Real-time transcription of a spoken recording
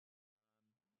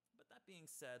being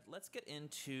said, let's get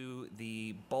into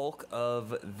the bulk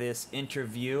of this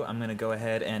interview. I'm going to go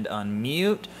ahead and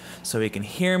unmute so he can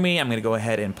hear me. I'm going to go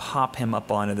ahead and pop him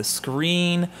up onto the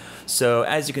screen. So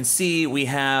as you can see, we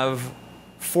have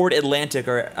Fort Atlantic,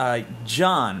 or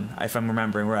Jon, if I'm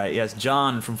remembering right. Yes,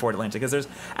 Jon from Fort Atlantic, because there's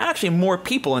actually more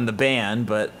people in the band,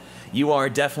 but you are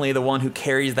definitely the one who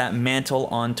carries that mantle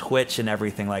on Twitch and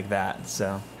everything like that.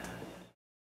 So.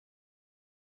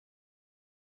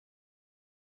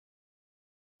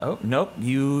 Oh, nope,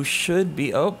 you should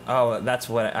be. Oh, that's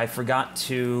what I forgot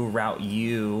to route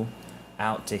you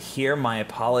out to here. My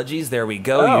apologies. There we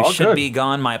go. Oh, you should good. be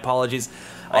gone. My apologies.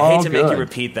 I All hate to make you good.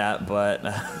 repeat that, but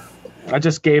I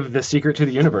just gave the secret to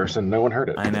the universe and no one heard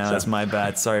it. I know, So, that's my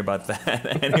bad. Sorry about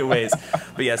that. Anyways,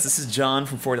 but yes, this is Jon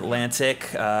from Fort Atlantic.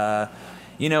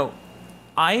 You know,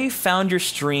 I found your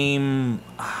stream,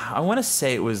 I want to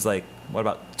say it was like, what,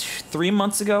 about 3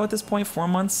 months ago at this point? 4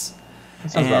 months?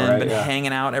 that sounds And about right, been yeah.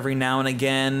 hanging out every now and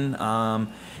again.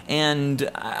 And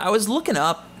I was looking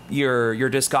up your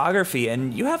discography,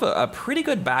 and you have a pretty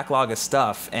good backlog of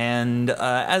stuff. And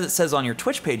as it says on your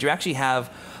Twitch page, you actually have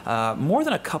more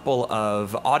than a couple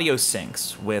of audio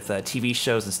syncs with TV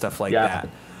shows and stuff like Yeah.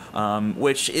 that,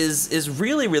 which is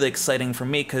really, really exciting for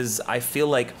me, because I feel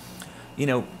like, you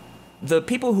know, the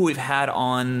people who we've had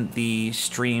on the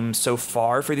stream so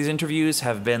far for these interviews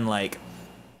have been like,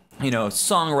 you know,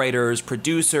 songwriters,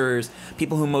 producers,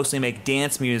 people who mostly make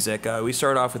dance music. We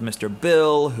started off with Mr.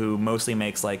 Bill, who mostly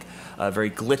makes like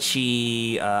very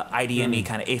glitchy, IDM-y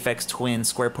kind of Aphex Twin,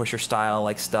 Square Pusher style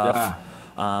like stuff.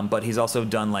 But he's also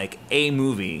done like a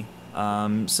movie.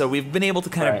 So we've been able to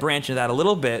kind of branch into that a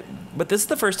little bit. But this is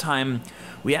the first time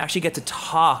we actually get to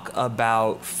talk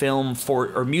about film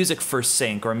for, or music for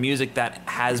sync, or music that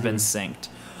has been synced.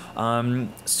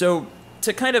 So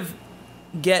to kind of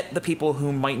get the people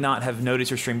who might not have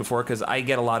noticed your stream before, because I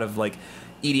get a lot of like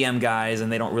EDM guys and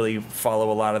they don't really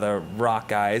follow a lot of the rock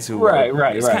guys who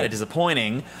it's kind of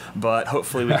disappointing, but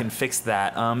hopefully we can fix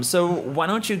that. So why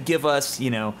don't you give us,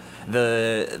 you know,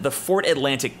 the Fort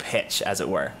Atlantic pitch, as it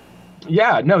were?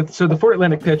 Yeah, no. So the Fort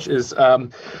Atlantic pitch is a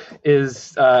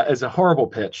horrible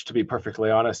pitch, to be perfectly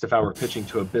honest. If I were pitching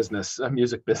to a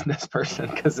music business person,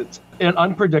 because it's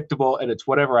unpredictable and it's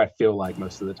whatever I feel like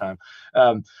most of the time.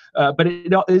 But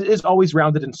it is always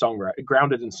grounded in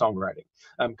songwriting,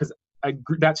 because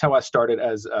that's how I started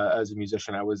as a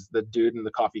musician. I was the dude in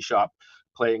the coffee shop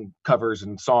playing covers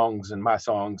and songs and my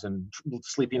songs and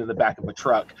sleeping in the back of a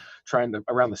truck, trying to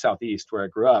around the Southeast where I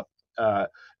grew up.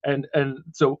 And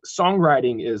so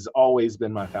songwriting has always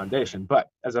been my foundation. But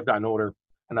as I've gotten older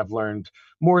and I've learned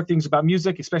more things about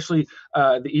music, especially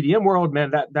the EDM world,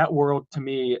 man, that world to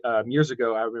me, years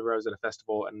ago, I remember I was at a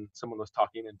festival and someone was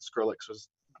talking and Skrillex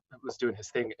was doing his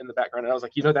thing in the background. And I was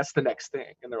like, you know, that's the next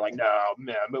thing. And they're like, no,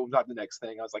 man, not the next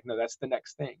thing. I was like, no, that's the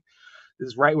next thing. This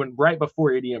is right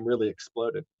before EDM really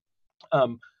exploded.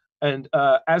 And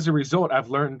as a result, I've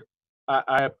learned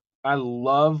I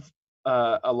love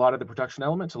a lot of the production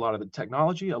elements, a lot of the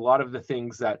technology, a lot of the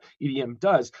things that EDM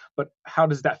does, but how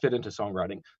does that fit into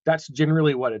songwriting? That's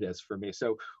generally what it is for me.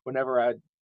 So whenever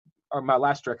or my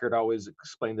last record, I always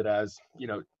explained it as, you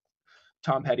know,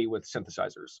 Tom Petty with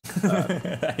synthesizers.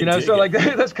 You know, so like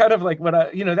that's kind of like what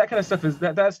that kind of stuff is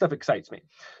that stuff excites me.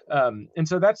 And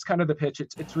so that's kind of the pitch.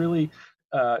 It's really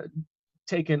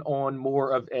taken on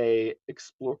more of a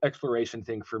exploration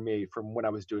thing for me from when I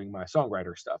was doing my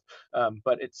songwriter stuff.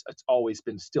 But it's always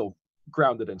been still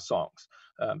grounded in songs.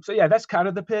 So yeah, that's kind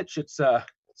of the pitch. It's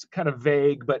kind of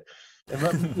vague, but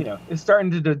you know, it's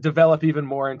starting to develop even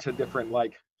more into different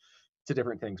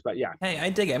things. But yeah. Hey, I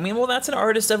dig it. I mean, well, that's an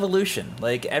artist evolution.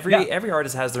 Like every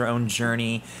artist has their own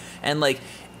journey, and like,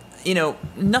 you know,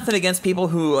 nothing against people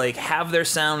who like have their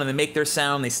sound and they make their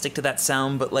sound, they stick to that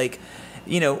sound, but like,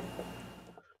 you know,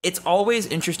 it's always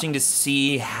interesting to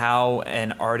see how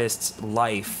an artist's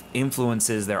life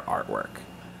influences their artwork.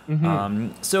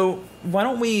 So why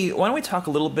don't we talk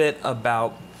a little bit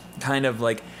about kind of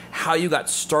like how you got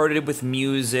started with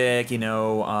music, you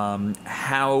know,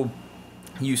 how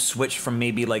you switched from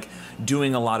maybe like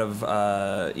doing a lot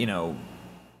of you know,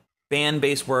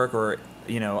 band-based work, or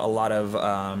you know, a lot of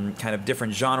kind of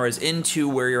different genres, into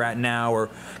where you're at now, or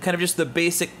kind of just the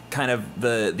basic kind of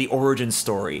the origin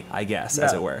story, I guess,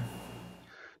 as it were.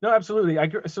 No, absolutely. I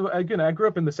grew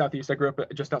up in the Southeast. I grew up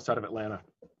just outside of Atlanta.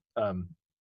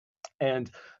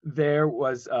 And there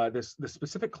was this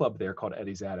specific club there called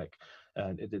Eddie's Attic,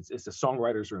 and it's a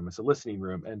songwriter's room. It's a listening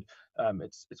room, and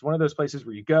it's one of those places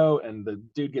where you go and the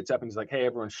dude gets up and he's like, "Hey,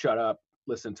 everyone, shut up!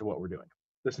 Listen to what we're doing.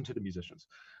 Listen to the musicians,"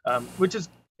 which is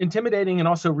intimidating and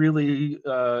also really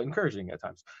encouraging at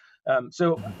times.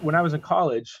 So when I was in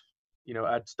college,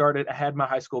 I had my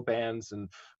high school bands and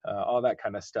all that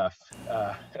kind of stuff.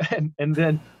 And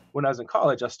then when I was in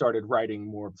college, I started writing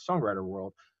more of the songwriter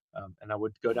world. And I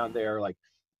would go down there like,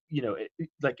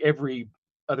 like every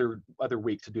other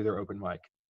week to do their open mic.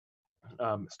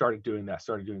 Started doing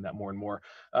that more and more.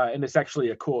 And it's actually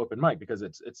a cool open mic because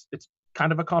it's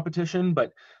kind of a competition,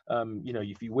 but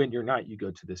if you win your night, you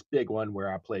go to this big one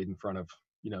where I played in front of,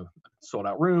 sold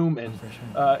out room. And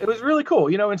it was really cool,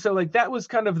 and so like that was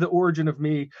kind of the origin of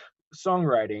me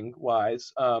songwriting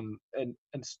wise. And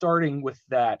starting with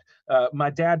that,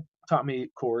 my dad taught me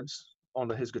chords on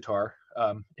his guitar.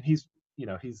 And he's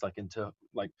like into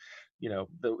like,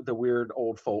 the weird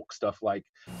old folk stuff, like,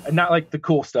 and not like the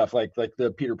cool stuff, like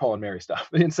the Peter, Paul and Mary stuff.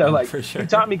 And so like he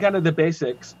taught me kind of the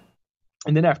basics.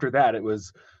 And then after that, it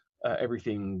was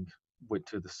everything went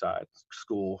to the side,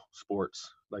 school, sports,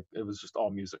 like it was just all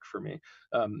music for me.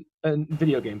 And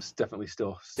video games definitely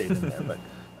still stayed in there.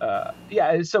 But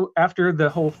yeah, so after the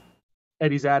whole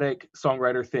Eddie's Attic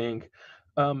songwriter thing,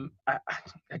 I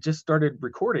just started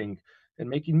recording and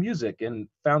making music and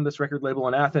found this record label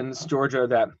in Athens, Georgia,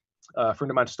 that a friend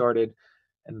of mine started,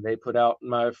 and they put out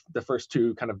the first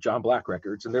two kind of Jon Black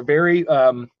records, and they're very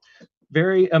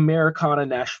very Americana,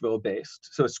 Nashville based.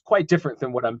 So it's quite different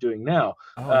than what I'm doing now.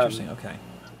 Oh, interesting. Okay.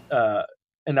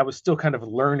 And I was still kind of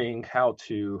learning how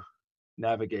to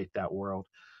navigate that world.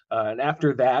 And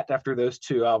after those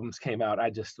two albums came out, I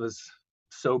just was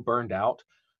so burned out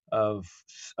of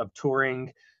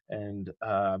touring and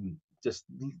just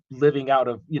living out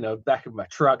of, back of my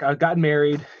truck. I got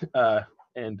married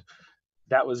and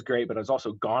that was great, but I was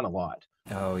also gone a lot.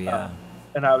 Oh yeah.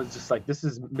 And I was just like, this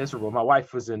is miserable. My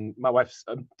wife's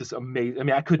this amazing. I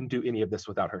mean, I couldn't do any of this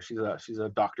without her. She's a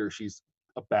doctor. She's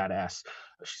a badass.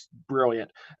 She's brilliant.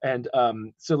 And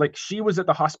so like she was at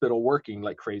the hospital working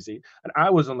like crazy, and I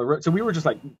was on the road. So we were just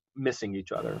like missing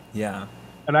each other. Yeah.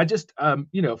 And I just,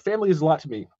 family is a lot to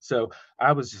me. So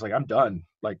I was just like, I'm done.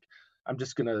 Like, I'm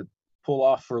just gonna pull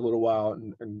off for a little while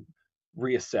and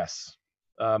reassess.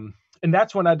 And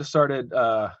that's when I just started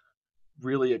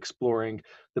really exploring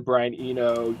the Brian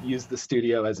Eno, use the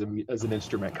studio as an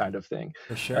instrument kind of thing.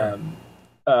 For sure.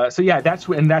 So yeah, that's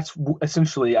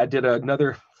essentially I did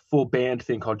another full band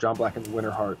thing called Jon Black and the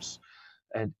Winter Hearts,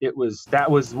 and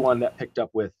that was one that picked up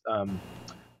with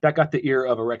that got the ear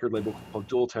of a record label called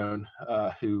Dual Tone,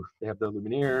 who they have the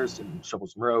Lumineers and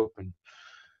Shovels and Rope and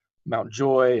Mount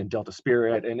Joy and Delta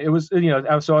Spirit, and it was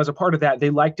so I was a part of that.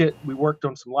 They liked it. We worked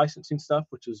on some licensing stuff,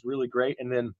 which was really great,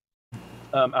 and then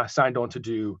I signed on to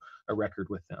do a record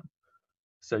with them.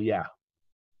 So yeah.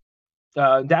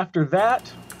 After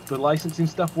that, the licensing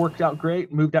stuff worked out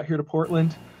great. Moved out here to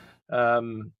Portland,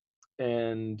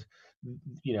 and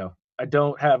I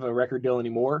don't have a record deal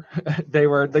anymore. They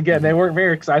weren't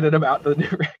very excited about the new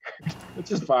record,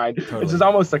 which is fine. Totally. It's just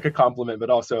almost like a compliment, but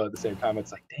also at the same time,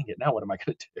 it's like, dang it, now what am I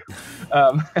going to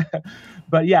do?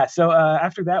 But yeah, so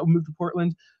after that, we moved to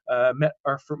Portland. Met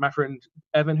my friend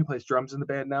Evan, who plays drums in the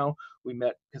band now. We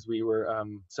met because we were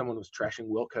someone was trashing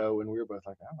Wilco, and we were both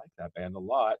like, I like that band a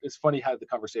lot. It's funny how the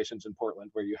conversations in Portland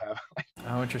where you have like,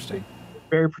 oh, interesting,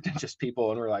 very pretentious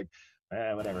people, and we're like,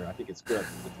 whatever. I think it's good.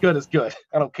 It's good is good.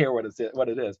 I don't care what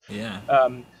it is. Yeah.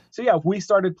 So yeah, we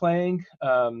started playing,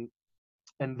 and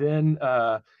then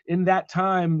in that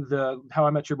time, the How I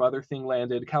Met Your Mother thing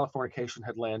landed. Californication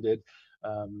had landed.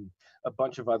 A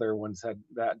bunch of other ones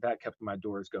that kept my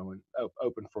doors going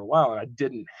open for a while, and I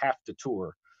didn't have to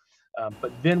tour.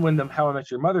 But then when the How I Met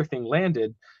Your Mother thing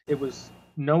landed,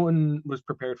 no one was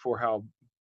prepared for how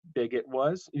big it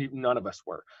was. None of us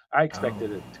were. I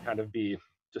expected it to kind of be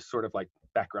just sort of like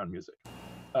background music.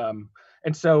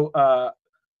 And so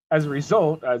as a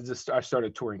result, I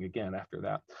started touring again after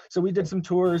that. So we did some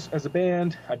tours as a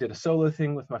band. I did a solo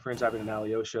thing with my friends Ivan and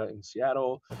Alyosha in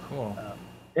Seattle. Oh, cool.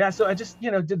 Yeah, so I just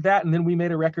did that, and then we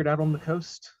made a record out on the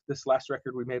coast. This last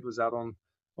record we made was out on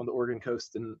the Oregon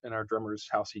coast in our drummer's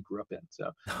house he grew up in.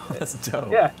 So that's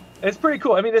dope. Yeah, it's pretty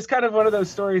cool. I mean, it's kind of one of those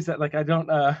stories that like I don't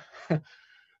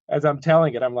as I'm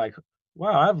telling it, I'm like,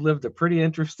 wow, I've lived a pretty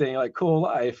interesting, like, cool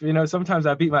life. Sometimes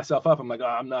I beat myself up. I'm like, oh,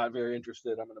 I'm not very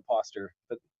interested. I'm an imposter.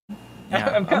 But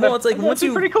yeah, it's like once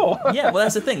pretty cool. Yeah, well,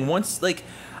 that's the thing. Once, like,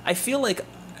 I feel like,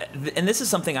 and this is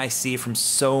something I see from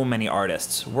so many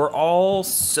artists. We're all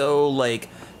so like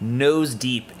nose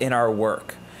deep in our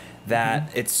work that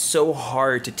it's so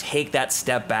hard to take that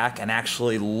step back and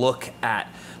actually look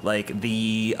at like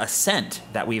the ascent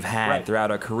that we've had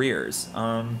throughout our careers.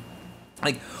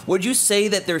 Like, would you say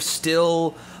that there's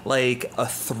still like a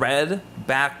thread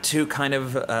back to kind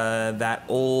of that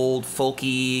old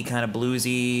folky kind of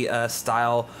bluesy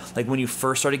style, like when you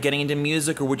first started getting into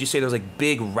music, or would you say there's like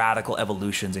big radical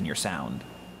evolutions in your sound?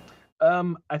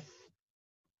 I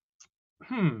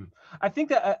I think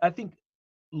that I think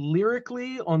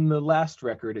lyrically on the last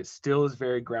record, it still is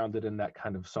very grounded in that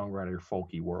kind of songwriter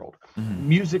folky world. Hmm.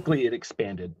 Musically, it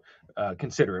expanded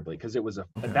considerably because it was at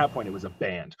Okay. that point it was a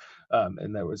band,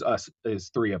 and there was us, there's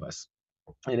three of us,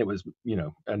 and it was,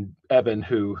 and Evan,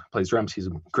 who plays drums, he's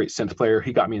a great synth player.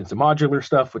 He got me into modular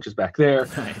stuff, which is back there.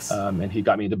 Nice. And he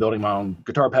got me into building my own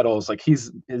guitar pedals. Like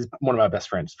he's one of my best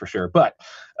friends for sure. But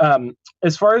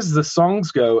as far as the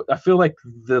songs go, I feel like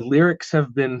the lyrics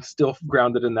have been still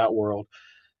grounded in that world,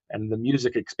 and the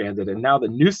music expanded. And now the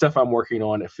new stuff I'm working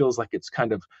on, it feels like it's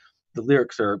kind of, the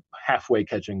lyrics are halfway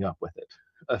catching up with it,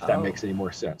 if that Oh, makes any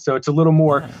more sense. So it's a little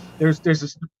more, yeah. there's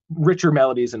just richer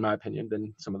melodies in my opinion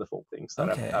than some of the folk things that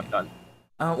Okay. I've done.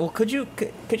 Well, could you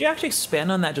actually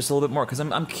expand on that just a little bit more? Because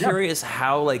I'm Yeah. curious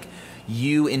how like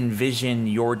you envision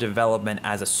your development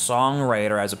as a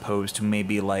songwriter as opposed to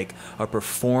maybe like a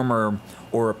performer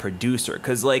or a producer.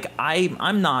 Because like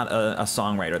I'm not a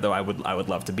songwriter, though I would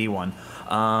love to be one.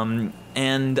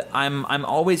 And I'm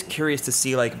always curious to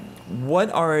see like what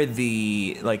are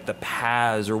the like the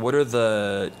paths or what are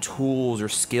the tools or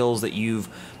skills that you've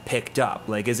picked up?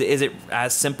 Like, is it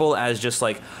as simple as just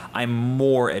like I'm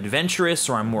more adventurous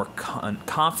or I'm more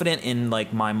confident in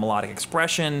like my melodic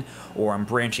expression, or I'm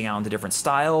branching out into different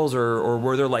styles, or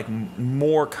were there like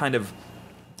more kind of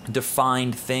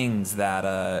defined things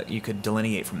that you could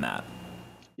delineate from that?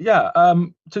 Yeah.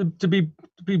 To be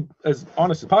as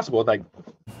honest as possible, like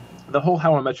the whole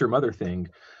How I Met Your Mother thing,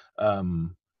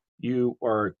 um, you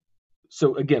are,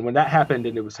 so again, when that happened,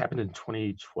 and it was happened in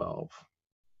 2012,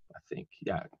 I think,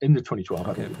 yeah, in the 2012,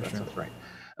 I Okay, believe for that sure. sounds right.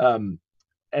 Um,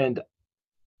 and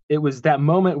it was that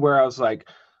moment where I was like,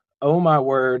 oh my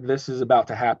word, this is about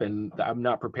to happen. I'm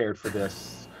not prepared for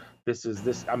this.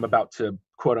 This, I'm about to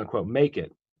quote unquote make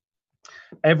it.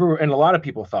 And a lot of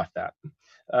people thought that.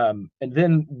 And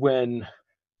then when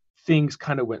things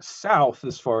kind of went south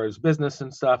as far as business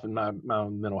and stuff, and my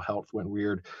own mental health went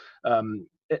weird.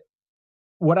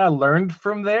 What I learned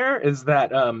from there is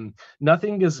that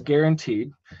nothing is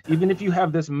guaranteed. Even if you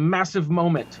have this massive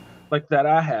moment like that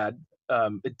I had,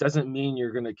 it doesn't mean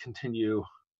you're going to continue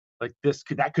like this.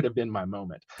 That could have been my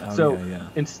moment. Oh So yeah, yeah.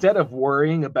 instead of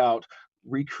worrying about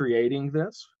recreating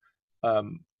this,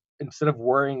 um, instead of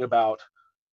worrying about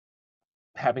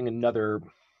having another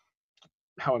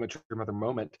How I Met Your Mother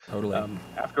moment, Totally.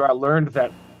 after I learned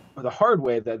that the hard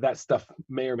way that that stuff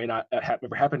may or may not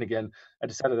ever happen again, I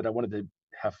decided that I wanted to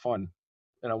have fun,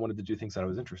 and I wanted to do things that I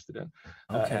was interested in,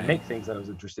 and Okay. make things that I was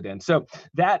interested in. So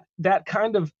that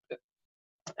kind of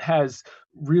has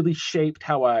really shaped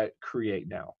how I create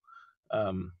now.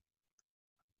 Um,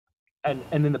 and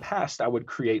in the past, I would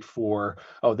create for,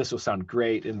 oh, this will sound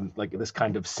great in like this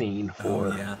kind of scene Oh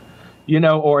for,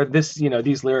 yeah. or this,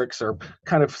 these lyrics are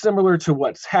kind of similar to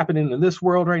what's happening in this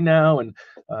world right now, and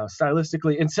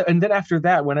stylistically. And then after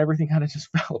that, when everything kind of just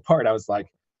fell apart, I was like,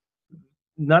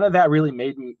 none of that really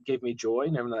gave me joy.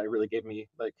 None of that really gave me,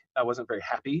 like, I wasn't very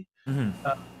happy, Hmm.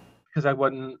 uh, because I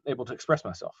wasn't able to express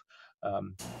myself.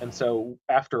 And so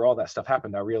after all that stuff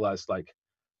happened, I realized like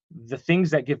the things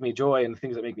that give me joy and the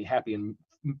things that make me happy and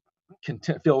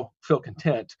content, feel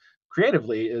content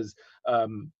creatively is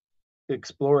um,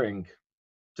 exploring,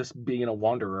 just being a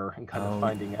wanderer and kind of Oh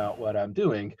finding out what I'm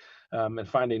doing, and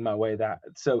finding my way. That,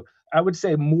 so I would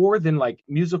say more than like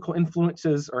musical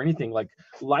influences or anything, like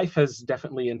life has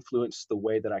definitely influenced the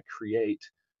way that I create,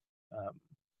 um,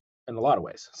 in a lot of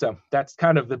ways. So that's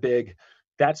kind of the big,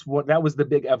 that was the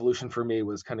big evolution for me,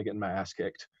 was kind of getting my ass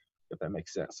kicked, if that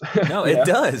makes sense. no, it Yeah.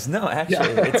 does. No,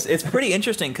 actually, Yeah. it's pretty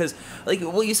interesting because, like,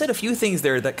 well, you said a few things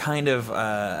there that kind of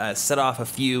set off a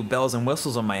few bells and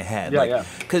whistles on my head. Yeah. Like, Yeah.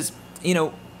 because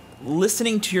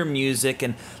listening to your music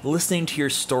and listening to your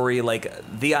story, like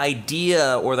the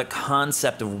idea or the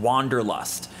concept of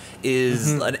wanderlust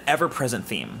is Hmm. an ever-present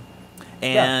theme,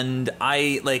 Yeah. and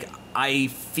I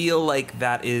feel like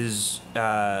that is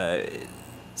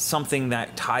something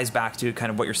that ties back to kind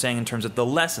of what you're saying in terms of the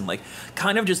lesson, like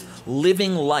kind of just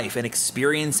living life and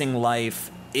experiencing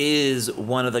life is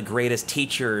one of the greatest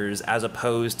teachers, as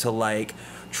opposed to like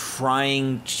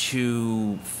trying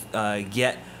to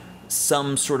get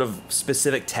some sort of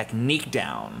specific technique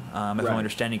down, if I'm Right.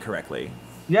 understanding correctly.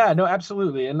 Yeah, no,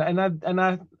 absolutely. And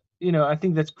I I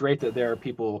think that's great that there are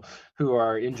people who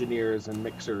are engineers and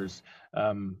mixers,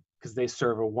 because they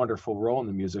serve a wonderful role in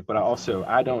the music. But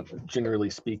I don't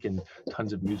generally speak in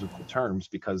tons of musical terms,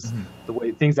 because Mhm. the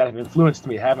way things that have influenced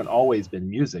me haven't always been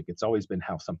music. It's always been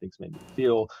how something's made me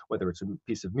feel, whether it's a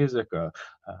piece of music, a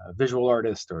visual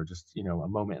artist, or just, you know, a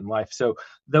moment in life. So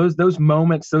those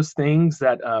moments, those things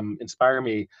that inspire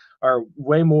me are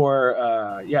way more,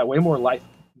 way more life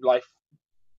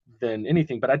than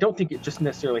anything. But I don't think it just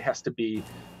necessarily has to be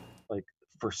like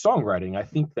for songwriting. I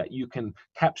think that you can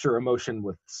capture emotion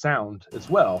with sound as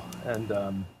well, and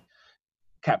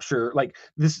capture like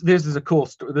this is a cool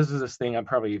story. This thing I've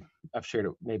shared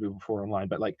it maybe before online,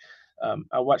 but like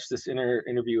I watched this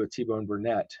interview with T-Bone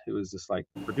Burnett, who is this like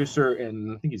producer,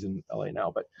 and I think he's in LA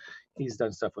now, but he's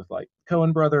done stuff with like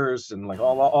Coen Brothers and like a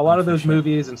Oh, lot of for those sure.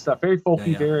 movies and stuff. Very Yeah,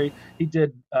 folky, yeah. very. He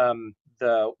did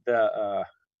the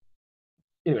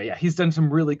anyway, yeah, he's done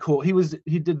some really cool.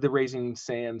 He did the Raising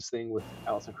Sands thing with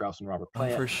Alison Krauss and Robert Oh,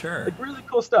 Plant, for sure. like really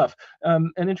cool stuff,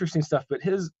 and interesting stuff. But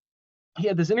he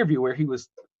had this interview where he was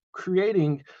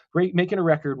making a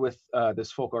record with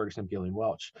this folk artist named Gillian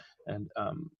Welch, and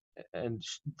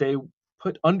they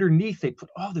they put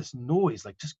all this noise,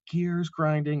 like just gears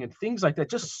grinding and things like that,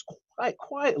 just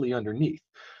quietly underneath.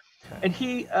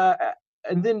 Okay.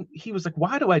 And then he was like,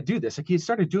 why do I do this? Like he had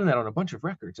started doing that on a bunch of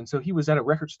records. And so he was at a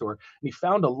record store and he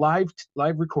found a live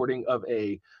recording of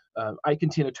a Ike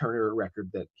and Tina Turner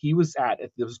record that he was at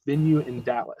this venue in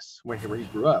Dallas where he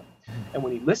grew up. Mhm. And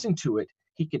when he listened to it,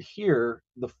 he could hear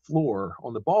the floor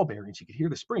on the ball bearings. He could hear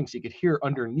the springs. He could hear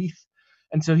underneath.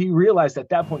 And so he realized at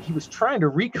that point he was trying to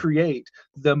recreate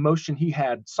the emotion he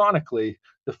had sonically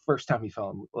the first time he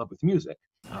fell in love with music.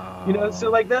 You know, so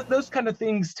Oh, like those kind of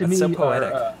things to that's so me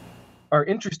poetic. are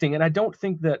interesting. And I don't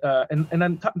think that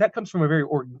that comes from a very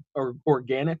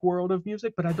organic world of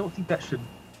music, but I don't think that should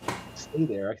stay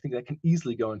there. I think that can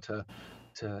easily go into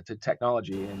to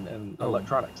technology and Oh,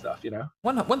 electronic stuff, you know.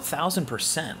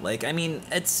 1000%. Like, I mean,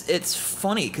 it's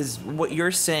funny because what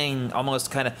you're saying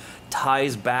almost kind of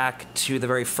ties back to the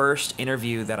very first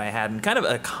interview that I had, and kind of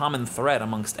a common thread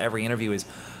amongst every interview is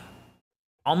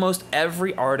almost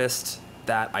every artist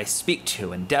that I speak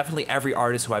to, and definitely every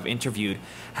artist who I've interviewed,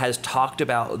 has talked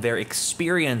about their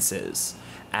experiences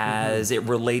Mm-hmm. as it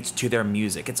relates to their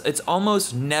music. It's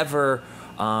almost never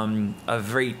a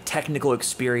very technical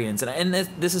experience, and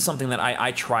this is something that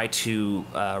I try to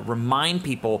remind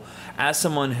people as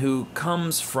someone who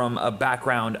comes from a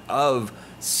background of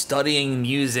studying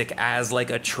music as like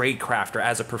a trade craft or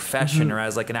as a profession Mm-hmm. or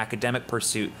as like an academic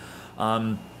pursuit.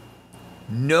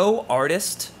 No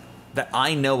artist that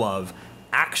I know of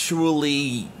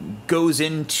actually goes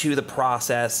into the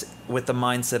process with the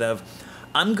mindset of,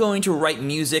 I'm going to write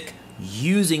music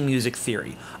using music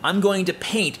theory. I'm going to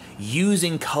paint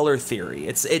using color theory.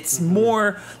 It's Mm-hmm.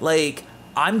 more like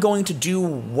I'm going to do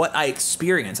what I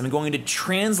experience. I'm going to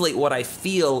translate what I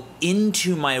feel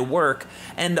into my work,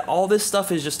 and all this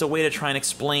stuff is just a way to try and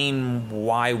explain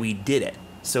why we did it.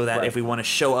 So that Right. if we want to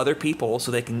show other people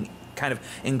so they can kind of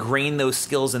ingrain those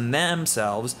skills in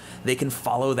themselves, they can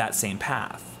follow that same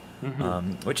path,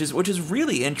 Mm-hmm. which is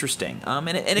really interesting. And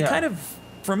it kind Yeah. of,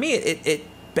 for me, it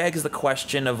begs the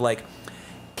question of like,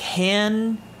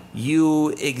 can you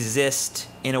exist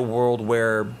in a world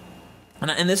where,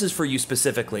 and this is for you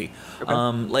specifically,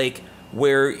 Okay. like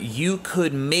where you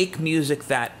could make music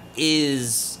that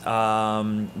is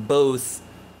both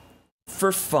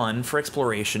for fun, for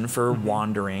exploration, for Mm-hmm.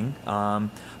 wandering,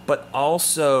 but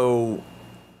also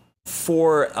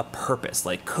for a purpose.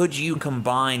 Like, could you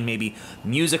combine maybe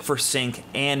music for sync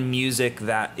and music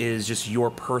that is just your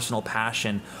personal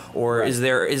passion, or Right.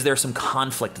 is there some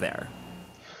conflict there?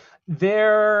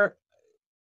 There,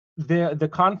 the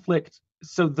conflict.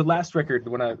 So the last record,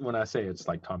 when I say it's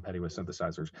like Tom Petty with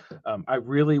synthesizers, I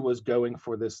really was going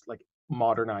for this like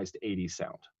modernized '80s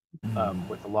sound. Mm,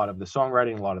 With a lot of the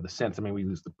songwriting, a lot of the synths. I mean, we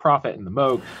use the Prophet and the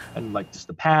Moog and like just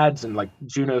the pads and like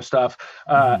Juno stuff.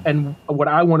 mhm. And what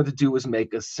I wanted to do was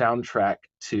make a soundtrack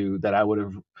to that I would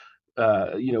have,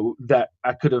 that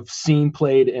I could have seen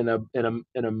played in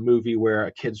a movie where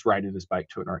a kid's riding his bike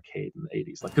to an arcade in the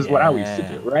 '80s, like because what I used to Yeah.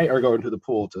 do, right, or go into the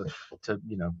pool to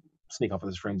sneak off with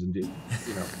his friends and do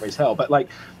raise hell. But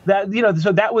like that,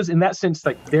 so that was in that sense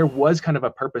like there was kind of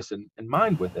a purpose in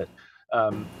mind with it.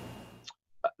 Um,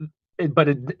 but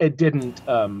it didn't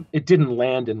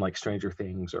land in like Stranger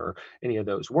Things or any of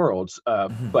those worlds.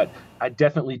 Mhm. But I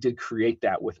definitely did create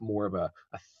that with more of a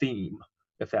theme,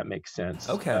 if that makes sense.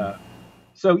 Okay.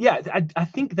 So yeah, I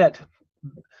think that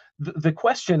the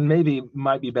question maybe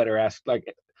might be better asked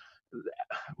like,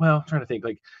 well, I'm trying to think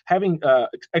like having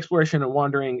exploration and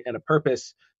wandering and a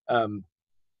purpose. Um,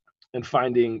 and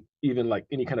finding even like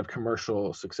any kind of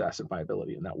commercial success and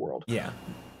viability in that world. Yeah.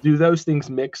 Do those things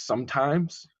mix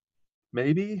sometimes?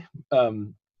 Maybe.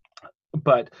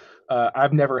 But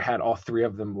I've never had all three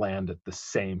of them land at the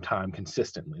same time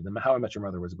consistently. The How I Met Your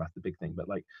Mother was about the big thing, but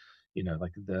like,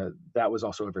 like that was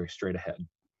also a very straight ahead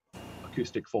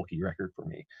acoustic folky record for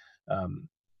me.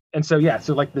 And so yeah,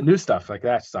 so like the new stuff like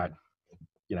that side,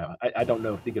 I don't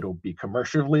know if think it'll be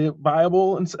commercially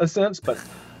viable in a sense, but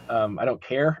I don't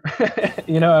care. I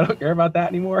don't care about that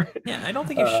anymore. Yeah, I don't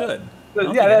think you should.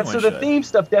 So the theme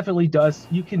stuff definitely does.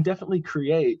 You can definitely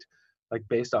create like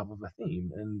based off of a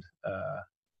theme, and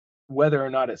whether or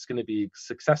not it's going to be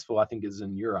successful, I think is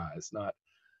in your eyes, not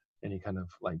any kind of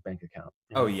like bank account.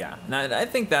 Oh yeah, now, I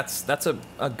think that's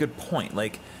a good point.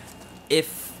 Like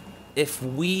if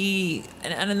we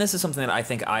and this is something that I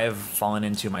think I have fallen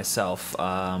into myself,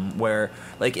 where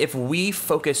like if we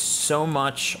focus so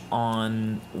much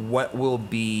on what will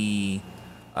be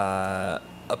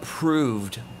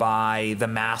approved by the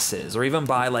masses, or even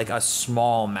by like a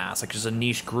small mass, like just a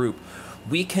niche group,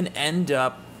 we can end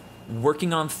up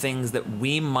working on things that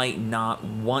we might not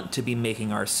want to be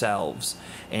making ourselves.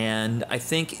 And I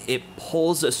think it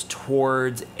pulls us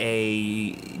towards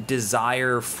a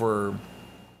desire for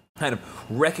kind of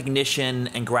recognition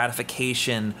and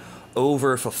gratification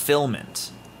over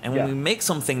fulfillment. And when we make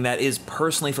something that is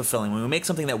personally fulfilling, when we make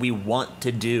something that we want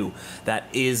to do, that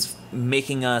is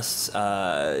making us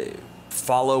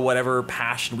follow whatever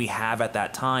passion we have at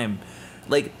that time,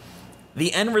 like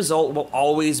the end result will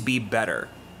always be better.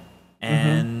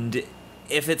 And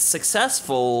if it's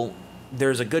successful,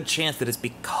 there's a good chance that it's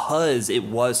because it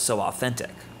was so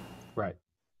authentic. Right.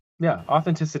 Yeah,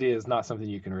 authenticity is not something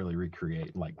you can really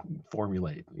recreate, like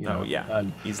formulate.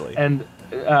 Easily. And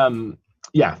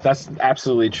yeah, that's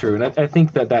absolutely true. And I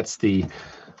think that's it's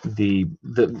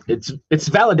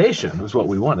validation is what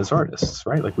we want as artists,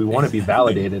 right? Like we want to be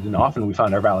validated, and often we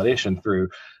find our validation through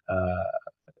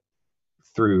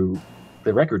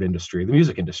the record industry, the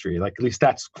music industry. Like at least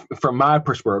that's from my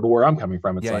perspective, where I'm coming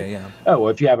from. It's oh, well,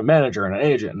 if you have a manager and an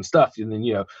agent and stuff, and then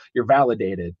you're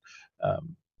validated.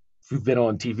 If you've been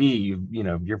on TV,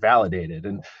 you're validated,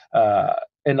 and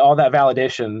all that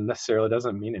validation necessarily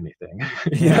doesn't mean anything.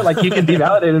 Like you can be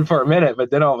validated for a minute, but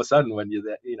then all of a sudden, when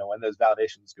when those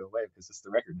validations go away, because it's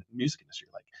the record music industry,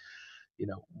 like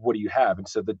what do you have? And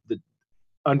so the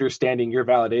understanding your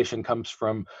validation comes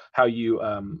from how you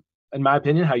in my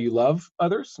opinion, how you love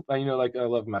others. Like I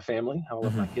love my family, how I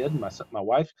love my kid, my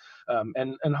wife,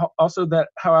 and also that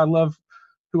how I love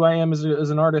who I am as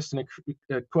an artist and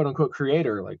a quote unquote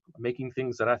creator, like making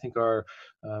things that I think are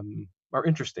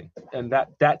interesting. And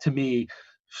that to me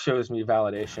shows me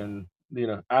validation.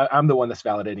 I'm the one that's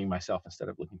validating myself instead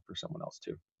of looking for someone else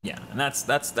too. Yeah, and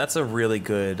that's a really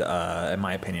good, in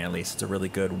my opinion at least, it's a really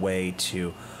good way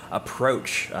to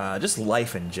approach just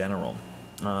life in general.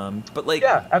 But like,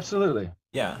 yeah, absolutely.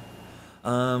 Yeah.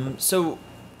 So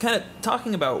kind of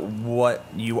talking about what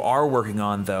you are working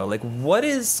on though, like what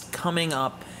is coming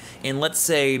up in, let's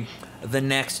say, the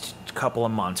next couple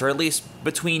of months, or at least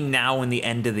between now and the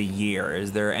end of the year?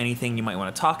 Is there anything you might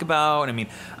want to talk about? I mean,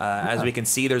 as we can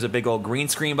see, there's a big old green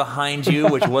screen behind you,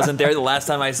 which wasn't there the last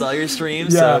time I saw your stream.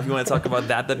 So if you want to talk about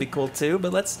that, that'd be cool too.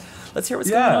 But let's hear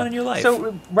what's going on in your life.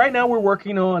 So right now we're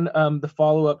working on the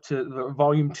follow-up to the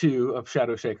Volume 2 of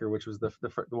Shadow Shaker, which was the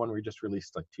one we just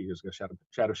released like 2 years ago,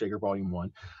 Shadow Shaker Volume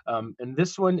 1. And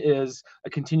this one is a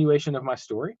continuation of my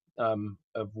story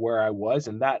of where I was.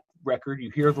 And that record, you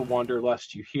hear the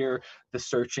wanderlust, you hear the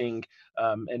searching,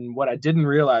 and what I didn't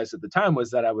realize at the time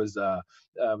was that I was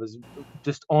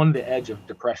just on the edge of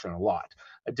depression a lot.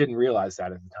 I didn't realize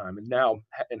that at the time, and now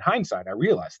in hindsight I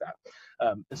realized that.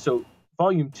 And so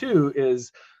Volume 2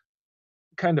 is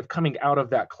kind of coming out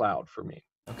of that cloud for me.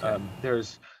 Okay.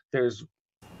 There's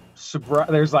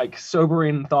like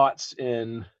sobering thoughts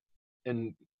in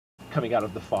coming out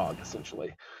of the fog,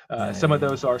 essentially. Some of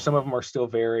them are still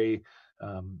very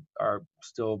are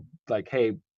still like,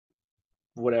 hey,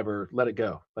 whatever, let it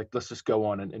go. Like, let's just go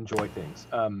on and enjoy things.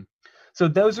 So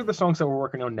those are the songs that we're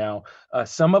working on now.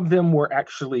 Some of them were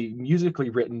actually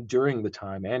musically written during the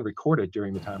time and recorded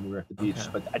during the time we were at the beach,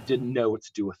 but I didn't know what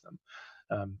to do with them.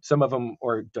 Some of them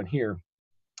are done here.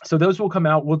 So those will come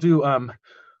out. We'll do,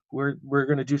 we're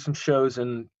going to do some shows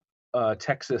in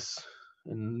Texas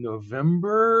in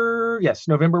November. Yes,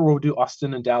 November we'll do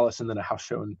Austin and Dallas, and then a house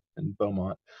show in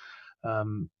Beaumont.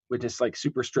 Which is like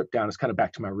super stripped down. It's kind of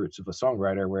back to my roots of a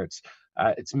songwriter, where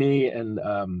it's me and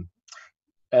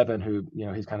Evan, who, you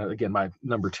know, he's kind of, again, my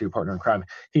number 2 partner in crime.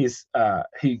 He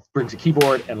brings a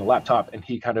keyboard and a laptop, and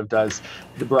he kind of does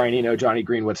the Brian Eno, Johnny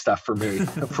Greenwood stuff for me,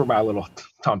 for my little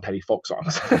Tom Petty folk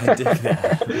songs. I dig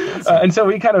that. And so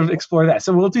we kind of explore that.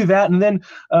 So we'll do that, and then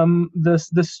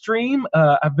the stream.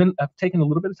 I've taken a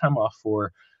little bit of time off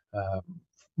for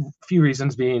few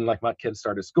reasons, being like my kids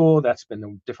started school. That's been a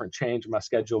different change in my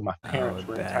schedule. My parents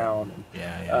were in town.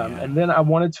 And, and then I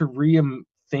wanted to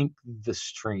rethink the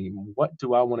stream. What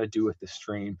do I want to do with the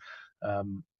stream?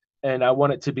 And I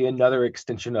want it to be another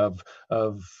extension of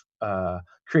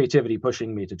creativity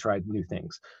pushing me to try new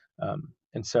things.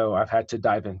 And so I've had to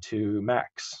dive into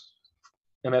Max,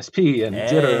 MSP, and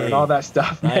Jitter and all that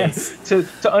stuff. Nice.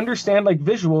 to understand like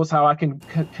visuals, how I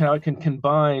can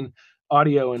combine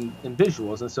audio and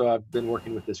visuals. And so I've been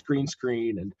working with this green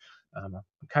screen, and I'm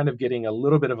kind of getting a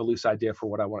little bit of a loose idea for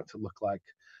what I want it to look like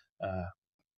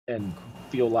and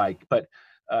feel like, but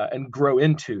and grow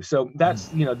into. So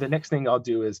that's, you know, the next thing I'll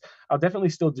do is I'll definitely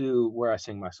still do where I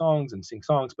sing my songs and sing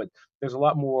songs, but there's a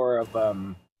lot more of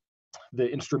the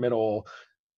instrumental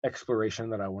exploration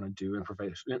that I want to do,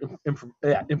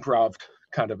 improv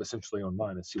kind of essentially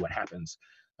online, and see what happens.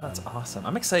 That's awesome.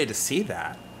 I'm excited to see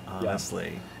that,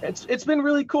 honestly. Yeah. It's been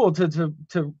really cool to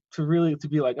really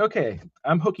be like, okay,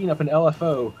 I'm hooking up an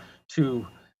LFO to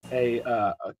an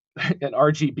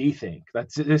RGB thing.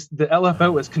 That's just, the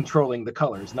LFO is controlling the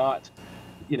colors, not,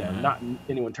 you know, not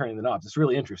anyone turning the knobs. It's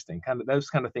really interesting. Kind of those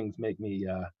kind of things make me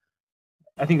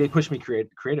I think they push me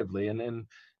creatively, and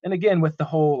again, with the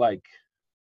whole, like,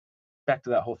 back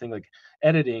to that whole thing, like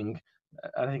editing.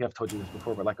 I think I've told you this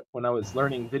before, but like when I was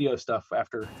learning video stuff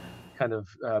after kind of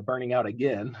burning out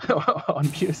again on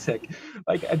music,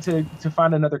 like to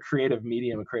find another creative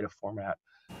medium, a creative format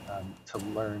to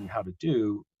learn how to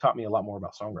do, taught me a lot more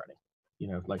about songwriting. You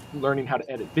know, like learning how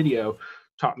to edit video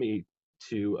taught me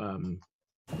to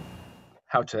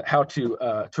how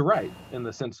to write, in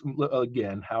the sense,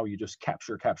 again, how you just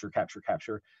capture,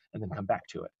 and then come back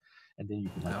to it, and then you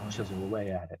can like chisel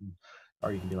away at it,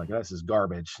 or you can be like, oh, this is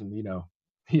garbage, and you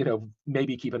know,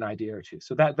 maybe keep an idea or two.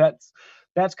 So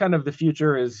that's kind of the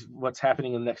future, is what's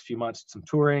happening in the next few months. Some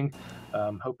touring,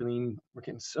 hoping. We're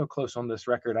getting so close on this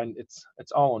record.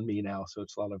 It's all on me now, so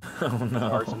it's a lot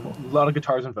of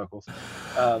guitars and vocals.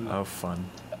 Fun.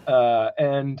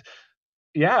 And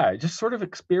yeah, just sort of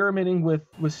experimenting with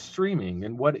streaming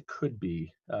and what it could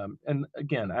be. And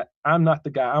again, I'm not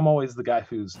the guy. I'm always the guy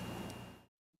who's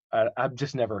I've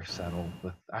just never settled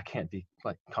with. I can't be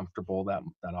like comfortable that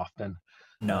often.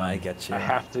 No, I get you. I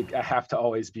have to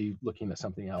always be looking at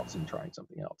something else and trying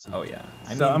something else. Oh yeah.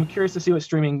 I'm curious to see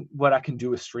what I can do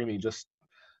with streaming, just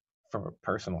from a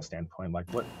personal standpoint. Like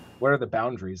what are the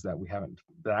boundaries that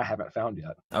I haven't found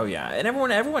yet? Oh yeah, and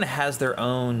everyone has their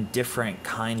own different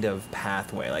kind of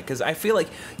pathway. Like, because I feel like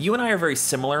you and I are very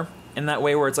similar in that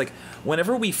way, where it's like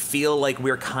whenever we feel like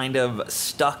we're kind of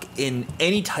stuck in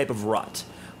any type of rut,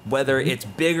 whether it's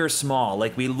big or small,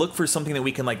 like we look for something that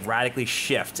we can like radically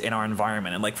shift in our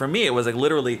environment. And like for me, it was like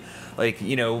literally like,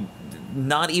 you know,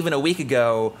 not even a week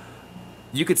ago,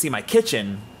 you could see my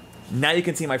kitchen. Now you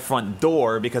can see my front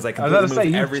door, because I completely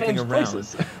moved everything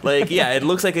around. Like, yeah, it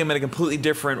looks like I'm in a completely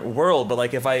different world. But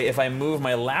like if I move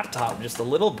my laptop just a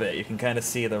little bit, you can kind of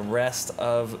see the rest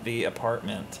of the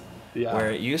apartment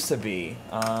where it used to be.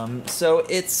 So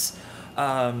it's,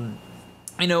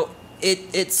 you know,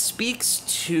 it speaks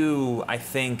to, I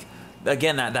think,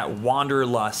 again, that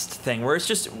wanderlust thing, where it's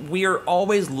just, we are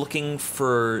always looking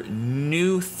for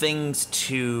new things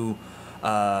to,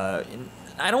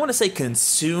 I don't want to say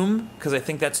consume, because I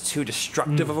think that's too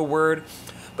destructive of a word,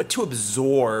 but to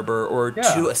absorb or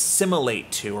to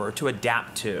assimilate to, or to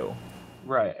adapt to.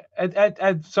 Right.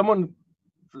 Someone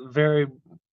very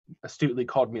astutely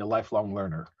called me a lifelong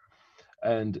learner.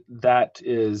 And that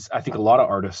is, I think a lot of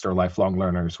artists are lifelong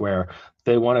learners, where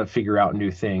they want to figure out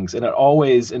new things. And it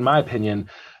always, in my opinion,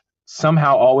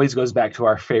 somehow always goes back to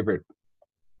our favorite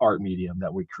art medium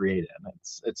that we create in.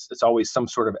 It's always some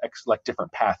sort of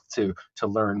different path to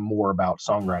learn more about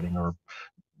songwriting or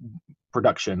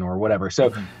production or whatever.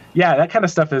 So yeah, that kind of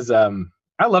stuff is,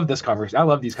 I love this conversation. I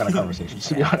love these kind of conversations,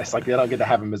 to be honest. Like, I don't get to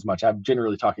have them as much. I'm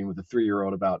generally talking with a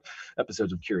 3-year-old about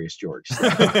episodes of Curious George. So,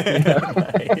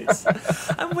 Nice.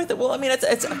 I'm with it. Well, I mean,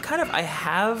 it's kind of, I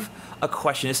have a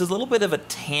question. This is a little bit of a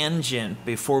tangent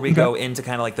before we go into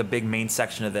kind of like the big main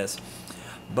section of this.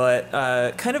 But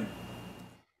kind of,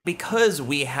 because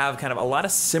we have kind of a lot of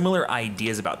similar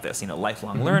ideas about this, you know,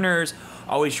 lifelong learners,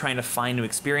 always trying to find new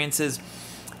experiences.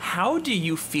 How do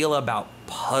you feel about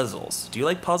puzzles? Do you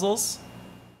like puzzles?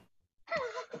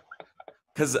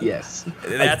 Because Yes,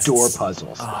 adore that's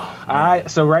puzzles. oh I man.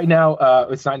 so right now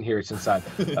it's not in here; it's inside.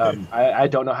 I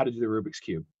don't know how to do the Rubik's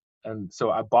cube, and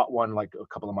so I bought one like a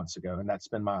couple of months ago, and that's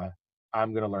been my.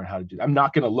 I'm gonna learn how to do. I'm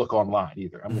not gonna look online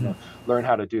either. I'm Mhm. gonna learn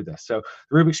how to do this. So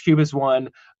the Rubik's cube is one,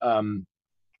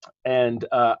 and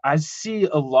I see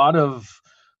a lot of.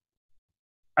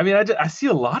 I mean, I see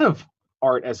a lot of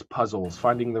art as puzzles,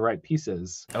 finding the right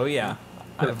pieces Oh yeah.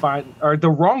 to I've find or the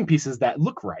wrong pieces that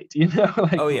look right. oh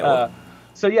Like yeah. Well,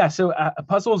 so yeah. So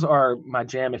puzzles are my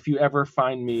jam. If you ever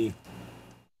find me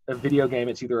a video game,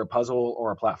 it's either a puzzle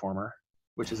or a platformer,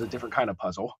 which is a different kind of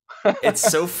puzzle. it's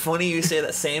so funny you say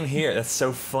that. Same here. That's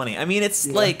so funny. I mean, it's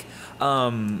Yeah. like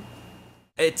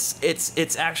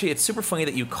it's actually it's super funny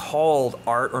that you called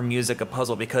art or music a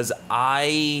puzzle because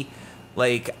I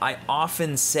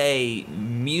often say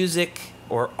music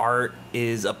or art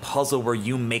is a puzzle where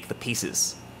you make the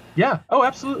pieces. Yeah. Oh,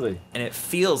 absolutely. And it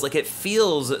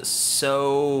feels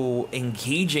so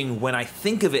engaging when I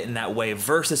think of it in that way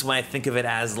versus when I think of it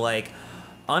as like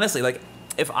honestly like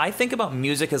if I think about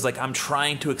music as like I'm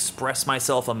trying to express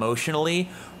myself emotionally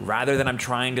rather than I'm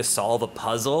trying to solve a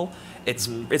puzzle,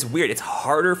 Hmm. it's weird. It's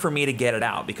harder for me to get it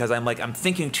out because I'm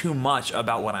thinking too much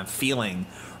about what I'm feeling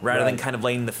rather than Right. kind of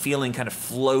letting the feeling kind of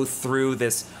flow through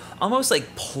this almost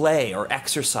like play or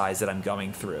exercise that I'm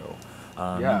going through.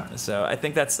 Yeah. So I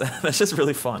think that's that's just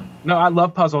really fun. No, I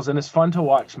love puzzles, and it's fun to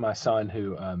watch my son,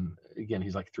 who, again,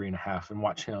 he's like 3.5, and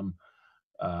watch him.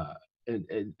 Uh,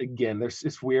 and again,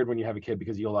 it's weird when you have a kid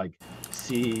because you'll like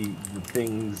see the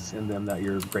things in them that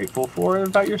you're grateful for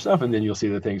about yourself, and then you'll see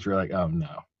the things where you're like, oh no,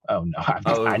 I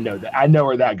Oh know that, I know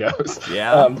where that goes.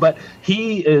 yeah. But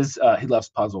he loves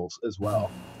puzzles as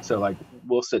well, so like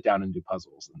we'll sit down and do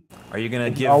puzzles, Are you gonna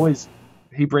and he give? always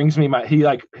he brings me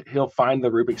he'll find the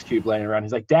Rubik's cube laying around.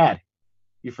 He's like, Dad,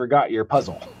 you forgot your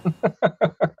puzzle.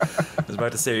 I was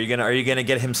about to say, are you gonna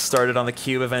get him started on the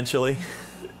cube eventually?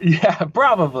 Yeah,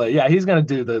 probably. Yeah, he's gonna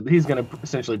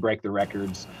essentially break the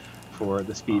records for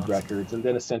the speed Awesome. records, and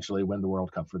then essentially win the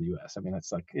World Cup for the U.S. I mean,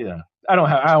 it's like,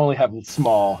 I only have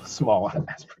small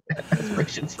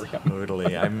aspirations for him.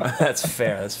 Totally. I'm. That's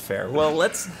fair. That's fair. Well,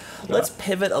 Yeah, let's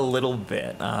pivot a little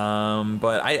bit.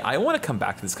 But I want to come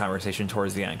back to this conversation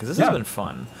towards the end because this has yeah, been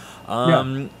fun. yeah.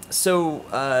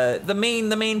 The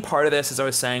main part of this, as I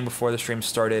was saying before the stream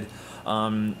started,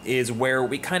 is where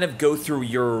we kind of go through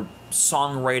your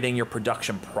songwriting, your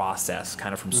production process,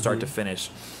 kind of from start to Hmm. finish.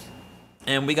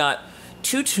 And we got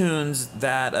two tunes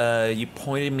that you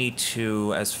pointed me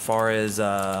to as far as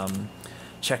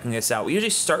checking this out. We usually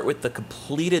start with the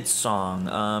completed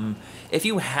song. If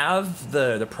you have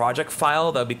the project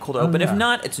file, that would be cool to Oh open. If yeah,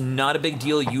 not, it's not a big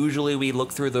deal. Usually we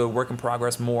look through the work in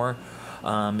progress more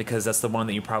because that's the one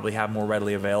that you probably have more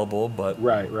readily available. But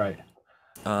right, right.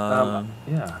 um,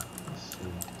 Yeah. Let's see.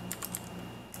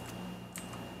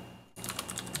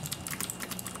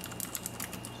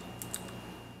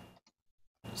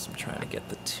 just I'm trying to get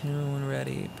the tune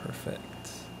ready. Perfect.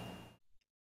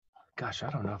 Gosh, I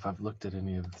don't know if I've looked at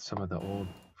any of some of the old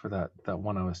for that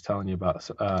one I was telling you about.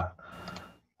 The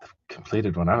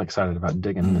completed one. I'm excited about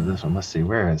digging into this one. Let's see,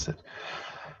 where is it?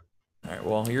 All right.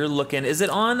 Well, you're looking. Is it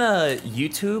on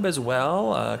YouTube as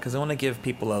well? Because I want to give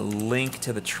people a link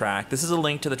to the track. This is a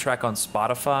link to the track on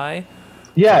Spotify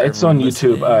Yeah, for it's on everyone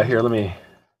YouTube. listening. Here, let me.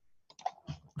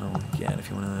 Oh, again, if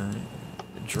you want to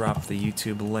drop the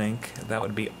YouTube link, that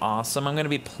would be awesome. I'm going to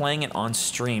be playing it on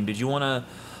stream. Did you want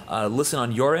to listen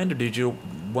on your end, or did you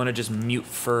want to just mute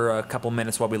for a couple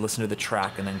minutes while we listen to the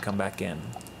track and then come back in?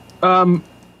 Um,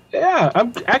 yeah,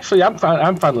 I'm fine.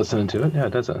 I'm fine listening to it. Yeah,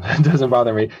 it doesn't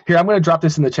bother me. Here, I'm going to drop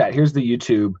this in the chat. Here's the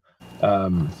YouTube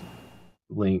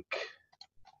link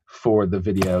for the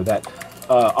video. That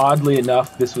oddly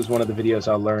enough, this was one of the videos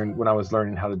I learned when I was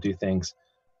learning how to do things.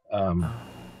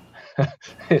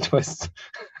 It was.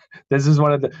 This is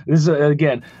one of the. This is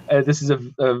again. This is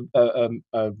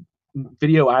a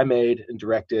video I made and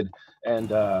directed,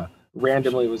 and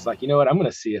randomly was like, you know what? I'm going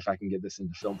to see if I can get this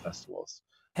into film festivals.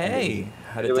 And Hey,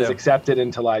 how'd it it was do? accepted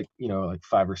into like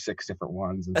 5 or 6 different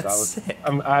ones, and so That's sick.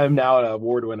 I'm now an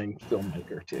award-winning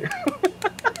filmmaker too. All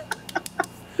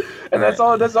And right.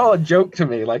 that's all a joke to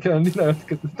me, like,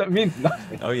 because that means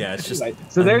nothing. Oh yeah, it's just Like,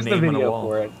 so a there's the name on a video wall.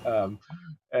 for it.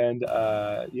 And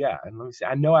yeah, and let me see.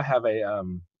 I know I have a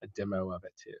demo of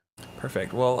it too.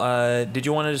 Perfect. Well, did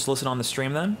you want to just listen on the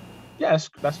stream then? Yes,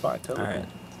 that's fine. All Totally right.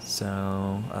 cool.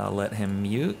 So I'll let him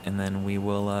mute, and then we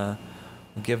will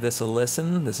give this a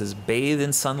listen. This is "Bathe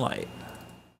in Sunlight."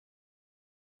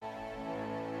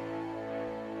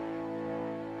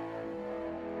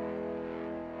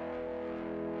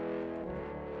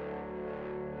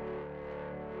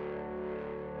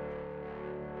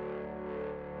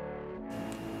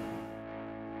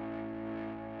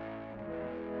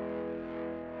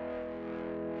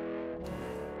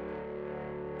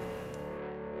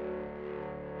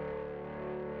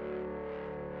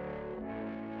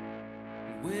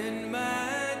 When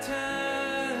my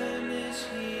time is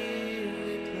here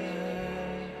at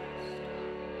last,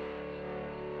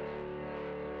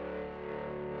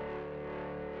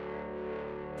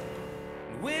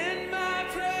 when my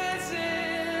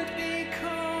present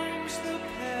becomes the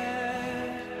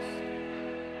past,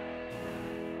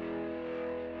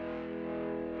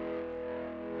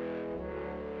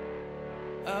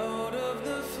 out of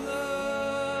the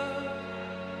flood,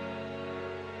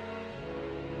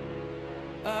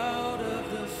 out of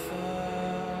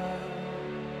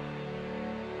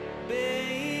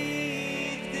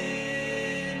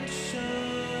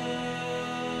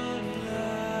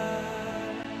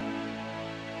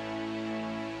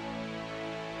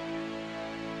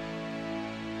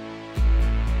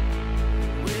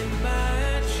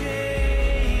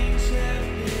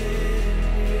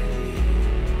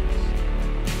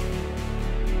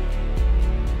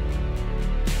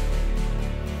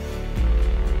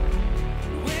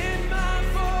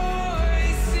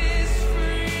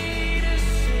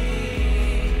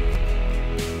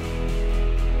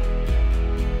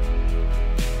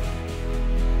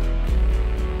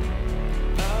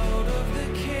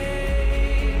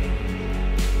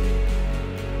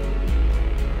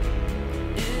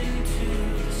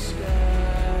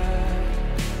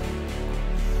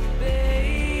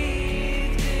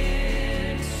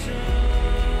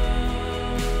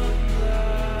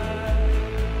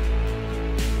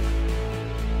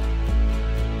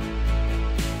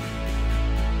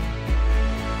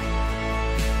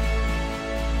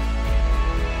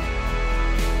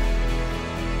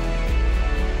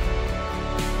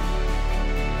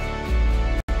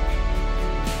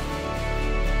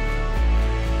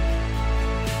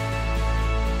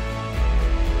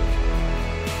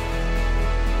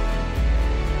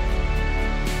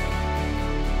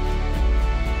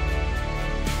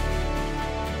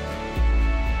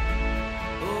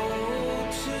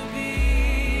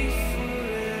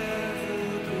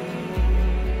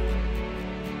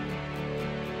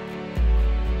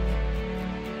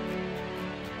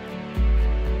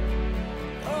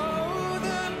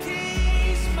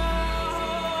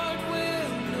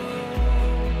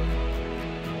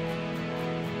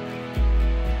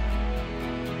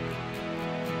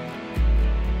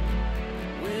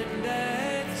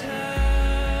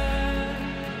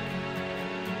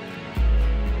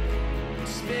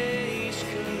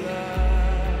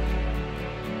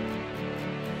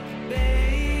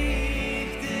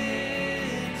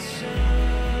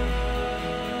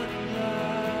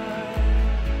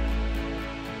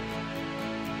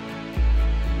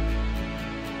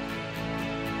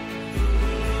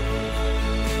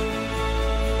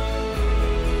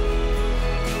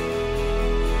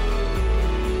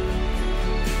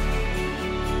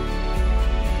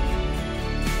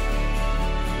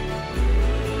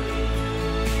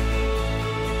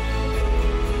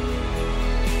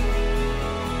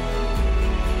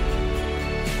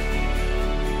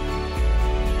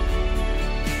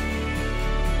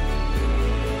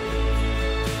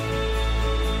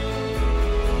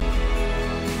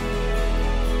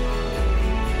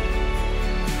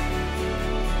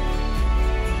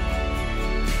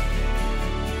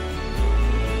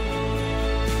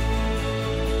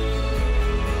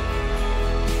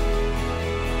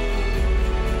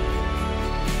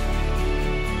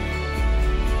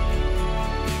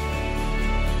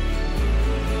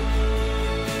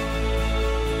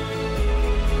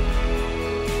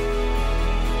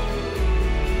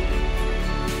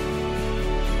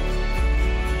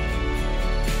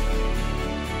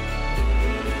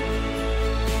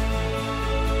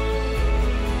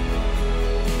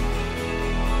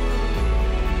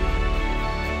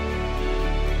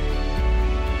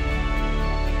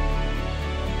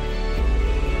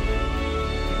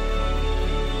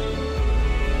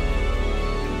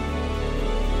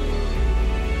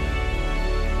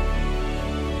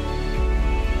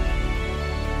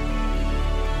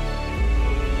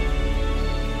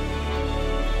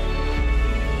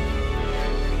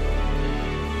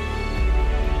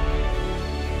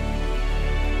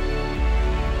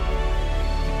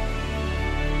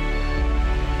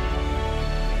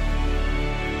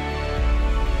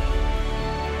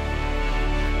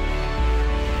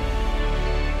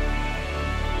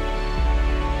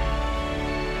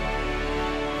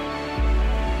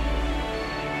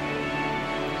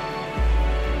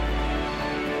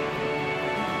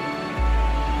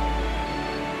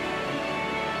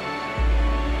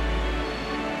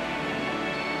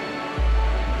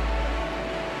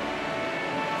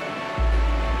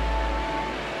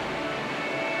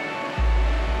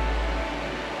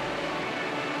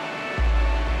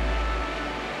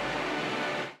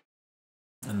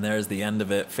And there's the end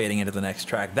of it, fading into the next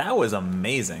track. That was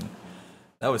amazing.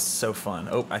 That was so fun.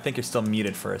 Oh, I think you're still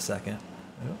muted for a second.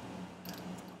 Oh.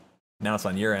 Now it's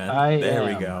on your end. There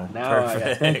we go. Now,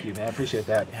 Perfect. thank you, man. I appreciate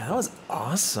that. Yeah, that was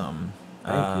awesome.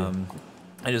 Thank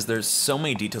you. There's so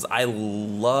many details. I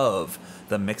love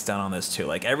the mix down on this too.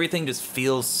 Like everything just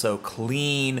feels so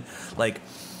clean. Like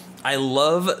I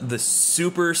love the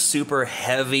super, super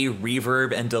heavy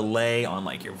reverb and delay on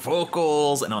like your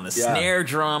vocals and on the snare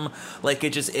drum. Like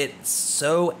it's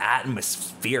so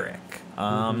atmospheric.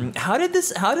 How did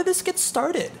this get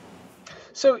started?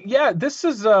 So yeah, this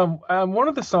is one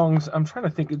of the songs. I'm trying to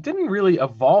think. It didn't really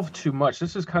evolve too much.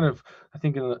 This is kind of, I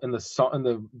think, in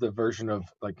the version of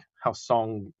like how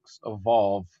songs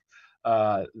evolve.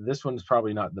 This one's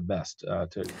probably not the best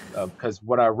because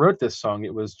when I wrote this song,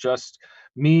 it was just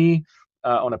me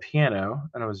on a piano,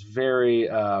 and I was very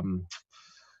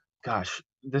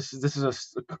This is a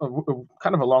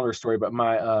kind of a longer story, but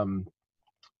my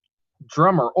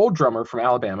old drummer from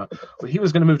Alabama, he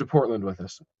was going to move to Portland with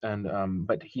us, and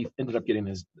but he ended up getting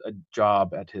a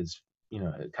job at his,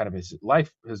 kind of his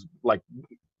like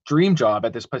dream job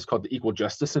at this place called the Equal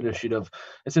Justice Initiative.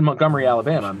 It's in Montgomery,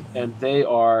 Alabama, and they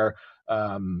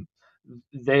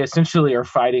essentially are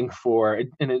fighting for,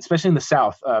 and especially in the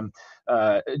South,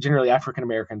 generally African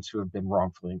Americans who have been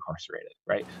wrongfully incarcerated,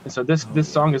 right? And so this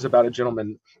song is about a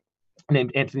gentleman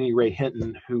named Anthony Ray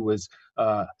Hinton who was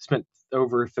spent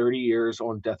over 30 years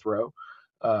on death row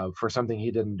for something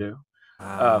he didn't do.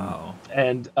 Wow.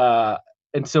 And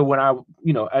so when I,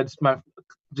 as my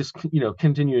just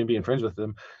continuing being friends with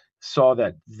them, saw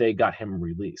that they got him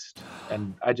released,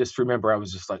 and I just remember I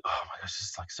was just like, oh my gosh, this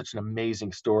is like such an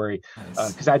amazing story,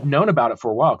 because I'd known about it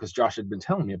for a while because Josh had been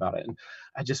telling me about it, and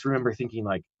I just remember thinking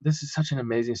like, this is such an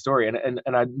amazing story, and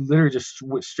I literally just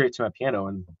went straight to my piano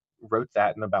and wrote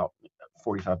that in about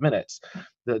 45 minutes,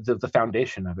 the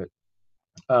foundation of it.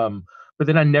 But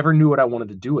then I never knew what I wanted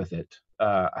to do with it.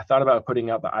 I thought about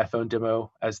putting out the iPhone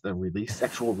demo as the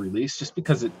actual release, just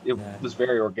because it was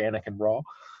very organic and raw.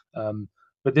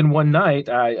 But then one night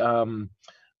I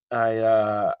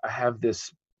have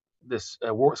this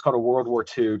it's called a World War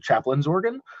II chaplain's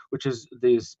organ, which is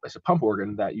it's a pump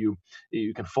organ that you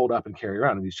can fold up and carry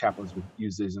around. And these chaplains would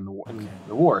use these in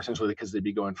the war, essentially, because they'd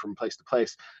be going from place to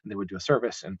place, and they would do a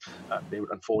service, and they would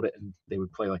unfold it, and they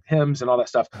would play like hymns and all that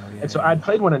stuff. And so I'd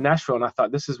played one in Nashville, and I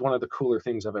thought, this is one of the cooler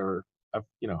things I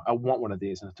want one of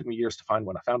these. And it took me years to find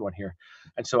one. I found one here.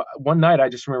 And so one night I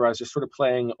just remember I was just sort of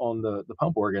playing on the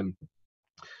pump organ,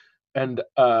 and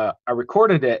I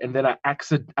recorded it, and then I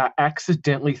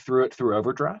accidentally threw it through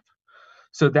overdrive.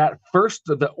 So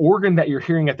the organ that you're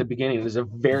hearing at the beginning is a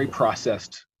very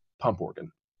processed pump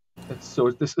organ. It's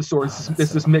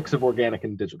this mix of organic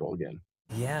and digital again.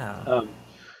 Yeah.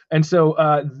 And so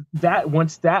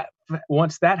once that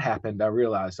happened, I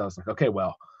realized, I was like, okay,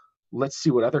 well, let's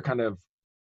see what other kind of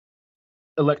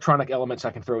electronic elements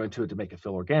I can throw into it to make it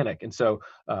feel organic. And so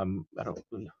let's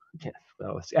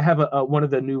see. I have one of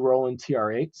the new Roland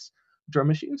TR8s drum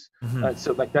machines.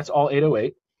 So like that's all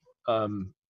 808,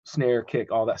 snare,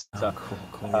 kick, all that stuff.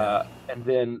 Cool. Yeah. And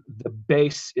then the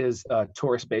bass is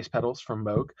Taurus bass pedals from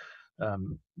Moog.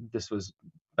 This was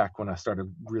back when I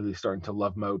started to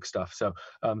love Moog stuff. So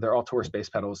they're all Taurus bass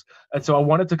pedals. And so I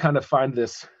wanted to kind of find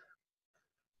this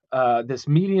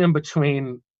medium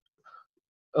between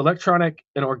electronic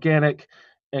and organic,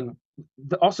 and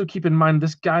also keep in mind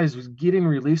this guy was getting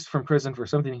released from prison for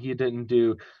something he didn't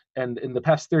do, and in the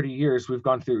past 30 years we've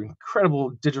gone through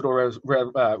incredible digital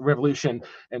revolution,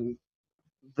 and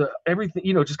everything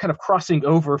just kind of crossing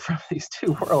over from these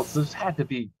two worlds. This had to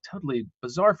be totally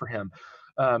bizarre for him,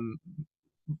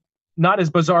 not as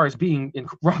bizarre as being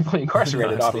wrongfully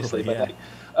incarcerated, No, obviously, but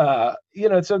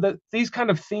yeah. so that these kind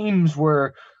of themes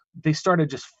they started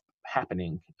just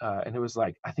happening, and it was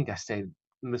like, I think I stayed,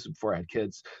 and this was before I had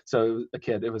kids, so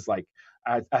it was like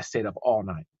I stayed up all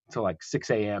night till like 6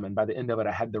 a.m. and by the end of it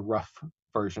I had the rough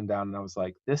version down, and I was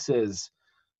like, this is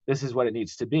what it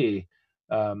needs to be.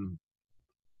 So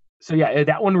yeah,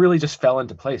 that one really just fell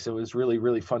into place. It was really,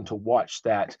 really fun to watch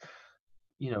that,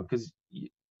 because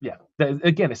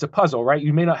again, it's a puzzle, right?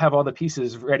 You may not have all the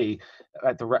pieces ready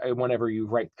whenever you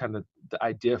write kind of the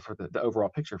idea for the overall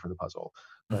picture for the puzzle.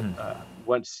 But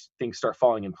once things start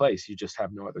falling in place, you just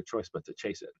have no other choice but to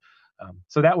chase it.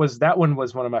 So that one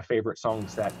was one of my favorite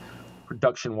songs, that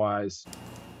production-wise,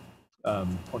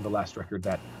 on the last record,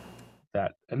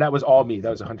 and that was all me.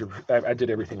 That was 100%. I did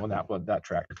everything on that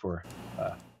track for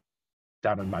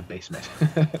down in my basement.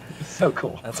 It's so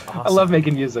cool. That's I love awesome.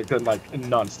 making music in like in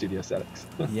non-studio settings.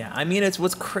 Yeah, I mean, it's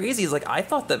what's crazy is like I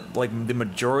thought that like the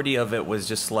majority of it was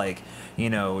just like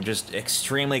just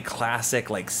extremely classic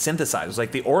like synthesizers.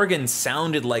 Like the organ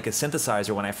sounded like a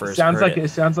synthesizer when I first heard it. It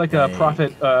sounds like a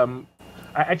Prophet.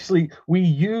 We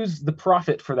use the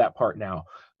Prophet for that part now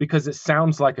because it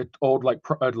sounds like an old like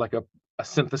a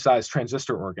synthesized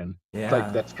transistor organ. Like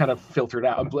Yeah. that's kind of filtered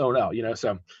out and blown out.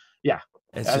 So yeah,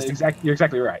 It's just you're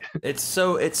exactly right. it's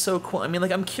so cool. I mean,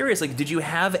 like I'm curious, like did you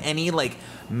have any like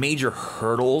major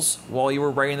hurdles while you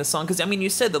were writing the song? Because I mean, you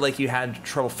said that like you had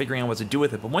trouble figuring out what to do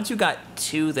with it, but once you got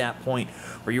to that point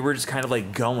where you were just kind of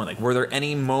like going, like were there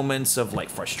any moments of like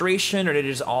frustration, or did it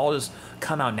just all just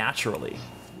come out naturally?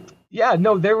 Yeah,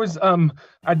 no, there was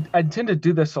I tend to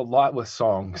do this a lot with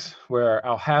songs where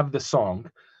I'll have the song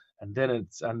and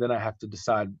then I have to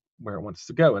decide where it wants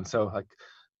to go. And so like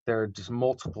there are just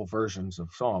multiple versions of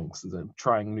songs,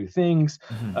 trying new things.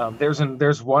 Mhm.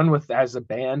 There's one with as a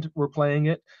band we're playing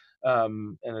it.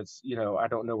 And it's I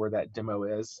don't know where that demo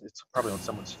is. It's probably on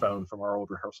someone's phone from our old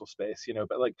rehearsal space,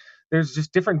 but like there's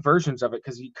just different versions of it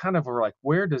because you kind of are like,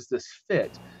 where does this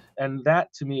fit? And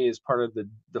that to me is part of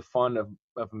the fun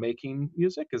of making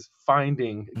music, is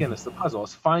finding, again, it's the puzzle,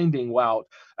 is finding out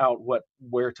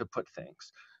where to put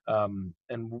things.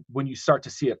 And when you start to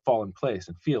see it fall in place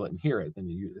and feel it and hear it, then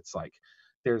it's like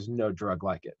there's no drug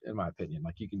like it, in my opinion.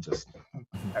 Like you can just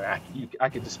I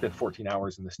could just spend 14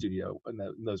 hours in the studio in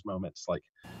those moments, like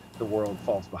the world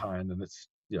falls behind, and it's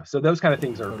so those kind of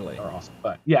things Totally. are awesome.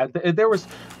 But yeah, there was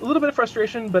a little bit of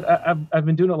frustration, but I've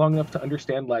been doing it long enough to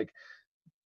understand, like,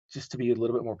 just to be a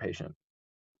little bit more patient.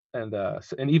 And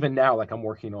and even now, like, I'm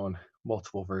working on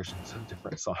multiple versions of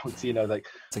different songs, like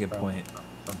That's a good point.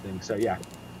 something. So yeah.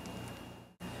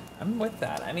 I'm with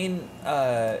that. I mean,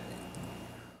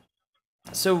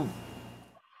 so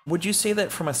would you say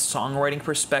that from a songwriting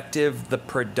perspective, the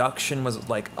production was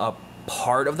like a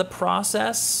part of the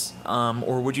process,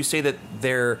 or would you say that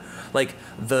they're like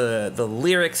the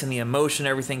lyrics and the emotion,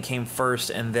 everything came first,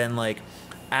 and then like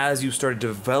as you started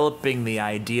developing the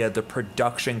idea, the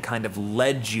production kind of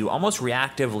led you almost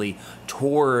reactively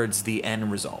towards the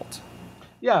end result?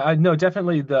 Yeah, I know,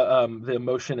 definitely the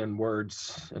emotion and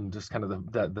words and just kind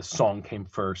of the song came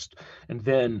first, and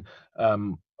then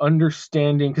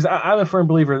understanding, because I'm a firm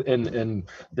believer in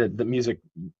the music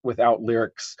without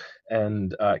lyrics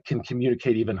and can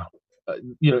communicate even.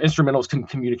 Instrumentals can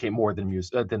communicate more than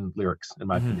music than lyrics, in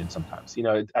my opinion. Sometimes,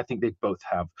 I think they both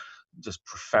have just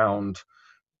profound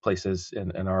places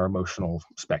in our emotional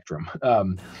spectrum.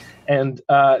 And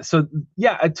so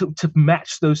yeah, to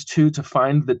match those two, to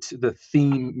find the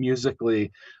theme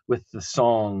musically with the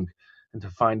song, and to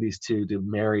find these two, to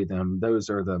marry them, those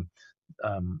are the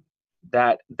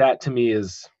that to me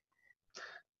is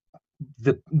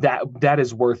that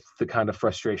is worth the kind of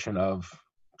frustration of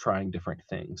trying different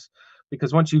things.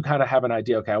 Because once you kind of have an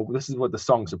idea, okay, this is what the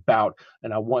song's about,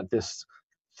 and I want this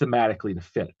thematically to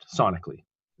fit sonically,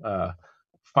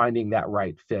 finding that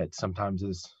right fit sometimes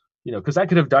is, because I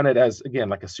could have done it as, again,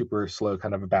 like a super slow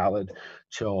kind of a ballad,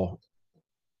 chill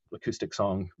acoustic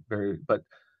song, but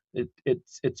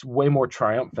it's way more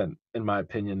triumphant, in my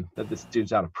opinion, that this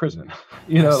dude's out of prison.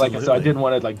 Like, so I Absolutely. didn't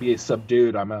want to like be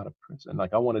subdued, I'm out of prison.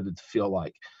 Like I wanted it to feel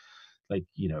like like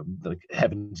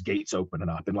heaven's gates opening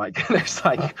up, and like there's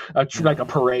like like a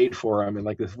parade for him, and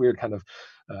like this weird kind of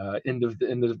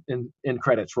end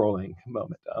credits rolling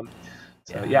moment.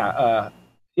 So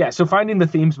yeah, so finding the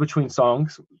themes between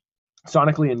songs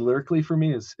sonically and lyrically for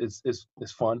me is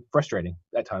fun, frustrating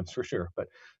at times for sure,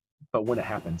 but when it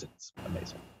happens, it's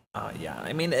amazing. Yeah,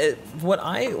 I mean, what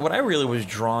I really was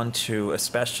drawn to,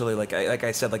 especially like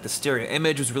I said, like the stereo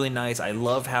image was really nice. I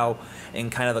love how in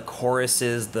kind of the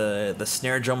choruses, the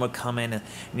snare drum would come in, and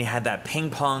you had that ping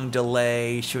pong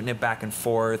delay, shooting it back and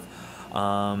forth.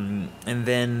 And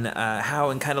then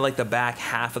how in kind of like the back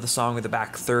half of the song, or the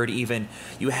back third even,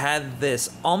 you had this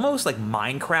almost like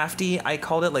Minecrafty, I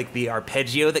called it, like the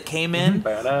arpeggio that came in.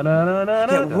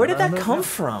 Yeah, where did that come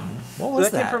from? What was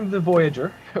So that that? came from the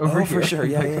Voyager over Oh, here. for sure.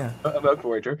 Yeah, yeah. About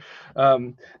Voyager.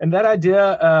 And that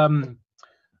idea,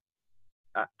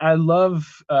 I love,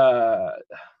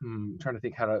 trying to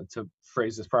think how to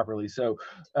phrase this properly. So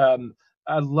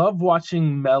I love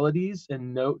watching melodies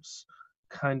and notes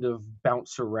kind of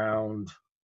bounce around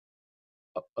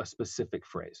a specific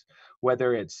phrase,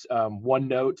 whether it's one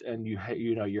note and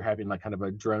you're having like kind of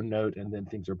a drone note, and then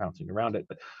things are bouncing around it.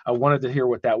 But I wanted to hear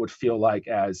what that would feel like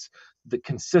as the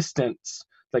consistent,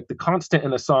 like the constant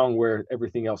in a song where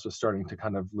everything else was starting to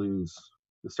kind of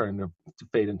starting to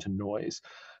fade into noise.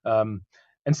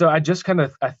 And so I just kind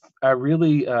of I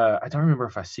really I don't remember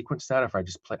if I sequenced that or if I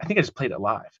just played. I think I just played it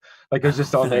live. Like it was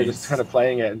just on there, just kind Nice. of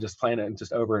playing it and just playing it and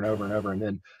just over and over and over, and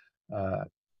then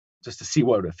just to see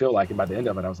what it would feel like. And by the end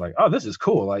of it, I was like, oh, this is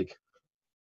cool. Like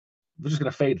we're just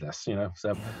gonna fade this, you know.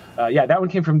 So yeah, that one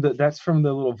came from that's from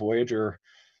the little Voyager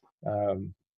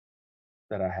um,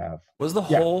 that I have.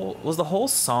 Yeah. Was the whole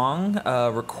song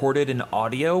recorded in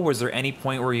audio? Was there any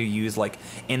point where you used like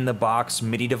in the box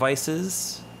MIDI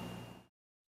devices?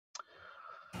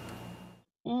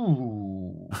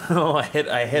 Ooh. Oh, I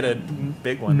hit a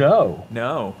big one. No.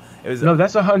 No, it was No,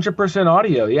 that's 100%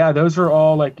 audio. Yeah, those are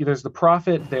all like there's the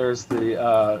Prophet, there's the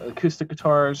acoustic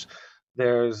guitars,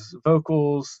 there's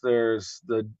vocals, there's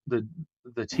the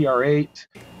TR8.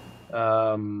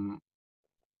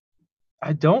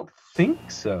 I don't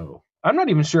think so. I'm not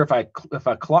even sure if I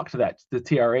clocked that the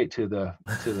TR8 to the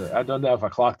I don't know if I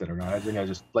clocked it or not. I think I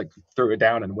just like threw it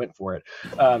down and went for it.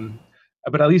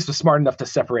 But at least was smart enough to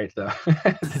separate the,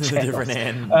 the different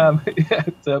end. yeah,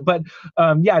 so, but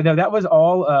yeah, no, that was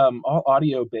all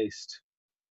audio based.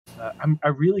 I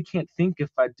really can't think if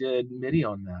I did MIDI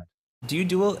on that. Do you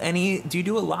do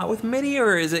a lot with MIDI,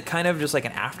 or is it kind of just like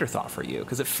an afterthought for you?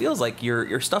 Because it feels like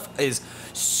your stuff is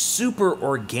super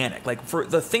organic. Like for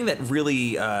the thing that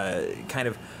really kind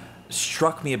of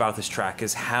struck me about this track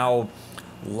is how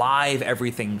live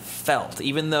everything felt.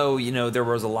 Even though there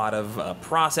was a lot of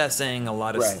processing, a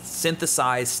lot of Right.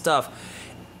 synthesized stuff,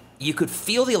 you could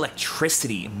feel the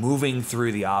electricity moving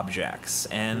through the objects,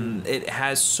 and it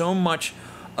has so much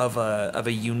of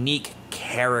a unique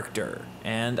character.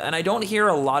 And I don't hear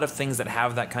a lot of things that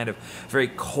have that kind of very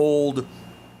cold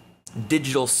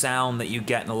digital sound that you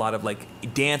get in a lot of like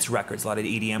dance records, a lot of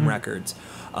EDM records.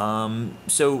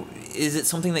 So is it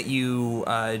something that you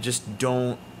just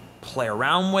don't play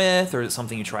around with, or is it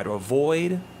something you try to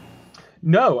avoid?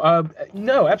 No,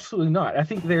 no, absolutely not. I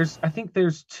think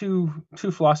there's two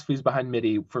philosophies behind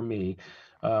MIDI for me.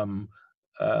 Um,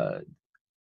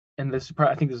 and I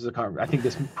think I think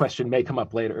this question may come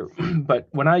up later, but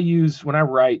when I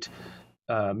write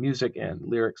music and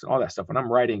lyrics and all that stuff, when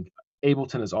I'm writing,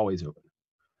 Ableton is always open.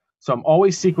 So I'm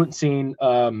always sequencing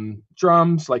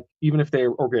drums, like even if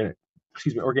they're organic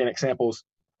samples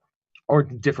or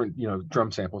different,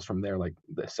 drum samples from there, like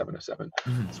the 707.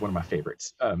 It's one of my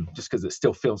favorites, just because it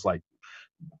still feels like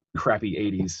crappy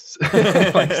 80s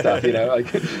like stuff,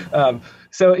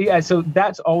 so yeah, so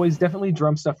that's always definitely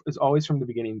drum stuff is always from the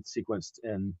beginning sequenced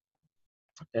in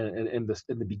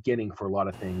the beginning for a lot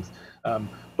of things.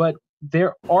 But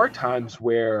there are times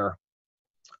where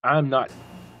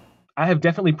I have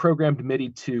definitely programmed MIDI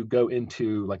to go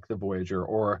into like the Voyager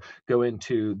or go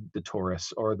into the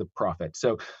Taurus or the Prophet.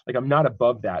 So like I'm not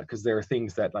above that because there are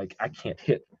things that like I can't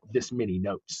hit this many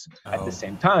notes at the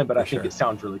same time, but I think it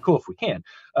sounds really cool if we can.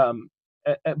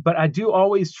 But I do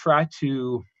always try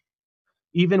to,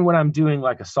 even when I'm doing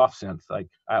like a soft synth, like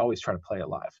I always try to play it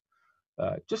live,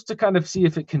 just to kind of see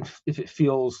if it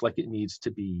feels like it needs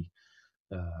to be,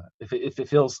 if it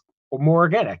feels more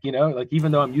organic, like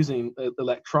even though I'm using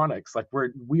electronics, like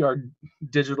we are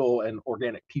digital and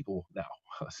organic people now.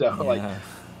 So like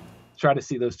try to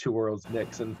see those two worlds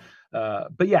mix. And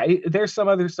but yeah, there's some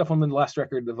other stuff on the last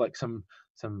record of like some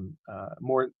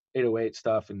more 808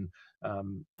 stuff, and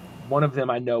one of them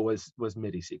I know was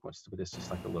MIDI sequenced, but it's just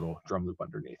like a little drum loop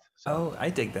underneath. So, Oh, I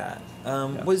dig that.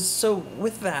 Yeah.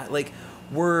 With that, like,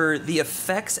 were the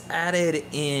effects added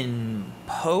in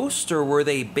post, or were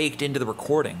they baked into the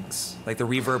recordings, like the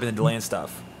reverb and the delay and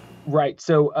stuff? Right.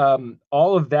 So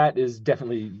all of that is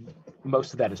definitely,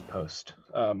 most of that is post.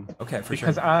 Okay, for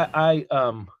because sure. I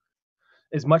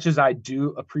as much as I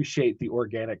do appreciate the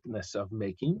organicness of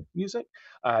making music,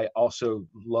 I also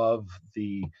love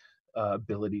the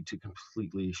ability to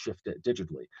completely shift it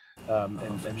digitally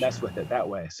and mess with it that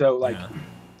way. So like,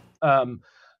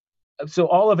 so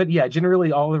all of it, yeah,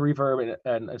 generally all the reverb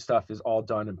and stuff is all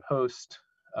done in post.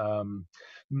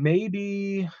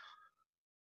 Maybe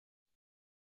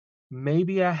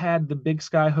I had the Big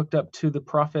Sky hooked up to the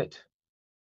Prophet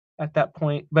at that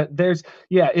point, but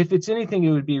if it's anything, it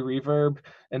would be reverb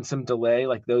and some delay,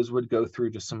 like those would go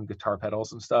through just some guitar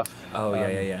pedals and stuff. Oh,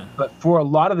 yeah. But for a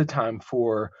lot of the time,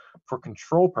 for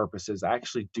control purposes, I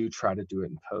actually do try to do it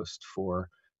in post to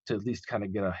at least kind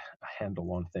of get a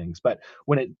handle on things. But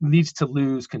when it needs to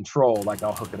lose control, like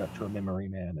I'll hook it up to a memory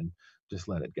man and just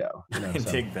let it go. I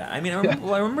dig that. I mean,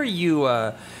 I remember you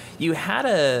had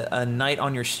a night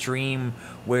on your stream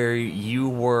where you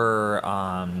were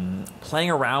playing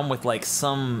around with like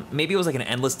maybe it was like an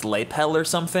endless delay pedal or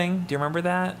something. Do you remember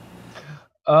that?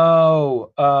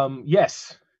 Oh,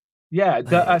 yes. Yeah.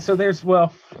 Like, So there's,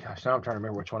 well, gosh, now I'm trying to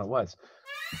remember which one it was.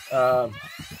 Um,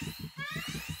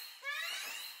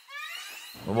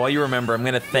 while you remember, I'm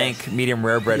gonna yes. thank Medium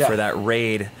Rare Bread Yeah. for that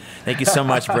raid. Thank you so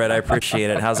much, Brett. I appreciate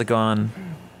it. How's it going?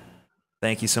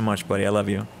 Thank you so much, buddy. I love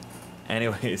you.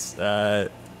 Anyways,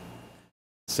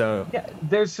 so Yeah,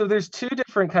 there's two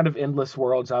different kind of endless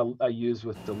worlds I use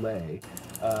with delay.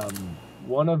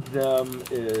 One of them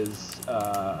is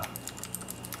the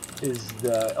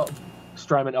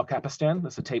Strymon El Capistan.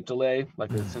 That's a tape delay,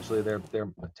 like essentially they're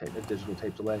a digital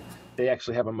tape delay. They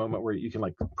actually have a moment where you can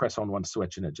like press on one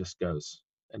switch and it just goes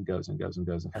and goes and goes and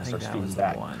goes and kind I of think starts that feeding was the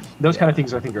back. one. Those kind of Yeah.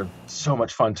 things I think are so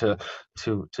much fun to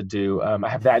do. I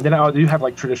have that, and then I do have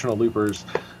like traditional loopers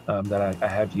that I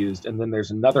have used, and then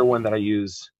there's another one that I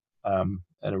use and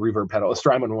a reverb pedal, a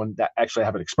Strymon one that actually I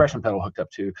have an expression pedal hooked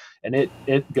up to, and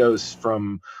it goes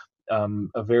from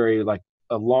a very like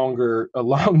a long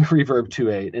reverb to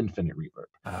an infinite reverb.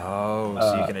 Oh,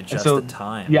 so you can And adjust so the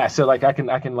time. yeah, so like I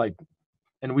can like,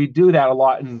 and we do that a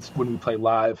lot when we play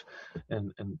live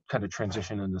and kind of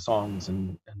transition into songs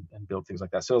and build things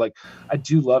like that. So like I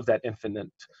do love that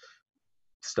infinite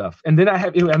stuff. And then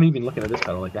I'm even looking at this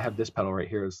pedal, like I have this pedal right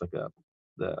here. It's like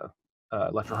the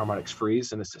Electroharmonics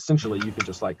Freeze, and it's essentially you can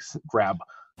just like grab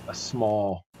a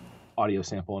small audio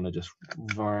sample and it just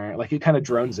like it kind of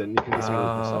drones in. You can do some really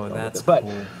cool stuff Oh, with that's it. But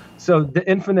cool. so the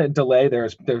infinite delay,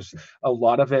 there's a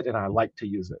lot of it, and I like to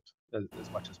use it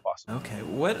as much as possible. Okay.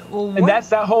 Well, And that's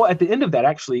that whole, at the end of that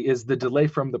actually is the delay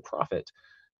from the Prophet.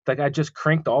 Like I just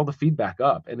cranked all the feedback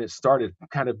up and it started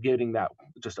kind of getting that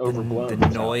just overblown. the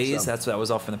noise. So, That was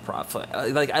all from the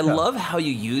Prophet. Like I love how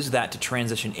you use that to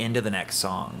transition into the next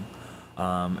song.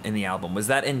 In the album, was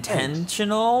that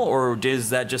intentional, or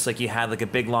is that just like you had like a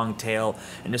big long tail,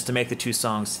 and just to make the two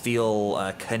songs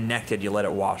feel connected, you let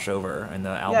it wash over in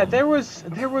the album? yeah, there was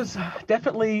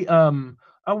definitely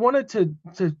I wanted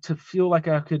to feel like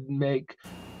I could make,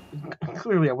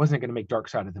 clearly I wasn't going to make Dark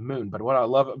Side of the Moon, but what I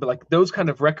love, but like those kind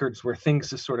of records where things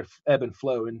just sort of ebb and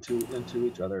flow into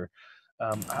each other,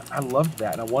 I loved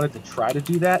that, and I wanted to try to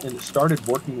do that, and it started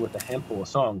working with a handful of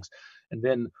songs, and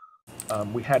then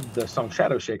we had the song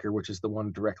Shadow Shaker, which is the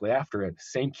one directly after it,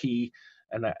 same key,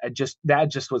 and that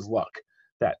just was luck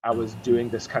that I was doing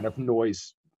this kind of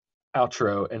noise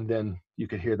outro, and then you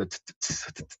could hear the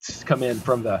come in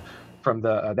from the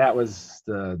that was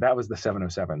the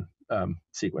 707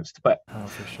 sequenced. But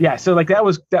for sure. yeah, so like that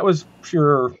was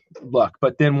pure luck.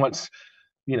 But then once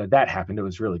that happened, it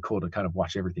was really cool to kind of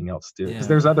watch everything else do, because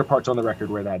there's other parts on the record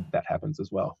where that happens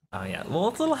as well. Oh yeah, well,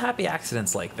 it's little happy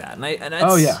accidents like that, and it's,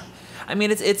 oh yeah, I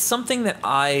mean, it's something that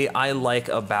I like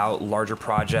about larger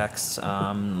projects.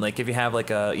 Like if you have like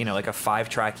a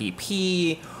 5-track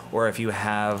EP, or if you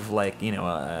have like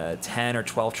a 10 or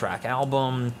 12-track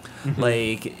album,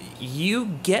 like you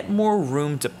get more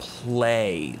room to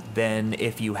play than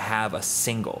if you have a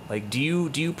single. Like, do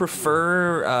you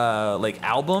prefer like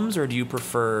albums, or do you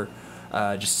prefer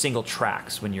just single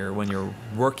tracks when you're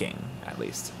working, at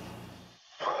least?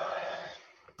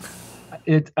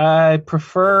 I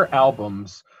prefer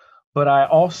albums, but I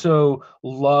also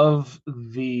love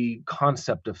the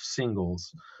concept of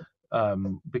singles,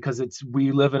 because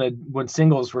when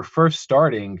singles were first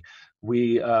starting,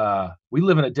 we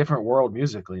live in a different world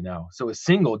musically now. So a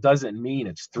single doesn't mean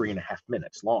it's 3.5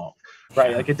 minutes long,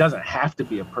 right? Like it doesn't have to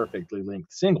be a perfectly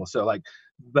length single. So like,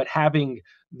 but having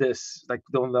this, like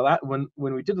when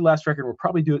we did the last record, we'll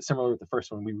probably do it similar with the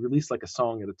first one. We released like a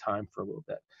song at a time for a little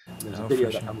bit, and there's a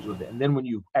video that comes with it, and then when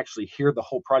you actually hear the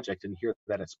whole project and hear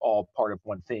that it's all part of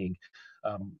one thing,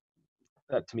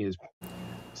 that to me is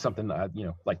something I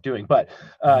like doing. But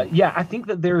yeah, I think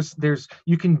that there's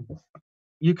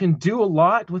you can do a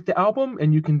lot with the album,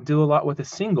 and you can do a lot with a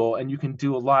single, and you can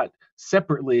do a lot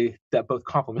separately that both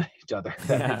complement each other, if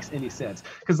that makes any sense.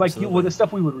 Because like the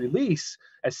stuff we would release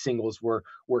as singles were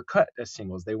cut as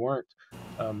singles. They weren't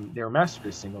they were mastered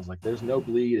as singles. Like there's no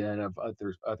bleed in of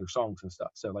other songs and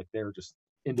stuff, so like they're just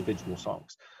individual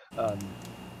songs.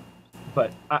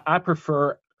 But I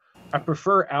prefer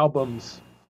albums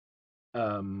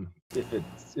if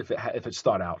it's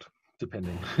thought out.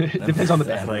 Depending, it depends on the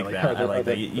band. I like that. I like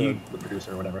that. The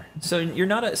producer or whatever. So you're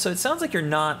not. So it sounds like you're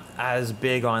not as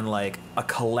big on like a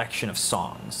collection of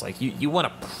songs. Like you want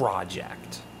a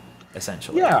project,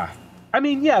 essentially. Yeah, I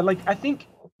mean, yeah. Like I think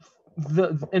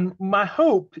and my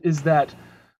hope is that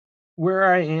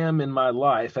where I am in my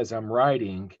life as I'm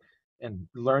writing and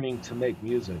learning to make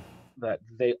music, that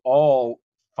they all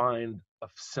find a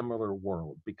similar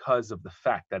world because of the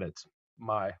fact that it's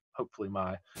hopefully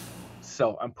my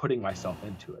self. I'm putting myself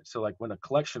into it. So like when a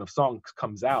collection of songs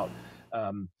comes out,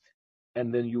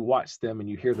 and then you watch them and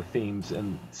you hear the themes,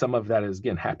 and some of that is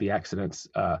again happy accidents.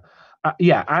 I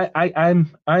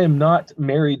am not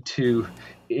married to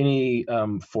any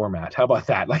format. How about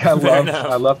that? Like I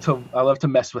love to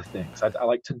mess with things. I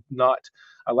like to not.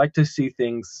 I like to see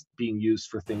things being used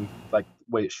for things like the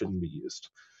way it shouldn't be used.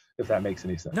 If that makes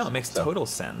any sense. No, it makes total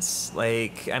sense.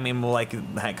 Like, I mean, like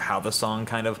how the song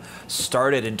kind of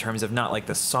started in terms of not like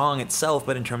the song itself,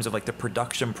 but in terms of like the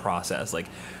production process, like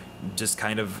just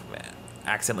kind of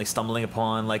accidentally stumbling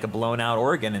upon like a blown out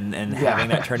organ and having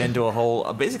that turn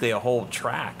into basically a whole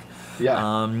track.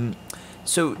 Yeah.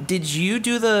 So did you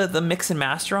do the mix and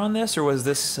master on this, or was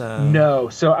this? No.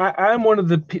 So I'm one of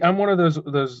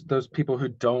those people who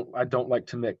don't like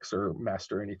to mix or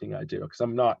master anything I do because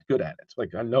I'm not good at it.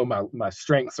 Like I know my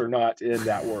strengths are not in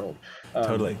that world.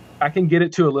 Totally. I can get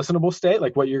it to a listenable state.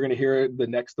 Like what you're going to hear the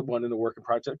next one in the work in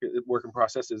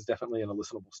process is definitely in a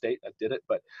listenable state. I did it,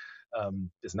 but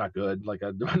it's not good. Like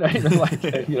I don't even like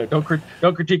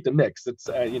don't critique the mix. It's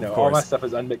all my stuff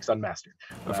is unmixed, unmastered.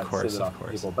 Of course.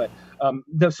 People. But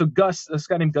so Gus, this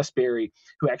guy named Gus Berry,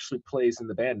 who actually plays in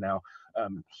the band now,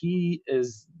 he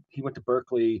went to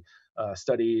Berkeley,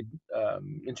 studied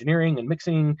engineering and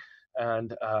mixing,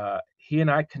 and he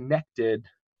and I connected.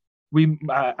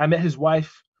 I met his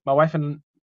wife. My wife and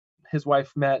his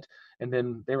wife met, and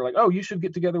then they were like, "Oh, you should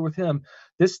get together with him."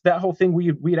 That whole thing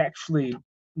we'd actually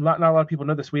not a lot of people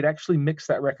know this. We'd actually mixed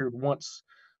that record once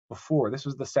before. This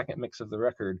was the second mix of the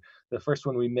record. The first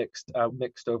one we mixed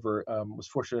over, was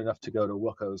fortunate enough to go to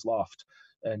Wilco's loft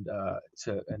and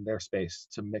their space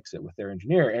to mix it with their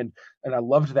engineer. And I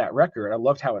loved that record. I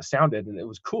loved how it sounded, and it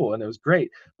was cool and it was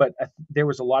great. But there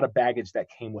was a lot of baggage that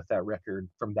came with that record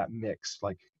from that mix,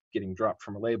 like getting dropped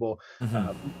from a label.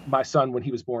 My son, when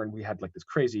he was born, we had like this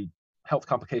crazy health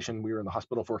complication. We were in the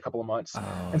hospital for a couple of months.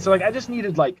 So like I just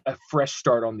needed like a fresh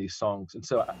start on these songs. And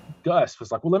so Gus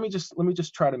was like, well, let me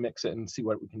just try to mix it and see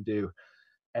what we can do.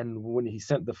 And when he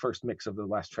sent the first mix of the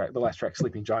last track,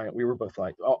 Sleeping Giant, we were both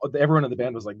like, everyone in the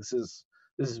band was like, this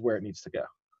is where it needs to go.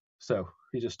 So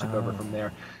he just took over from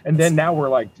there. And then now we're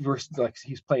like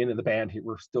he's playing in the band.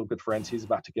 We're still good friends. He's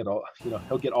about to get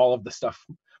he'll get all of the stuff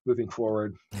moving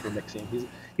forward for mixing.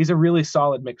 He's a really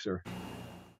solid mixer.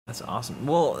 That's awesome.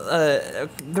 Well,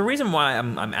 the reason why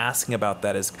I'm asking about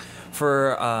that is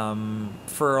for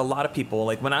a lot of people,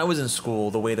 like when I was in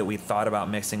school, the way that we thought about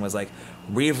mixing was like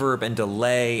reverb and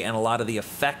delay, and a lot of the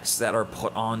effects that are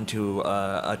put onto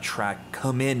a track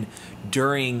come in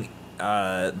during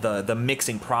the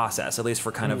mixing process, at least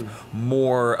for kind of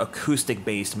more acoustic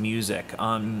based music.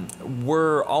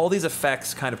 Were all these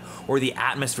effects kind of, or the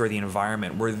atmosphere, the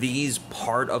environment, were these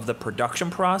part of the production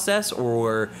process,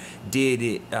 or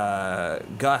did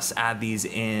Gus add these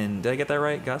in? Did I get that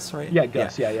right? Gus, right? Yeah,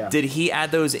 Gus. Yeah. Did he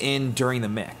add those in during the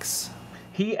mix?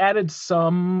 He added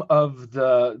some of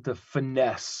the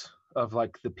finesse of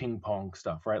like the ping pong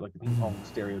stuff, right? Like the ping pong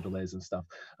stereo delays and stuff.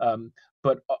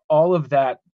 But all of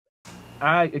that,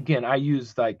 I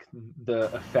use like the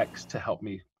effects to help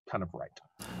me kind of write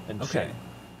and shape.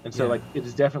 And so like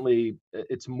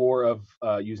it's more of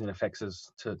using effects as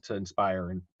to inspire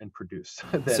and produce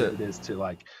than it is to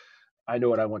like, I know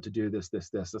what I want to do, this.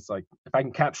 It's like, if I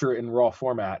can capture it in raw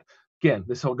format, again,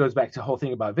 this whole goes back to the whole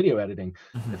thing about video editing.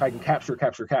 If I can capture,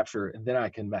 and then I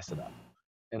can mess it up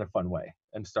in a fun way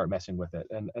and start messing with it.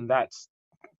 And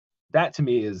that to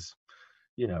me is,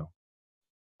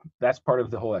 that's part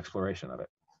of the whole exploration of it.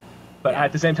 But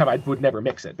at the same time, I would never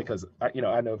mix it because I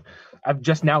know I'm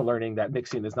just now learning that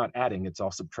mixing is not adding; it's all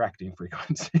subtracting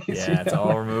frequencies. Yeah, it's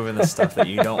all removing the stuff that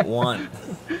you don't want.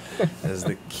 Is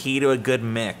the key to a good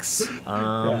mix.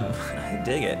 I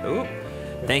dig it. Ooh.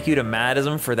 Thank you to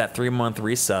Madism for that 3-month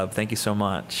resub. Thank you so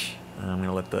much. I'm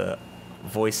gonna let the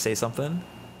voice say something.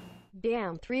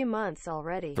 Damn, 3 months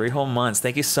already. 3 whole months.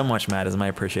 Thank you so much, Madism. I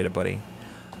appreciate it, buddy.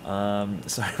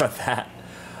 Sorry about that.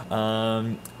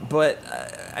 But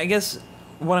I guess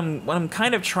what I'm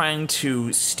kind of trying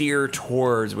to steer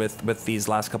towards with these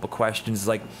last couple questions is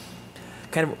like,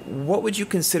 kind of, what would you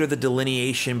consider the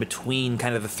delineation between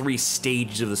kind of the 3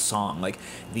 stages of the song? Like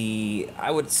I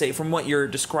would say from what you're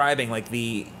describing, like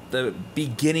the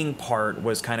beginning part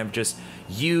was kind of just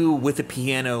you with the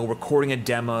piano, recording a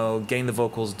demo, getting the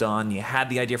vocals done. You had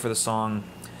the idea for the song.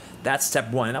 That's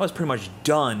step 1, and that was pretty much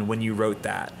done when you wrote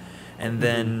that. And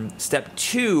then step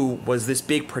 2 was this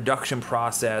big production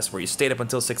process where you stayed up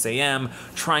until 6 a.m.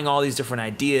 trying all these different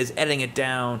ideas, editing it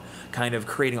down, kind of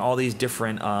creating all these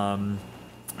different kind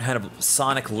of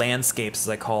sonic landscapes, as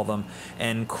I call them,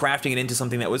 and crafting it into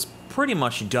something that was pretty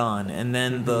much done. And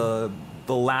then the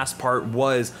the last part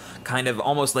was kind of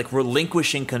almost like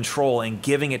relinquishing control and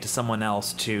giving it to someone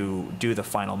else to do the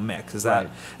final mix. Is that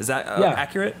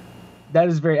accurate? That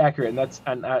is very accurate,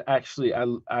 and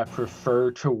I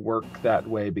prefer to work that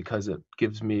way because it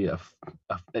gives me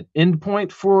an end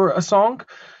point for a song.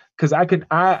 Because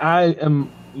I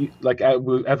am like,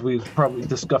 as we've probably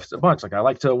discussed a bunch, like I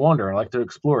like to wander, I like to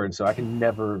explore, and so I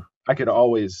could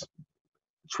always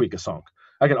tweak a song.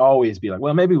 I could always be like,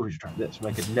 well, maybe we should try this. And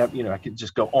I could never, I could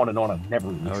just go on and never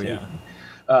really say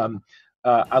anything.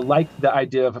 I like the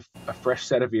idea of a fresh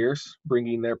set of ears,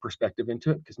 bringing their perspective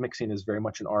into it, because mixing is very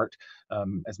much an art,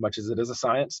 as much as it is a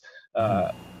science,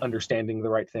 understanding the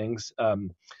right things.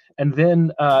 And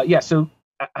then, so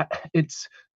I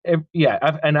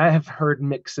have heard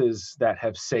mixes that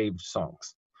have saved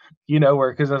songs,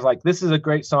 where, because I was like, this is a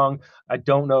great song, I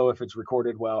don't know if it's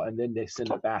recorded well, and then they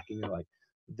send it back and you're like,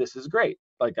 this is great,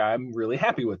 like I'm really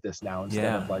happy with this now,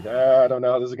 instead of like, I don't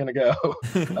know how this is gonna go.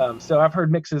 So I've heard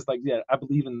mixes like, I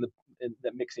believe in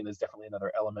that mixing is definitely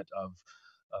another element of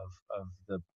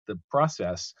the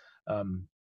process.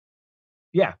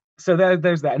 So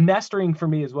there's that. And mastering for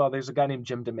me as well, there's a guy named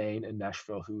Jim DeMaine in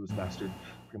Nashville who's mastered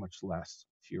pretty much the last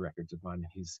few records of mine, and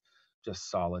he's just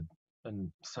solid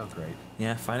and so great.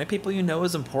 Yeah, finding people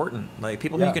is important, like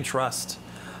people who you can trust.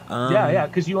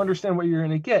 Because you understand what you're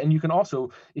going to get, and you can also,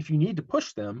 if you need to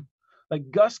push them, like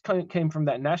Gus came from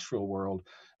that Nashville world,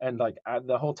 and like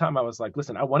the whole time I was like,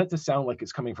 listen, I want it to sound like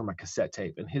it's coming from a cassette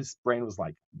tape, and his brain was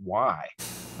like, why?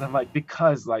 And I'm like,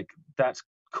 because like that's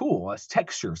cool, that's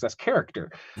textures, that's character.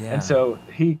 And so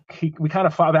we kind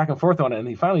of fought back and forth on it, and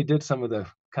he finally did some of the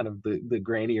kind of the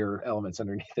grainier elements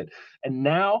underneath it. And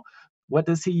now what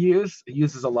does he use? He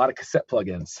uses a lot of cassette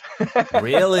plugins.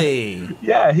 Really?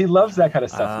 Yeah, he loves that kind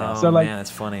of stuff now. So like, man, that's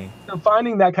funny. So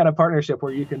finding that kind of partnership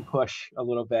where you can push a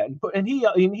little bit, and he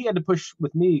had to push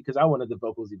with me because I wanted the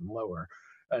vocals even lower,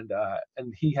 and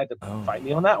he had to fight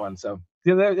me on that one. So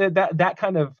that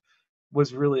kind of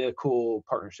was really a cool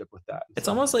partnership with that. It's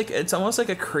almost like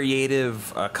a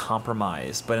creative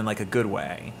compromise, but in like a good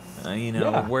way.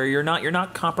 Where you're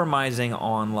not compromising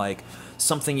on like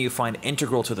something you find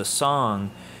integral to the song.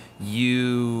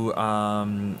 You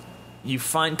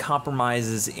find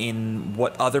compromises in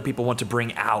what other people want to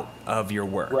bring out of your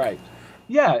work. Right.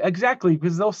 Yeah, exactly.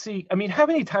 Because they'll see. I mean, how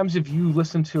many times have you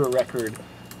listened to a record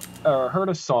or heard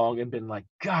a song and been like,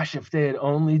 "Gosh, if they had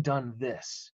only done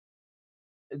this,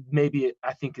 maybe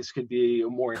I think this could be a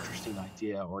more interesting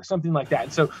idea," or something like that.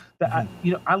 And so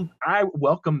I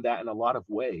welcome that in a lot of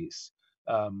ways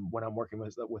when I'm working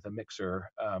with a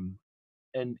mixer.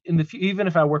 And even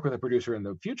if I work with a producer in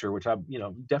the future, which I'm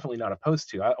definitely not opposed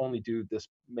to, I only do this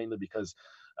mainly because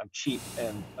I'm cheap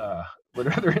and would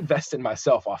rather invest in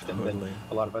myself often than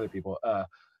a lot of other people.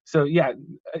 So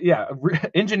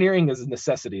engineering is a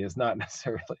necessity, is not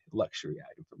necessarily a luxury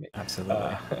item for me.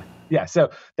 Absolutely.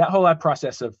 So that whole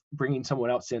process of bringing someone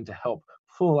else in to help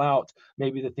pull out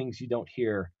maybe the things you don't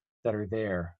hear that are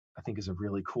there, I think is a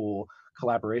really cool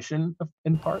collaboration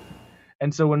in part.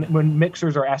 And so when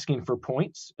mixers are asking for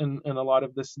points in a lot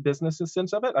of this business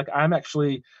sense of it, like I'm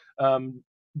actually,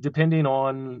 depending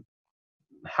on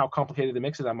how complicated the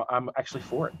mix is, I'm actually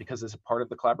for it, because it's a part of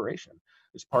the collaboration.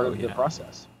 It's part of the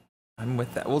process. I'm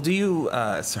with that. Well, do you?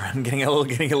 Sorry, I'm getting a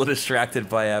little distracted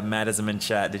by Mattism in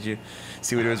chat. Did you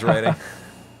see what he was writing?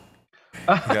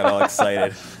 I got all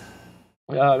excited.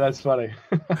 Yeah, that's funny.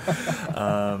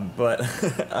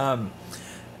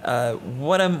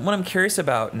 What I'm curious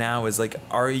about now is like,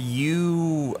 are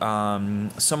you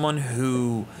someone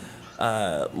who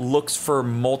looks for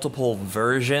multiple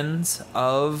versions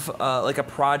of like a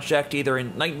project, either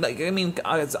in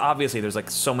it's obviously there's like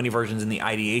so many versions in the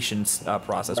ideation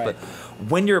process, right. But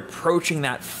when you're approaching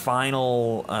that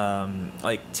final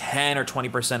like 10 or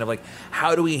 20% of like,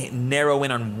 how do we narrow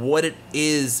in on what it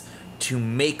is to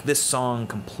make this song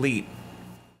complete?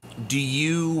 Do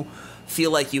you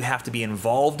feel like you have to be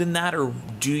involved in that, or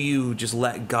do you just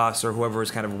let Gus or whoever is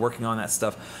kind of working on that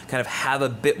stuff kind of have a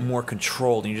bit more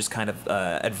control and you just kind of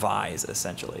advise,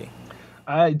 essentially?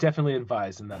 I definitely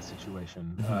advise in that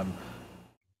situation.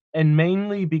 And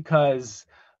mainly because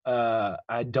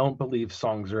I don't believe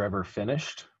songs are ever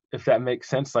finished, if that makes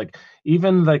sense. Like,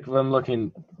 even like when I'm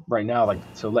looking right now, like,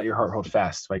 so Let Your Heart Hold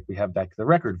Fast, like we have the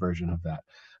record version of that.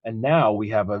 And now we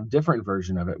have a different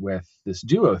version of it with this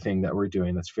duo thing that we're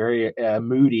doing that's very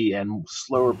moody and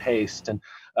slower paced. And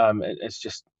it's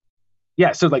just,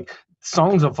 so like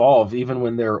songs evolve even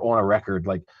when they're on a record.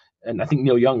 Like and I think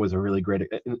Neil Young was a really great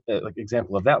like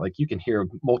example of that. Like you can hear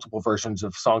multiple versions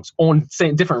of songs on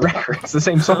different records, the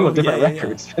same song Oh, on different yeah, yeah,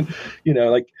 records.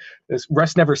 Like this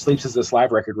Rest Never Sleeps is this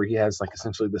live record where he has like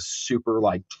essentially this super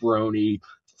like drony,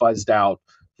 fuzzed out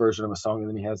version of a song, and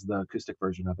then he has the acoustic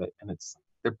version of it, and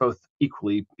they're both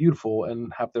equally beautiful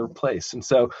and have their place. And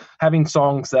so having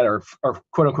songs that are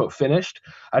quote unquote finished,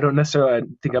 I don't necessarily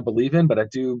think I believe in, but I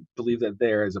do believe that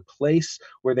there is a place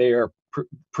where they are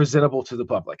presentable to the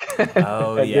public.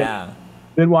 Oh, yeah.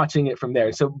 Then watching it from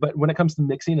there. So, but when it comes to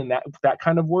mixing and that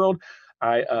kind of world,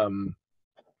 I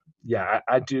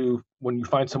do. When you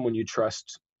find someone you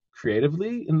trust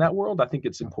creatively in that world, I think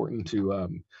it's important to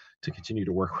continue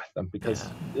to work with them, because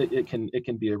it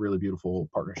can be a really beautiful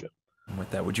partnership.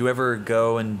 With that, would you ever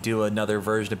go and do another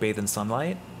version of Bathe in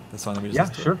Sunlight, the song that we just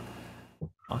listened to? Sure.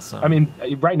 Awesome. I mean,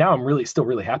 right now I'm still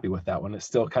really happy with that one. It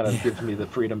still kind of gives me the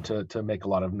freedom to make a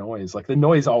lot of noise. Like the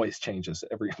noise always changes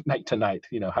every night to night,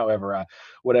 however,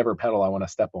 whatever pedal I want to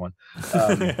step on,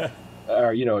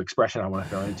 or, expression I want to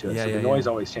throw into it. So the noise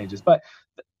always changes. But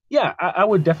yeah, I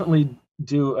would definitely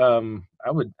do,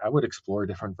 I would explore a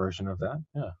different version of that.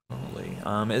 Yeah. Totally.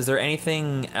 Is there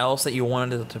anything else that you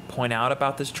wanted to point out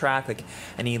about this track? Like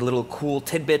any little cool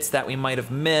tidbits that we might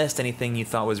have missed? Anything you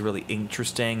thought was really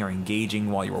interesting or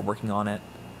engaging while you were working on it?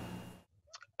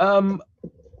 I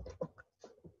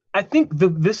think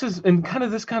this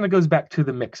kind of goes back to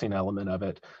the mixing element of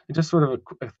it. It's just sort of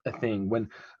a thing.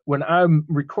 When I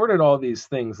recorded all these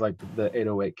things like the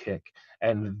 808 kick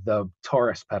and the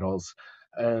Taurus pedals,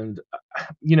 and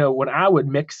when I would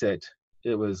mix it,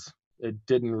 I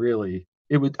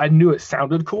knew it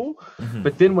sounded cool,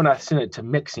 but then when I sent it to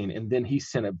mixing, and then he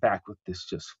sent it back with this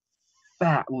just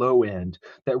fat low end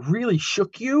that really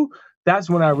shook you, that's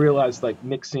when I realized like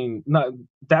mixing,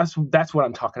 that's what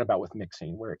I'm talking about with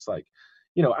mixing, where it's like,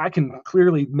 I can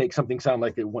clearly make something sound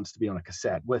like it wants to be on a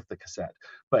cassette with the cassette,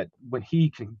 but when he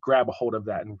can grab a hold of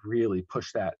that and really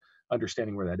push that,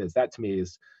 understanding where that is, that to me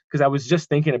is, because I was just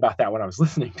thinking about that when I was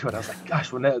listening to it. I was like,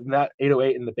 gosh, when that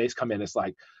 808 and the bass come in, it's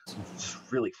like it's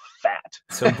really fat,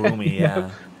 so boomy.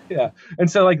 Yeah. And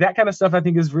so like that kind of stuff I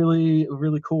think is really,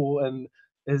 really cool, and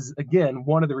is again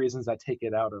one of the reasons I take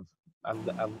it out of,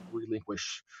 I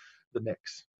relinquish the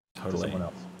mix. Totally.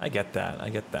 I get that.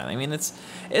 I mean, it's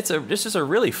just a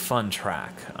really fun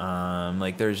track.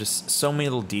 Like there's just so many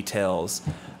little details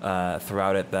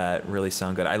throughout it that really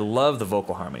sound good. I love the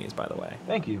vocal harmonies, by the way.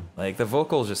 Thank you. Like the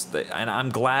vocals and I'm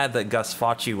glad that Gus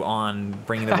fought you on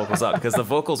bringing the vocals up, because the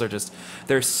vocals are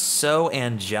they're so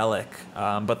angelic,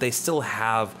 but they still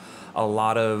have a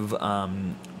lot of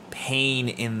pain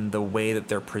in the way that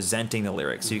they're presenting the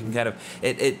lyrics. So you can kind of,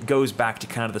 it goes back to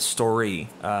kind of the story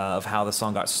of how the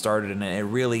song got started, and it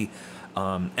really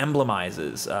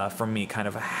emblemizes for me kind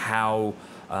of how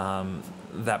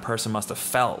that person must have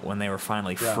felt when they were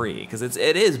finally free, because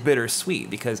it is bittersweet,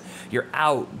 because you're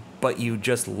out but you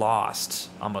just lost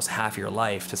almost half your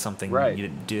life to something you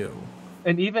didn't do.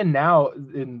 And even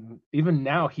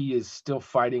now he is still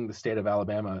fighting the state of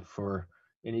Alabama for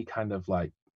any kind of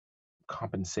like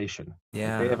compensation. They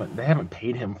haven't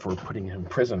paid him for putting him in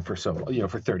prison for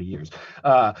for 30 years.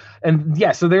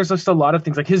 So there's just a lot of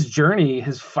things, like his journey,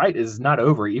 his fight is not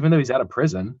over. Even though he's out of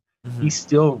prison, he's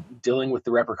still dealing with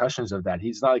the repercussions of that.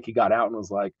 He's not like he got out and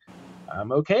was like,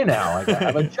 I'm okay now. Like, I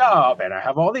have a job and I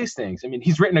have all these things. I mean,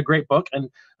 he's written a great book, and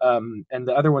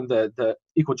the other one, the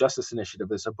Equal Justice Initiative,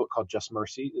 is a book called Just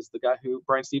Mercy. Is the guy who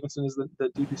Brian Stevenson is the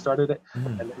dude who started it,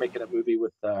 and they're making a movie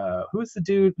with who is the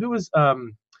dude who was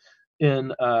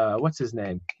in what's his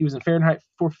name? He was in Fahrenheit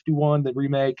 451, the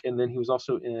remake, and then he was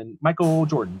also in Michael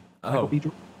Jordan. Michael B.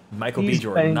 Jordan. Michael B.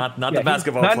 Jordan, playing, not the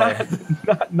basketball player.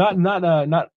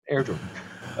 Not Air Jordan.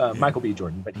 Michael B.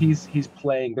 Jordan, but he's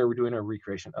playing. They were doing a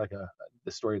recreation, like the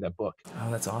story of that book.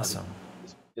 Oh, that's awesome.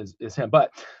 Is him,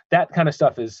 but that kind of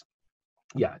stuff is,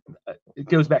 it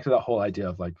goes back to that whole idea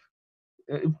of like,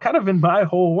 kind of in my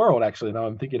whole world actually. Now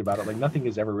I'm thinking about it, like nothing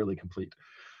is ever really complete.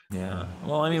 Yeah.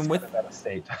 Well, I mean, with kind of that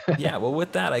state. well,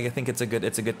 with that, I think it's a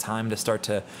good time to start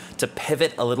to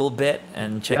pivot a little bit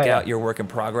and check out your work in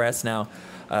progress. Now,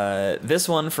 this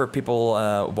one, for people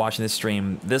watching this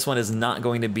stream, this one is not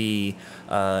going to be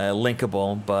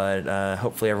linkable, but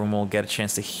hopefully everyone will get a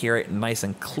chance to hear it nice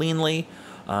and cleanly.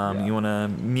 You want to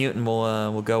mute, and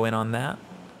we'll go in on that.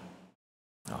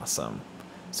 Awesome.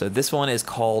 So this one is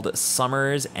called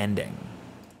Summer's Ending.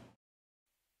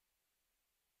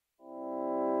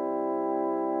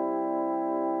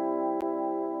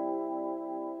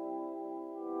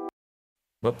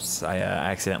 Whoops, I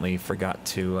accidentally forgot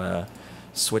to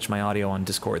switch my audio on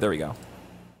Discord. There we go.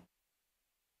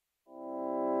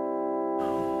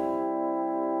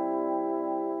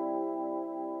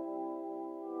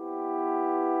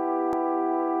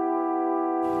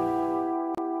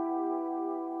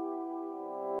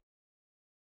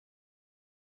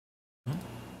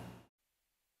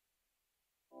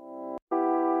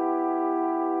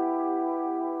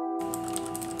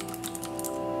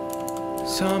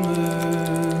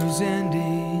 Summer's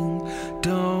ending,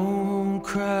 don't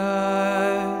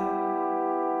cry.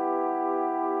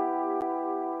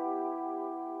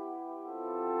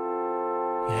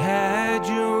 You had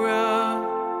your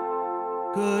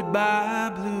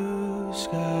goodbye blue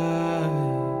sky.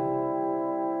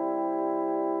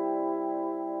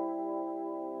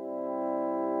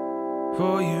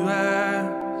 For you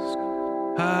ask,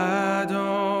 I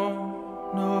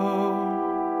don't know.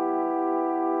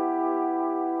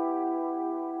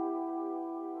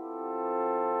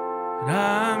 And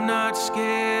I'm not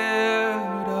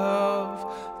scared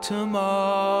of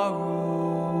tomorrow.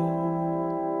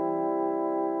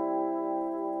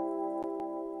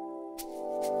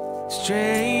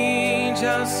 Strange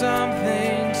how some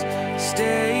things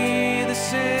stay the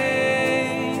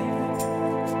same,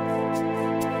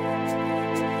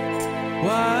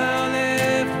 while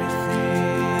everything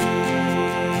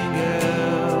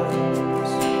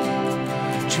else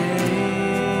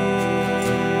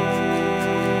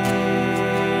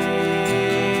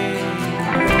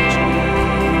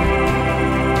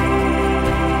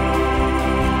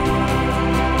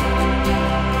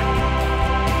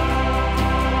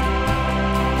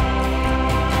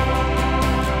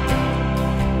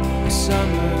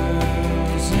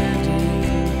Summer's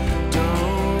ending,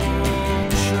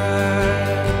 don't try.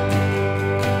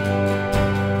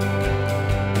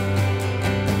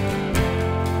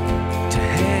 To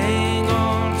hang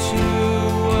on to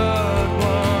what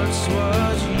once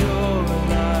was your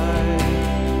life.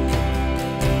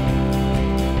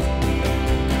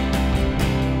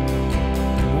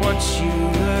 Once you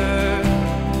learn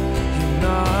you're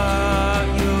not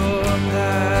your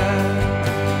path,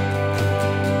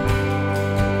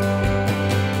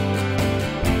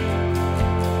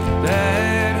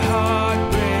 that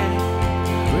heartbreak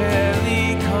rarely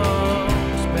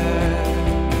comes back.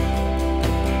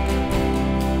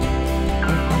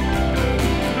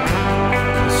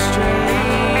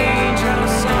 Strange how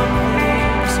some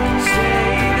things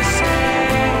stay the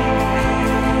same,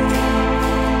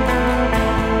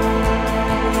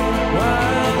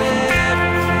 while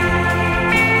everything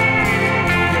else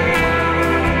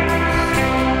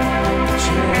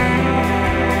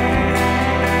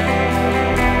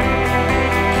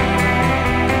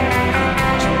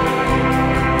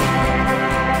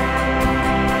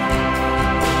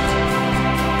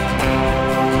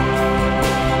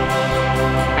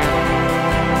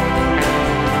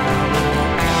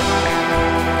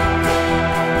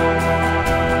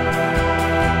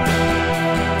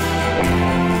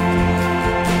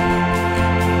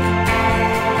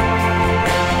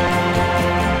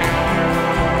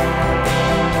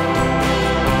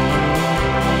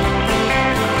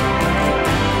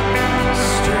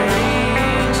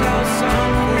strange how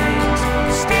some things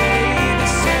stay the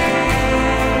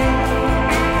same,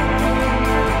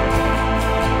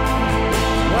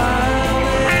 while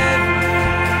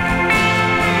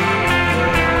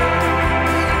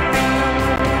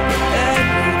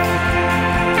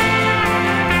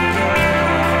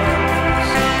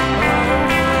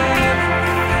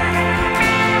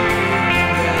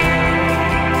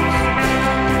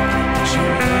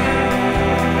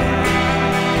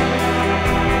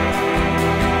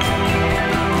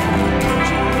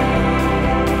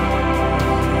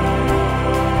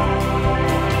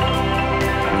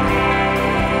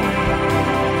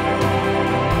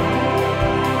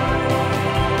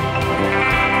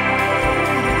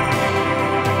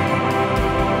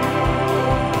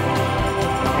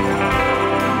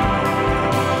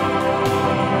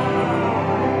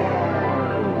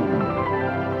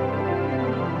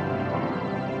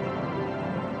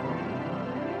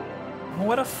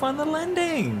What a fun little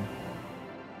ending.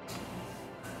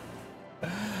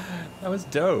 That was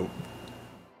dope.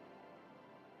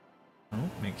 Oh,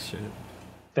 make sure.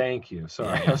 Thank you.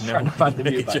 Sorry, I was trying to find the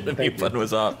mute Make sure button. the Thank mute button you.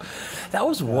 was off. That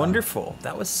was wonderful.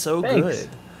 That was so Thanks. good.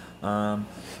 I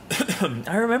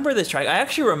remember this track. I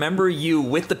actually remember you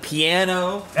with the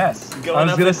piano. Yes, Going I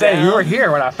was up gonna and say you were down.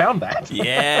 here when I found that.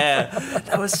 Yeah,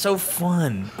 that was so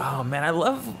fun. Oh man, I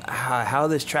love how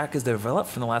this track has developed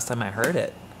from the last time I heard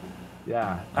it.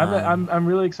 Yeah, I'm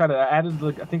really excited. I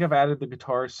think I've added the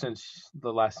guitar since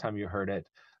the last time you heard it,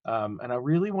 and I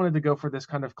really wanted to go for this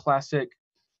kind of classic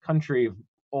country,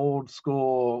 old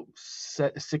school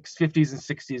 50s and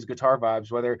 60s guitar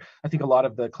vibes. Whether I think a lot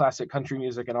of the classic country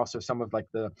music and also some of like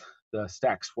the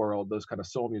Stax world, those kind of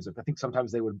soul music, I think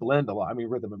sometimes they would blend a lot. I mean,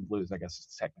 rhythm and blues, I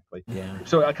guess technically. Yeah.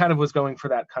 So I kind of was going for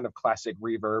that kind of classic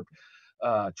reverb,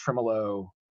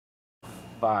 tremolo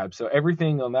vibe. So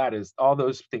everything on that is all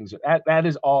those things that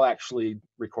is all actually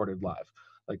recorded live,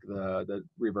 like the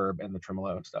reverb and the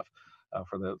tremolo and stuff.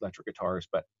 for the electric guitars.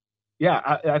 But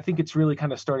yeah, I think it's really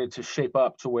kind of started to shape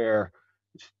up to where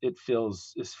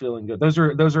is feeling good. Those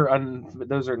are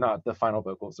not the final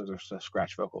vocals. Those are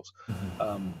scratch vocals,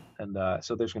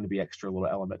 so there's going to be extra little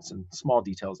elements and small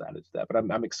details added to that. But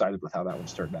I'm excited with how that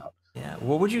one's turned out. Yeah.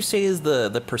 What would you say is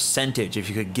the percentage, if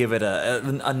you could give it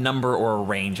a number or a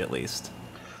range at least?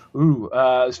 Ooh,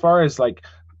 as far as like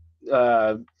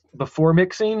before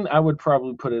mixing, I would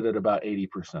probably put it at about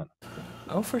 80%.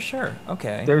 Oh, for sure.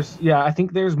 Okay. I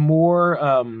think there's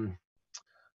more.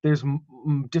 There's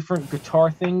different guitar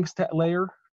things to layer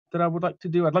that I would like to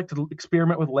do. I'd like to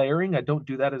experiment with layering. I don't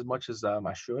do that as much as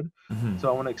I should. So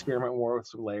I want to experiment more with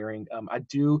some layering.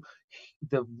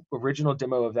 The original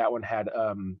demo of that one had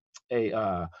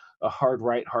a hard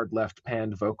right, hard left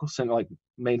panned vocal, like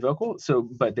main vocal. So,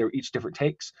 but they're each different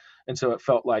takes. And so it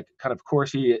felt like kind of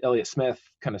chorusy, Elliott Smith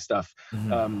kind of stuff.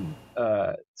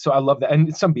 So I love that.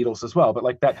 And some Beatles as well, but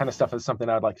like that kind of stuff is something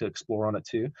I'd like to explore on it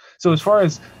too. So as far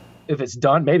as if it's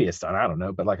done, maybe it's done. I don't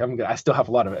know, but like I still have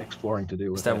a lot of exploring to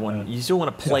do with that one. You still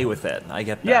want to play with it. I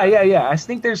get that. Yeah. I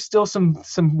think there's still some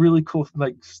really cool,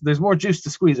 like there's more juice to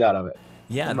squeeze out of it.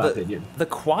 Yeah, the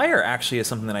choir actually is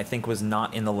something that I think was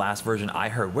not in the last version I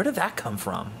heard. Where did that come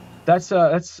from? That's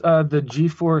the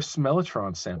G-Force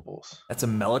Mellotron samples. That's a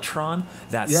Mellotron.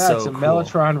 It's a cool.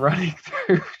 Mellotron running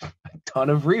through a ton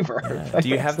of reverb. Yeah. Do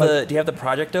you have the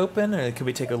project open, or can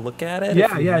we take a look at it?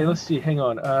 Yeah. Let's see. Hang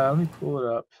on. Let me pull it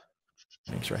up.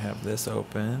 Make sure I have this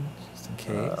open, just in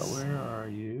case. Where are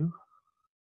you?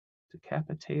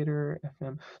 Decapitator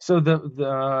FM. So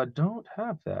the don't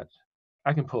have that.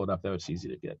 I can pull it up though. It's easy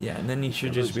to get. Yeah, and then you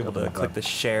should just be able to click the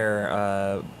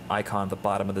share icon at the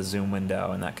bottom of the Zoom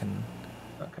window, and that can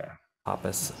pop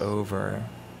us over.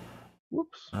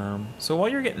 Whoops. So while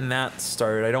you're getting that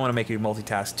started, I don't want to make you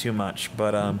multitask too much,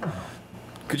 but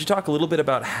could you talk a little bit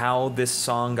about how this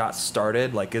song got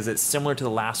started? Like, is it similar to the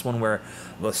last one where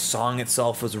the song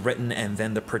itself was written and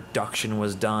then the production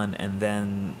was done, and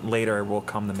then later will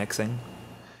come the mixing?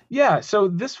 Yeah. So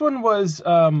this one was.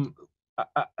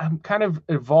 I'm kind of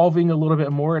evolving a little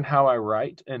bit more in how I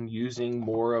write and using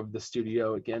more of the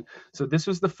studio again. So this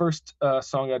was the first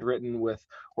song I'd written where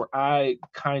I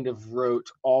kind of wrote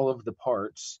all of the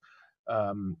parts.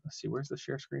 Let's see, where's the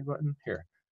share screen button? Here.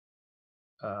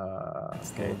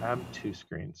 Okay, I have two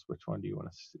screens. Which one do you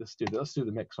want to see? Let's do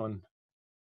the mix one.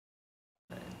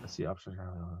 Let's see options.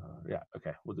 Yeah,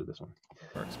 okay, we'll do this one.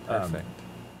 Works perfect.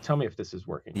 Tell me if this is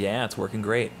working. Yeah, it's working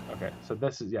great. Okay, so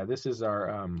this is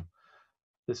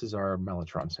our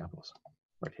Mellotron samples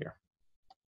right here.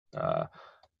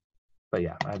 But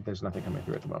yeah, there's nothing coming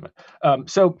through at the moment.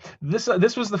 So this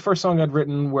was the first song I'd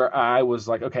written where I was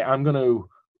like, okay, I'm going to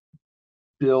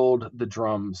build the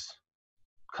drums,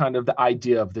 kind of the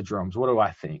idea of the drums. What do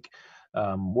I think?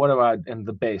 And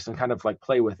the bass, and kind of like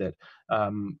play with it.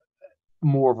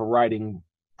 More of a writing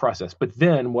process. But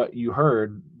then what you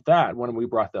heard that when we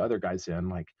brought the other guys in,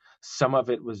 like, some of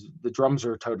it was, the drums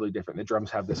are totally different. The drums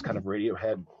have this kind of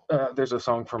Radiohead. There's a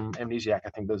song from Amnesiac,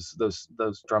 I think those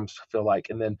drums feel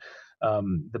like. And then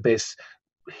the bass,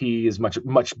 he is much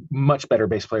better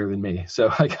bass player than me.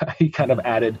 So like, he kind of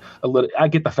added a little. I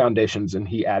get the foundations, and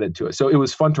he added to it. So it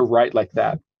was fun to write like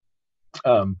that.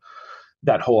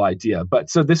 That whole idea. But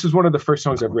so this was one of the first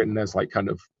songs I've written as like kind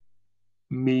of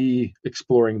me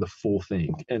exploring the full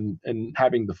thing and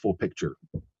having the full picture,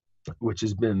 which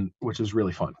is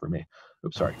really fun for me.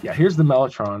 Oops, sorry. Yeah, here's the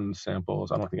Mellotron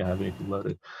samples. I don't think I have anything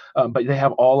loaded, but they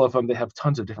have all of them. They have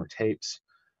tons of different tapes,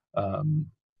 and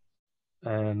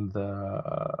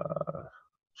the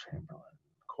Chamberlain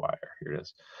Choir. Here it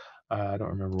is. I don't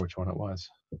remember which one it was.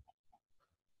 I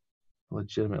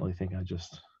legitimately think I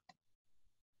just.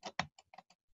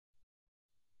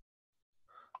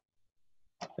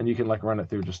 And you can like run it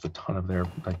through just a ton of their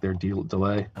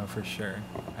delay. Oh, for sure.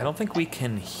 I don't think we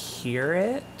can hear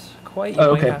it quite.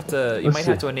 You might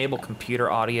have to enable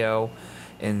computer audio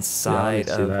inside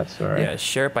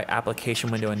share it by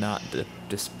application window and not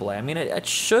display. I mean, it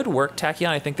should work. Tachyon,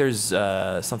 I think there's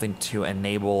something to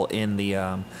enable in the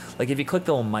like if you click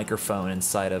the little microphone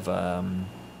inside of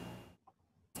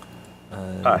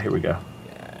here we go.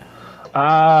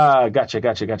 Yeah.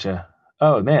 Gotcha.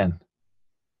 Oh man.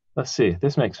 Let's see.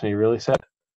 This makes me really sad.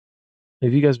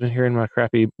 Have you guys been hearing my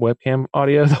crappy webcam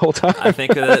audio the whole time? I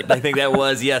think that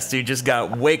was, yes, dude, just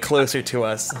got way closer to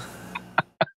us.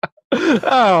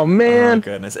 Oh man. Oh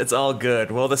goodness. It's all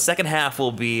good. Well, the second half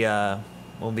will be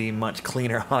much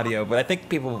cleaner audio, but I think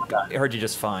people heard you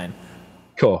just fine.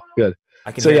 Cool. Good.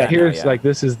 This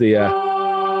is the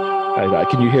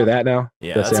can you hear that now?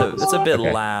 Yeah, that's a bit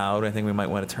loud. I think we might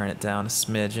want to turn it down a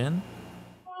smidgen.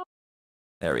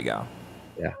 There we go.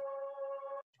 Yeah.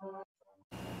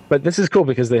 But this is cool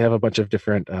because they have a bunch of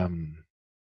different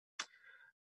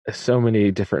so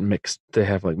many different mixed. They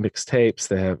have like mixed tapes.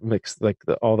 They have mixed like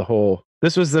all the whole.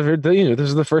 This was the this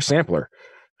is the first sampler,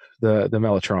 the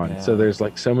Mellotron. Yeah. So there's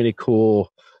like so many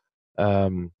cool.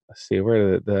 Let's see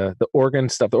where the organ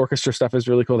stuff, the orchestra stuff is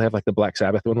really cool. They have like the Black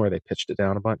Sabbath one where they pitched it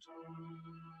down a bunch.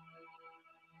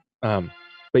 But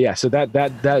yeah, so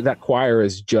that choir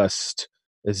is just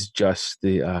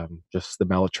the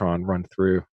Mellotron run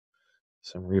through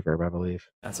some reverb, I believe.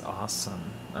 That's awesome.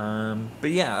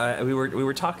 But yeah, we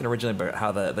were talking originally about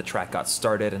how the track got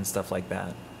started and stuff like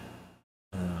that.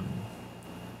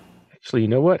 Actually, you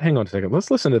know what? Hang on a second.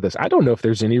 Let's listen to this. I don't know if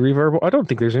there's any reverb. I don't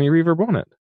think there's any reverb on it.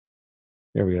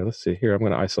 There we go. Let's see. Here, I'm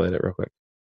going to isolate it real quick.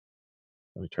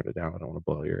 Let me turn it down. I don't want to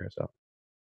blow your ears out.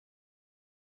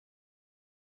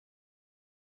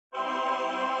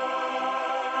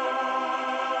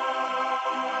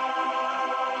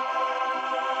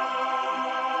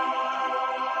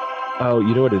 Oh,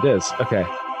 you know what it is? Okay.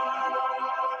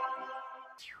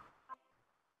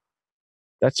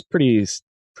 That's pretty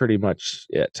much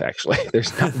it, actually.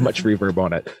 There's not much reverb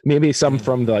on it. Maybe some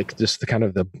from just the kind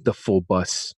of the full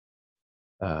bus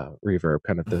reverb,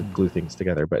 kind of the glue things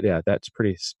together. But yeah, that's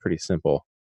pretty simple.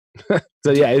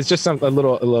 So yeah, it's just a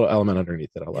little element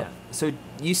underneath that I love. Yeah. So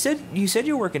you said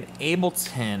you work in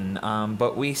Ableton,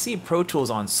 but we see Pro Tools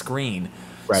on screen.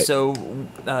 Right. So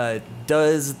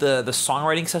does the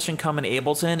songwriting session come in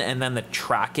Ableton and then the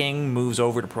tracking moves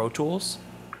over to Pro Tools?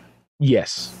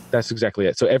 Yes, that's exactly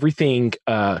it. So everything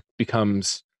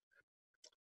becomes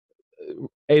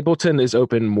Ableton is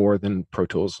open more than Pro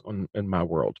Tools in my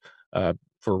world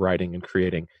for writing and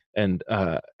creating, and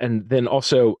then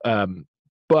also.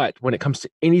 But when it comes to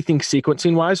anything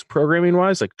sequencing wise, programming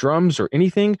wise, like drums or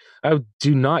anything, I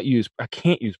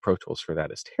can't use Pro Tools for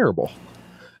that. It's terrible.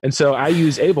 And so I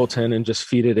use Ableton and just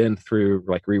feed it in through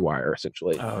like Rewire,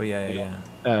 essentially. Oh yeah.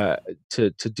 To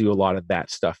do a lot of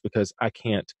that stuff because I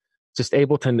can't. Just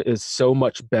Ableton is so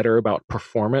much better about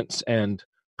performance and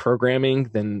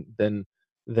programming than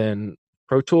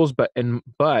Pro Tools, but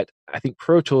I think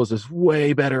Pro Tools is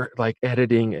way better like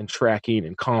editing and tracking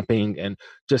and comping and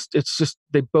it's just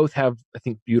they both have, I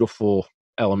think, beautiful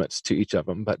elements to each of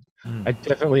them. But I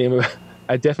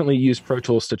definitely use Pro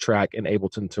Tools to track and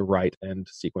Ableton to write and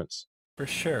sequence. For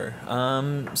sure.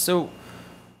 So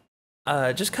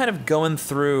just kind of going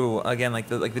through again, like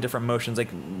the different motions. Like,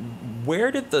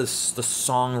 where did the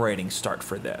songwriting start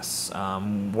for this?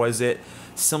 Was it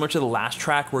similar to the last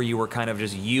track where you were kind of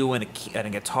just you and a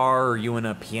guitar or you and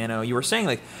a piano? You were saying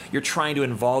like you're trying to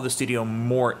involve the studio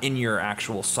more in your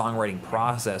actual songwriting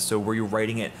process. So were you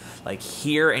writing it like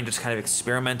here and just kind of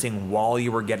experimenting while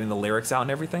you were getting the lyrics out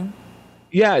and everything?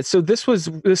 Yeah. So this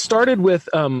started with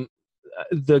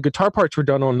the guitar parts were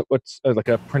done on what's like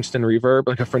a Princeton reverb,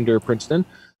 like a Fender Princeton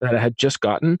that I had just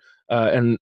gotten,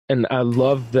 and I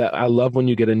love that. I love when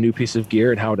you get a new piece of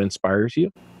gear and how it inspires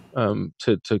you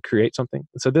to create something.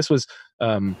 So this was,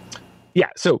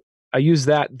 So I used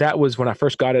that. That was when I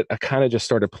first got it. I kind of just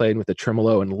started playing with the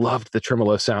tremolo and loved the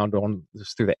tremolo sound on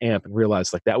just through the amp and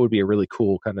realized like that would be a really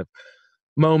cool kind of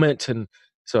moment. And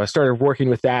so I started working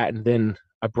with that, and then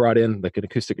I brought in like an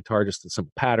acoustic guitar, just a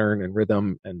simple pattern and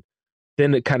rhythm, and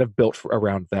then it kind of built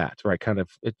around that, right? Kind of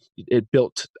it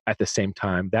built at the same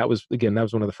time. That was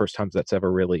one of the first times that's ever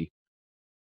really,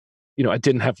 I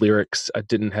didn't have lyrics. I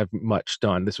didn't have much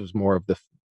done. This was more of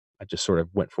I just sort of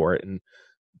went for it and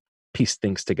pieced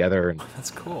things together. And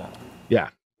that's cool. Yeah.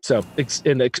 So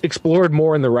explored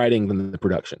more in the writing than the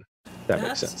production. That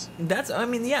makes sense.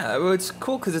 It's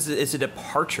cool because it's a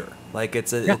departure. Like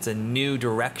it's a new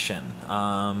direction.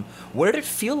 What did it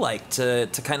feel like to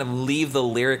kind of leave the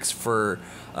lyrics for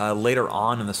later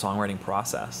on in the songwriting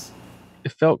process?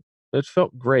 It felt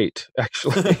great,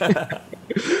 actually.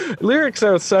 Lyrics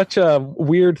are such a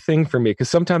weird thing for me because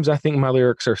sometimes I think my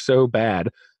lyrics are so bad.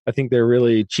 I think they're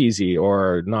really cheesy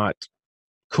or not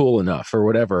cool enough or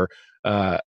whatever.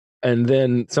 And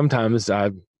then sometimes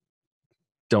I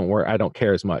don't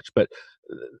care as much, but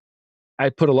I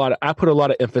put a lot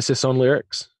of emphasis on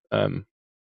lyrics,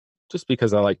 just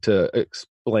because I like to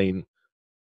explain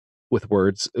with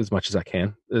words as much as I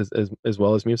can, as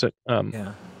well as music.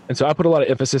 And so I put a lot of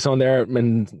emphasis on there,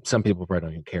 and some people probably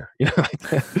don't even care.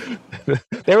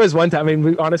 There was one time. I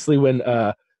mean, honestly, when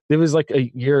it was like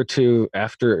a year or two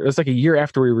after, it was like a year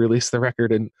after we released the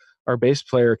record, and our bass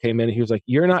player came in and he was like,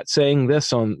 "You're not saying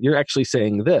this you're actually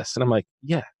saying this." And I'm like,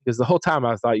 "Yeah," because the whole time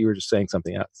I thought you were just saying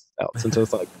something else. And so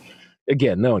it's like,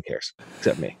 again, no one cares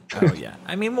except me. Oh yeah.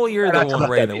 I mean, well, you're the one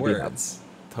writing the words.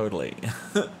 Totally.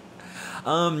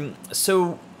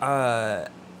 So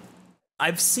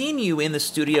I've seen you in the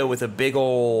studio with a big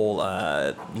old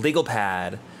legal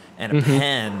pad and a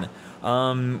pen.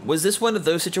 Was this one of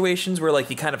those situations where like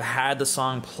you kind of had the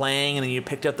song playing and then you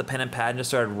picked up the pen and pad and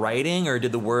just started writing, or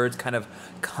did the words kind of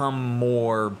come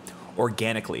more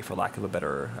organically, for lack of a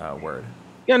better word?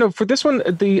 Yeah, no, for this one,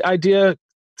 the idea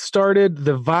started,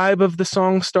 the vibe of the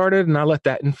song started, and I let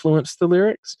that influence the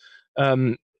lyrics.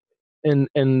 And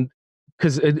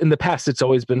because in the past it's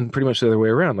always been pretty much the other way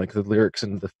around, like the lyrics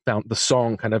and the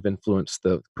song kind of influenced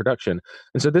the production.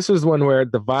 And so this was one where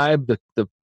the vibe, the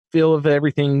feel of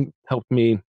everything helped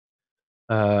me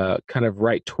kind of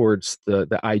write towards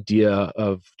the idea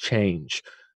of change,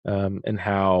 and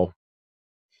how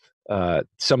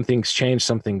some things change,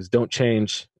 some things don't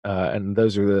change, and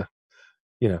those are the,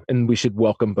 and we should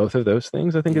welcome both of those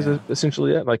things, I think, is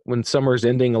essentially it. Like when summer's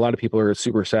ending, a lot of people are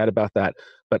super sad about that,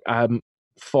 but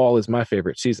fall is my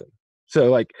favorite season.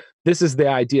 So like, this is the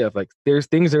idea of like, there's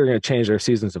things that are going to change our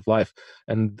seasons of life.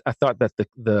 And I thought that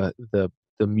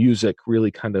the music really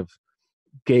kind of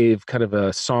gave kind of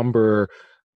a somber,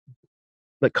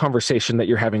 like, conversation that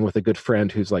you're having with a good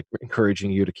friend who's like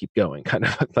encouraging you to keep going, kind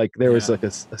of like there was like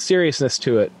a seriousness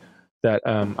to it that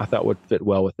I thought would fit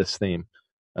well with this theme.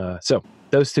 So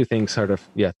those two things sort of,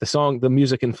 the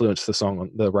music influenced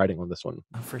the writing on this one.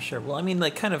 For sure. Well, I mean,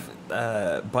 like, kind of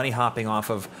bunny hopping off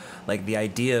of like the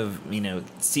idea of,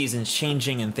 seasons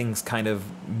changing and things kind of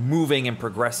moving and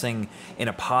progressing in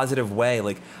a positive way.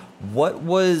 Like, what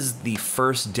was the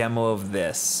first demo of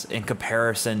this in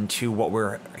comparison to what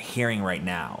we're hearing right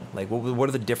now? Like, what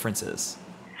are the differences?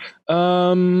 I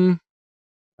don't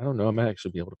know. I might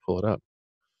actually be able to pull it up.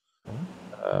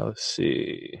 Let's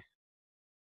see.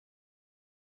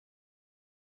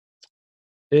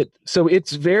 So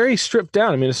it's very stripped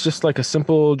down. I mean, it's just like a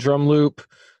simple drum loop,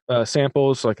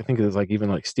 samples. Like I think it's like even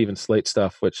like Steven Slate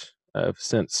stuff, which I've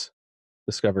since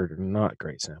discovered are not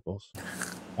great samples.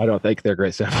 I don't think they're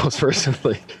great samples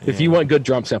personally. If you want good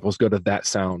drum samples, go to That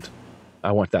Sound.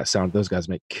 I want That Sound. Those guys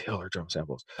make killer drum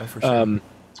samples. Oh, for sure.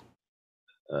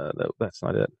 No, that's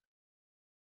not it.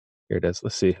 Here it is.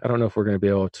 Let's see. I don't know if we're going to be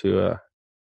able to.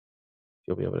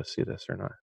 You'll be able to see this or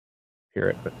not. Hear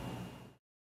it, but.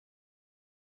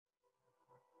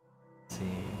 See.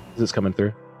 Is this coming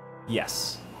through?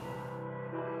 Yes.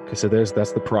 Okay, so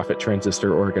that's the Prophet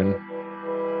transistor organ.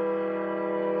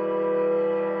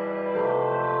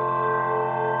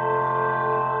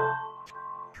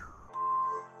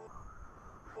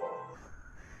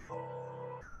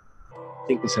 I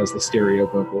think this has the stereo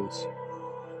vocals.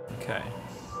 Okay.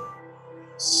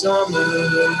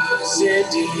 Summer's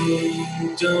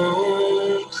ending,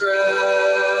 don't cry.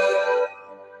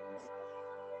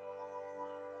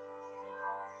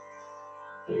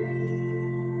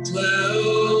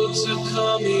 Clouds are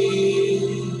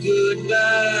coming,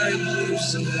 goodbye blue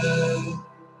sky.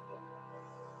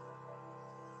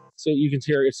 So you can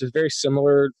hear it's a very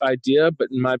similar idea, but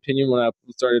in my opinion, when I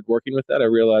started working with that, I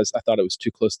realized I thought it was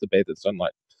too close to Bathe in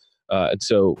Sunlight. And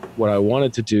so what I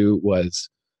wanted to do was,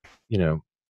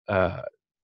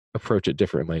 approach it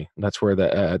differently. And that's where the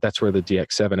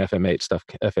DX7 FM8 stuff,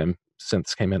 FM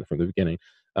synths came in from the beginning.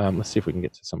 Let's see if we can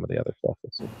get to some of the other stuff.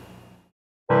 Let's see.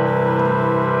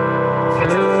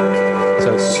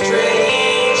 So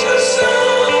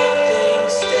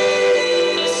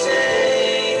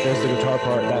there's the guitar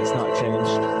part. That's not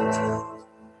changed.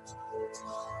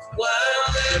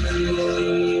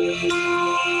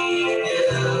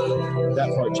 That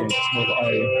part changes. More the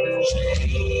audio.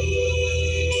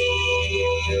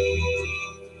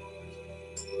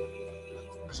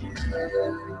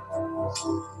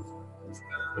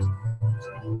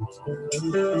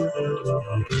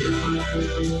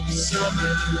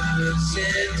 Summer's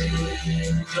ending,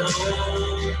 don't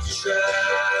try.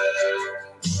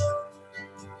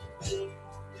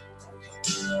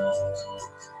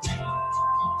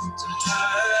 To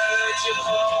hide your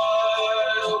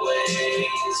heart away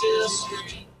till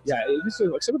spring. Yeah,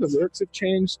 like some of the lyrics have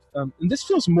changed, and this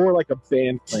feels more like a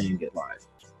band playing it live,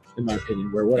 in my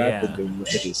opinion. Where what I've been doing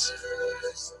with it is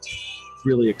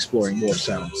really exploring more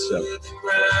sounds. So.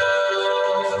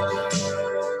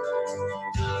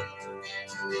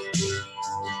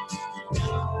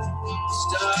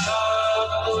 Stop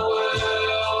the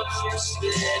world from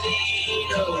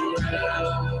spinning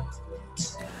around.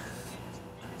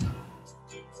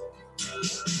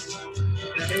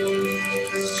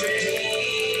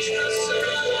 Strange how some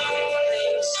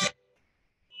things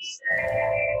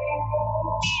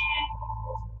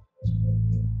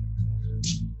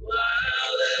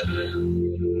while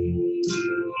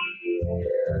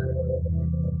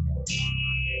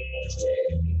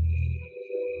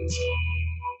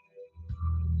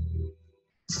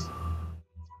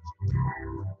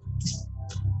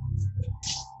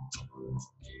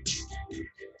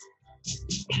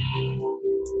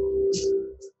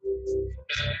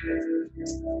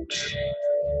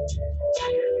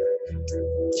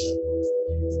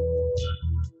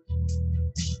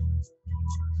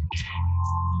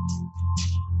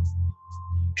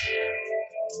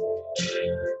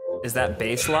Is that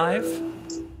bass live?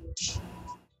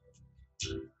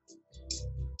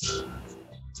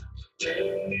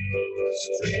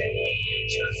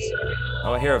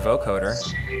 Oh, I hear a vocoder.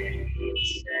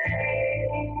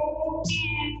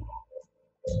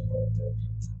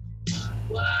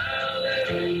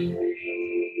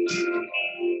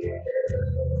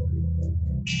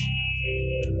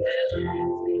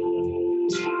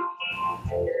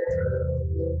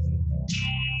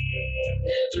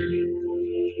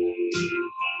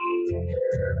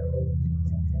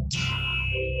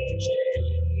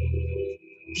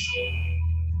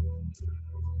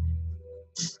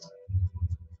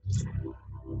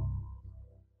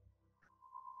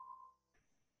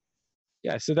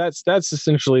 Yeah, so that's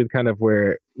essentially kind of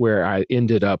where I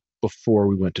ended up before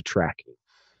we went to tracking.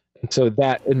 And so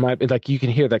that in my like you can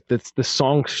hear that the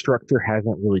song structure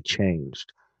hasn't really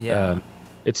changed. Yeah.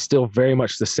 It's still very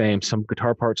much the same. Some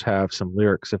guitar parts have, some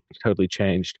lyrics have totally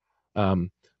changed.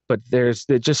 But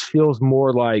it just feels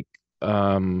more like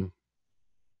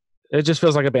it just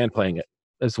feels like a band playing it.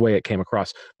 Is the way it came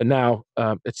across. But now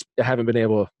I haven't been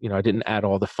able, I didn't add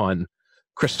all the fun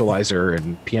crystallizer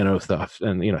and piano stuff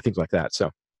and things like that. So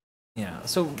Yeah.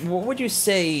 So what would you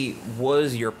say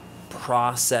was your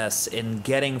process in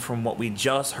getting from what we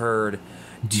just heard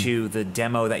to the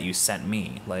demo that you sent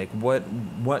me? Like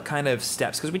what kind of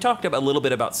steps? Because we talked about a little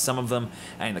bit about some of them,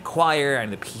 adding the choir,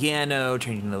 adding the piano,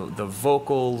 changing the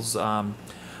vocals.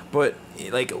 But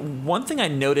like one thing I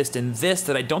noticed in this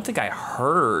that I don't think I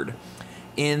heard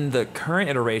in the current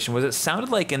iteration was it sounded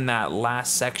like in that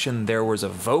last section there was a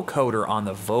vocoder on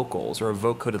the vocals or a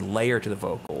vocoded layer to the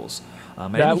vocals. I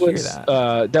didn't hear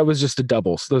that. That was just a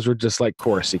doubles. Those were just like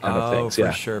chorusy kind of things. For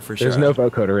Yeah, sure. There's no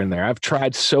vocoder in there. I've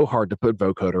tried so hard to put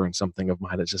vocoder in something of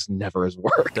mine. It just never has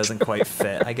worked. Doesn't quite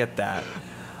fit. I get that.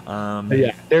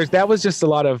 Yeah, that was just a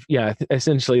lot of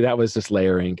essentially that was just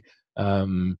layering.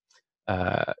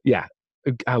 Yeah,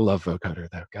 I love vocoder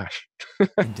though. Gosh,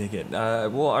 I dig it.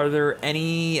 Well, are there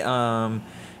any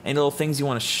little things you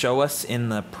want to show us in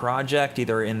the project,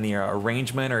 either in the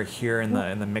arrangement or here in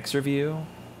the mix review?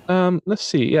 Let's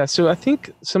see. Yeah, so I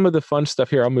think some of the fun stuff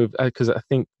here. I'll move because I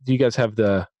think do you guys have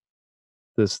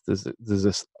this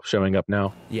showing up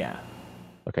now? Yeah.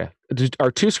 Okay.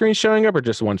 Are two screens showing up or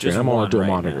just one screen? Just I'm on a dual right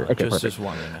monitor. now. Okay, perfect. Just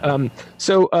one right now.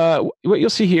 So what you'll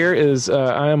see here is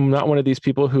I am not one of these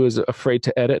people who is afraid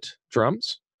to edit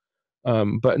drums.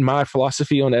 But my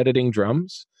philosophy on editing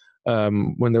drums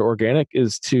when they're organic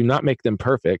is to not make them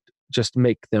perfect, just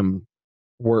make them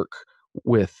work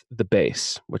with the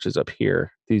bass, which is up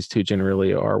here. These two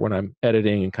generally are when I'm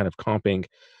editing and kind of comping.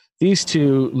 These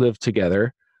two live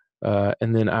together,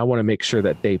 and then I want to make sure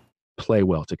that they play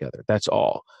well together. That's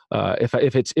all. If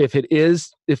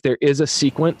there is a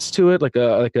sequence to it, like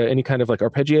any kind of like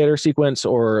arpeggiator sequence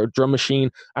or drum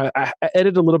machine, I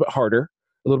edit a little bit harder,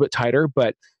 a little bit tighter,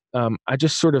 but I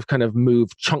just sort of kind of move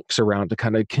chunks around to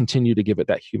kind of continue to give it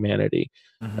that humanity.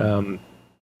 Mm-hmm.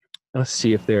 Let's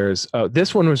see if there's. Oh,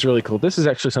 this one was really cool. This is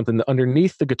actually something that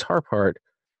underneath the guitar part.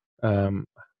 Let's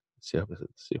see. Let's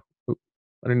see. Oop.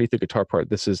 Underneath the guitar part,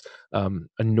 this is a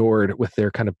Nord with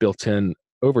their kind of built-in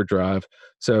overdrive.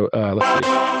 So let's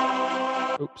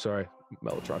see. Oops, sorry.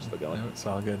 Mellotron's still going. No, it's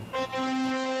all good.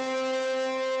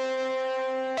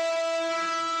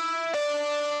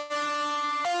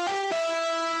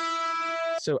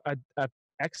 So I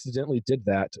accidentally did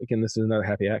that. Again, this is another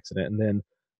happy accident. And then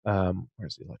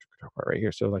where's the electric guitar part? Right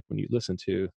here. So like when you listen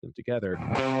to them together.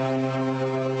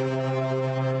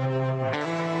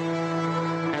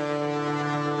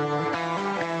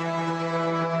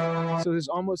 So there's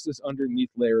almost this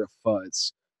underneath layer of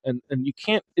fuzz. And you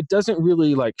can't, it doesn't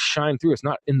really like shine through. It's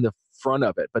not in the front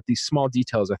of it, but these small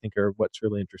details I think are what's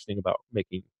really interesting about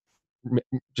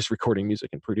just recording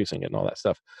music and producing it and all that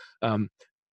stuff.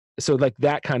 So like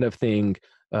that kind of thing,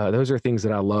 those are things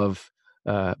that I love.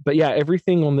 But yeah,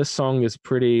 everything on this song is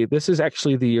pretty. This is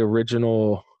actually the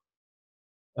original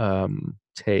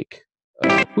take.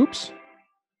 Oops.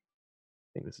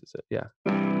 I think this is it. Yeah.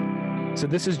 So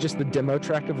this is just the demo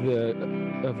track of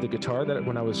the guitar that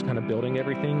when I was kind of building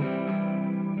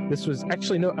everything. This was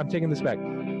actually no. I'm taking this back.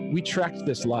 We tracked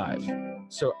this live.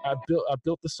 So I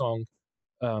built the song.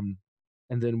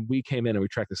 And then we came in and we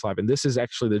tracked this live. And this is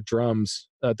actually the drums,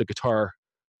 the guitar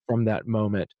from that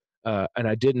moment. And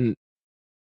I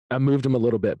moved them a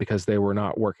little bit because they were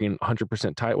not working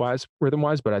 100% tight-wise,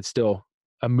 rhythm-wise, but I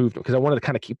moved them because I wanted to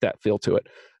kind of keep that feel to it.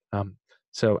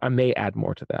 So I may add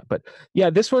more to that. But yeah,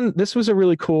 this was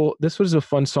a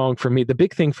fun song for me. The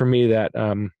big thing for me that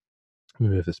let me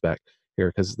move this back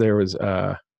here because there was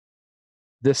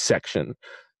this section.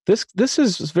 This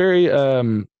is very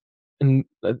and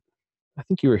I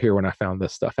think you were here when I found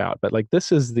this stuff out, but like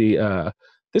this is the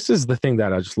thing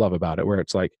that I just love about it, where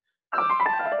it's like,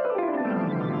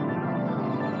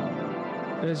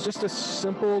 and it's just a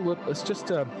simple, it's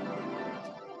just a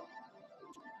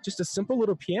simple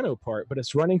little piano part, but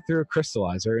it's running through a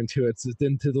crystallizer into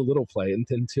the little plate and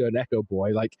into an echo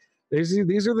boy. Like these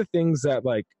are the things that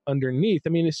like underneath. I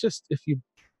mean, it's just, if you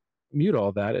mute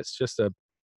all that, it's just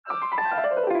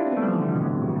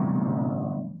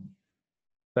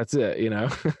that's it, you know.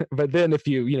 But then if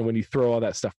you when you throw all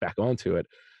that stuff back onto it,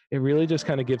 it really just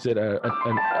kind of gives it a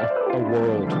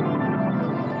world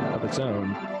of its own.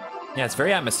 Yeah, it's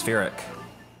very atmospheric.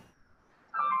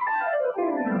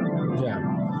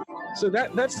 Yeah. So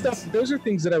that stuff, those are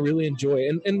things that I really enjoy.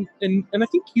 And I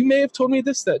think you may have told me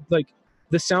this, that like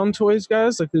the Sound Toys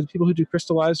guys, like the people who do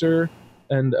Crystallizer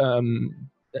and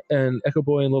Echo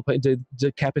Boy and Little Play,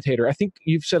 Decapitator, I think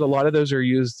you've said a lot of those are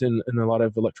used in a lot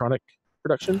of electronic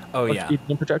production. Oh yeah,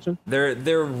 in production.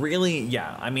 They're really,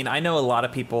 yeah. I mean, I know a lot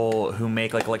of people who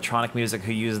make like electronic music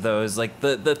who use those. Like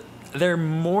they're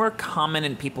more common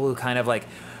in people who kind of like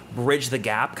bridge the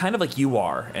gap, kind of like you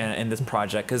are in this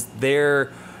project, because they're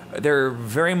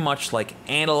very much like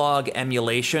analog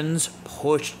emulations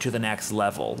pushed to the next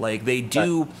level. Like they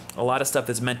do a lot of stuff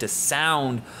that's meant to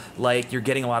sound like you're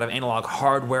getting a lot of analog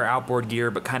hardware, outboard gear,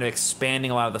 but kind of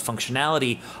expanding a lot of the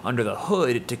functionality under the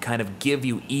hood to kind of give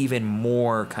you even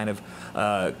more kind of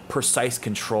precise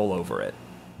control over it.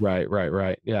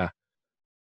 Right. Yeah.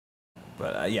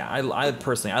 But yeah, I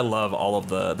personally, I love all of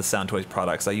the Sound Toys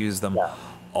products. I use them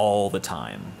all the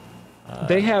time.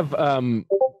 They have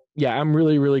yeah, I'm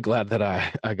really, really glad that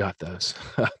I got those.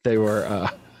 They were,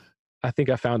 I think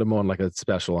I found them on like a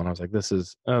special, and I was like, this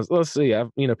is, let's see,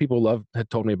 people had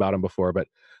told me about them before, but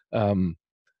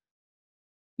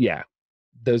yeah,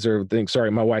 those are things.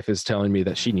 Sorry, my wife is telling me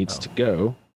that she needs to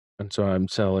go, and so I'm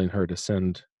telling her to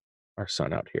send our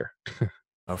son out here.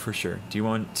 Oh, for sure. Do you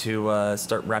want to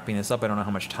start wrapping this up? I don't know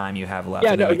how much time you have left.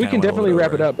 Yeah, no, we can definitely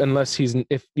wrap it up unless and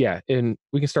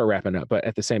we can start wrapping up, but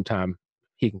at the same time,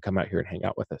 he can come out here and hang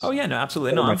out with us. Oh yeah, no,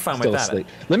 absolutely. No, I'm fine with that. Asleep.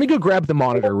 Let me go grab the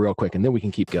monitor real quick, and then we can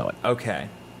keep going. Okay.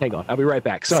 Hang on, I'll be right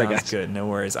back. Sorry, Sounds guys. Good, no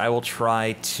worries. I will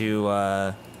try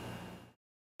to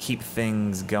keep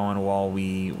things going while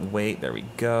we wait. There we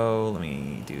go. Let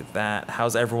me do that.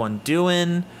 How's everyone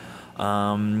doing?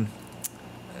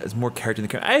 There's more character in the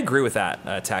community. I agree with that,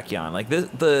 Tachyon. Like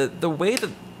the way that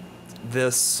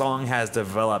this song has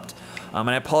developed. And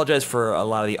I apologize for a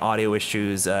lot of the audio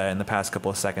issues in the past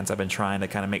couple of seconds. I've been trying to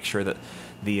kind of make sure that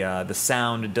the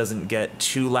sound doesn't get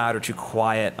too loud or too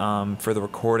quiet for the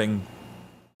recording.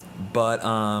 But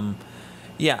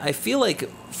yeah, I feel like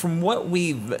from what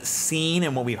we've seen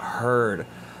and what we've heard,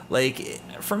 like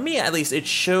for me at least, it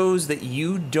shows that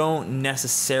you don't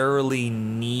necessarily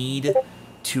need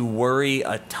to worry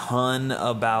a ton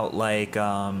about like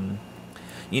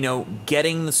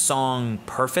getting the song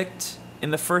perfect in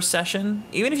the first session.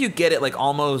 Even if you get it like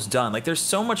almost done, like there's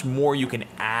so much more you can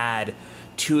add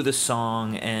to the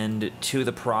song and to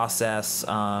the process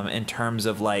in terms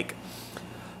of like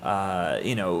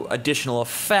additional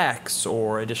effects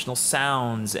or additional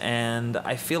sounds. And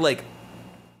I feel like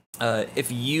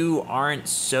if you aren't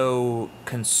so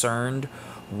concerned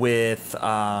with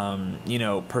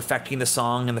perfecting the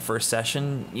song in the first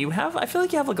session, I feel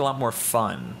like you have like a lot more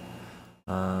fun.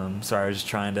 Sorry, I was just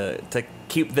trying to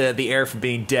keep the air from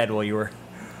being dead while you were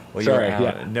out.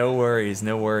 Yeah. No worries.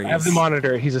 I have the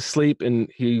monitor. He's asleep, and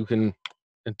you can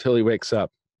until he wakes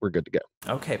up. We're good to go.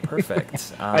 Okay,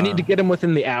 perfect. I need to get him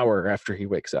within the hour after he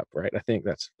wakes up, right? I think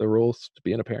that's the rules to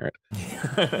being a parent.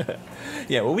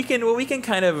 Yeah, well, we can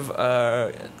kind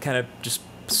of just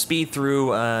speed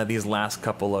through these last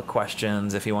couple of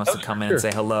questions. If he wants to come in and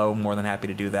say hello, more than happy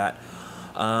to do that.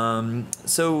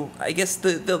 So I guess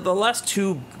the last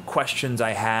two questions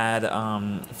I had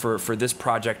for this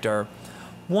project are,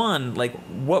 one, like,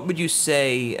 what would you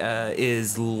say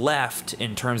is left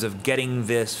in terms of getting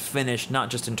this finished, not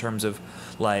just in terms of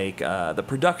like the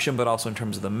production, but also in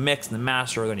terms of the mix and the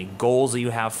master? Are there any goals that you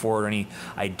have for it, or any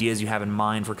ideas you have in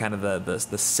mind for kind of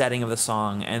the setting of the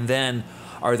song? And then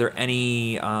are there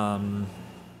any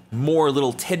more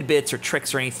little tidbits or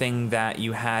tricks or anything that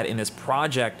you had in this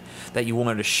project that you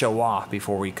wanted to show off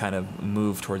before we kind of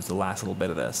move towards the last little bit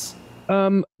of this?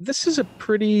 This is a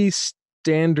pretty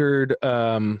standard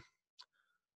song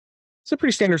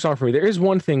for me. There is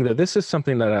one thing though. This is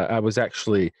something that I was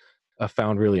actually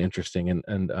found really interesting,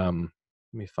 and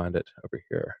Let me find it over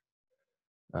here.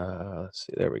 Let's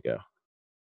see. There we go.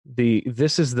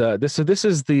 This is the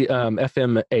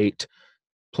FM8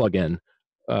 plugin.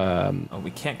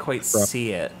 We can't quite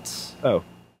see it. Oh,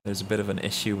 There's a bit of an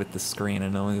issue with the screen,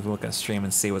 and only look at stream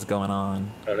and see what's going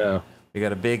on. I don't know. We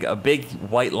got a big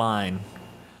white line.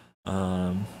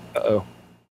 Uh-oh.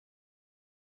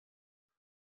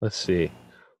 Let's see.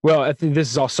 Well, I think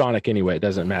this is all sonic anyway. It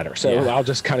doesn't matter. So Yeah. I'll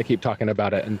just kind of keep talking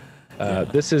about it. And Yeah.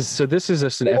 this is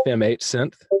just an FM8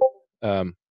 synth.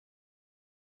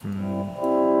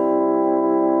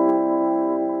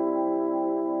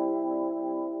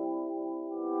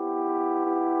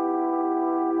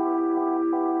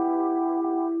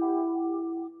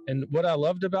 And what I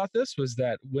loved about this was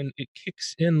that when it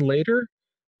kicks in later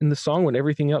in the song, when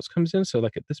everything else comes in, so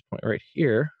like at this point right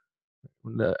here,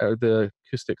 when the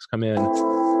acoustics come in.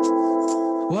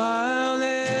 While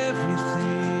everything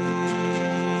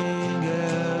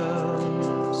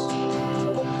else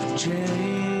changes.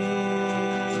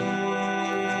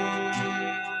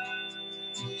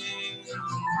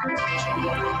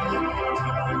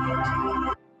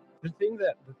 The thing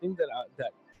that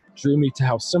drew me to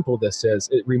how simple this is,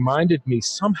 it reminded me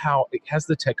somehow it has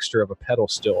the texture of a pedal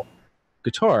steel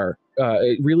guitar.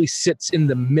 It really sits in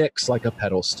the mix like a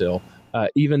pedal steel,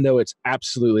 even though it's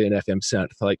absolutely an FM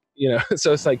synth. Like, you know,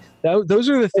 so it's like those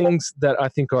are the things that I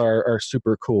think are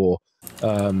super cool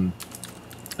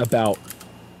about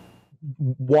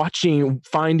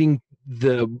finding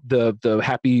the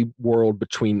happy world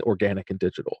between organic and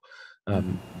digital.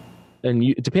 And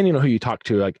depending on who you talk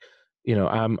to, like, you know,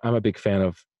 I'm a big fan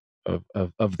of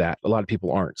that. A lot of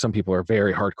people aren't. Some people are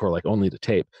very hardcore, like only the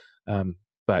tape.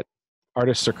 But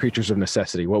artists are creatures of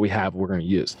necessity. What we have, we're going to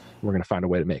use. We're going to find a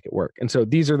way to make it work. And so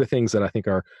these are the things that I think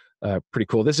are pretty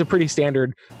cool. This is a pretty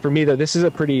standard for me, though. This is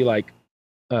a pretty like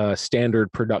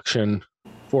standard production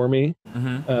for me.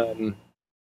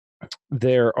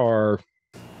 There are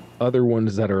other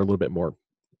ones that are a little bit more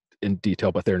in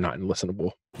detail, but they're not in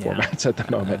listenable formats at the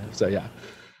moment. So yeah.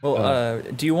 Well,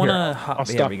 do you want to? I'll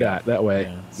stop that way.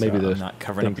 Yeah, maybe I'm not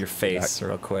covering up your face back.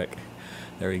 real quick.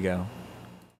 There we go.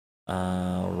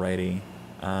 Alrighty.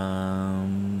 Let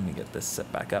me get this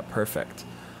set back up. Perfect.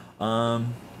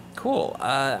 Cool.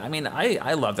 I mean,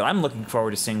 I loved it. I'm looking forward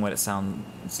to seeing what it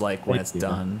sounds like when it's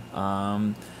done.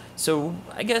 So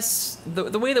I guess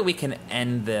the way that we can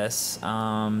end this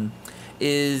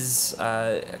is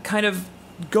kind of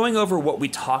going over what we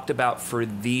talked about for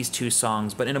these two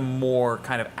songs, but in a more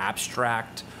kind of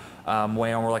abstract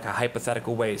way, or more like a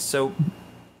hypothetical way. So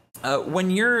when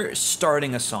you're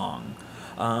starting a song,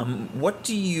 what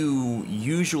do you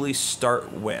usually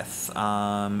start with?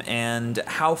 And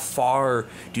how far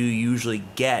do you usually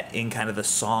get in kind of the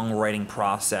songwriting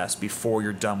process before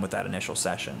you're done with that initial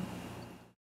session?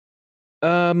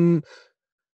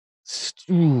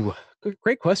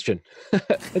 Great question.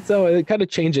 So it kind of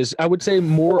changes. I would say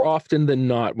more often than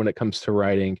not when it comes to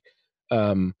writing.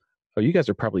 You guys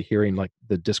are probably hearing like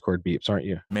the Discord beeps, aren't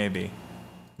you? Maybe.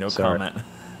 No Sorry. comment.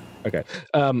 Okay.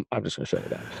 I'm just going to shut it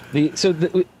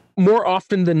down. More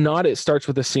often than not, it starts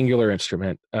with a singular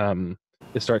instrument.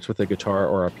 It starts with a guitar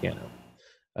or a piano.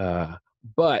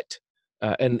 But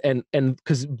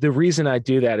because the reason I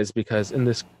do that is because, and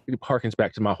this harkens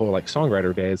back to my whole like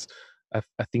songwriter days,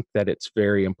 I think that it's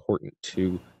very important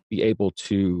to be able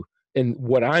to, in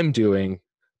what I'm doing,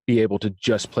 be able to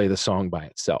just play the song by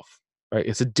itself. Right?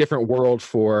 It's a different world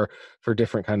for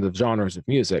different kinds of genres of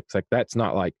music. It's like that's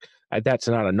not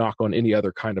a knock on any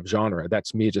other kind of genre.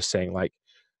 That's me just saying like,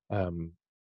 you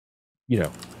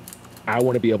know, I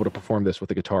want to be able to perform this with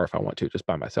a guitar if I want to, just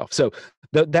by myself. So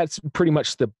that's pretty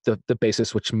much the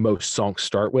basis which most songs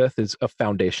start with, is a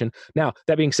foundation. Now,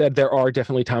 that being said, there are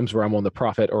definitely times where I'm on the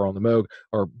Prophet or on the Moog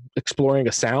or exploring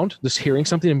a sound, just hearing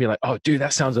something and being like, oh, dude,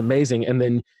 that sounds amazing. And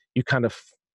then you kind of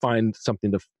find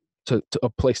something to a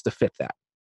place to fit that.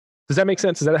 Does that make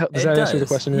sense? Does that answer the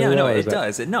question? Yeah, really no, well, it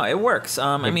does. It works.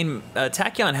 I mean,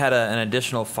 Tachyon had an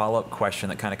additional follow-up question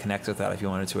that kind of connects with that, if you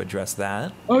wanted to address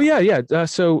that. Oh, yeah.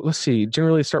 So let's see.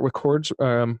 Generally start with chords.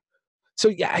 So,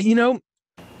 yeah, you know,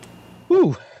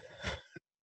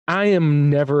 I am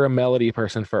never a melody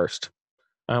person first.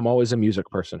 I'm always a music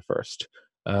person first.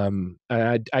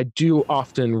 I do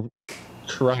often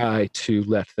try to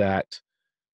let that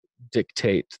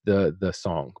dictate the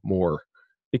song more.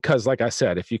 Because, like I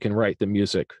said, if you can write the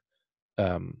music,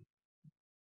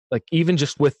 like even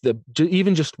just with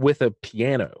a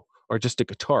piano or just a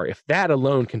guitar, if that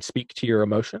alone can speak to your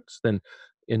emotions, then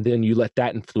you let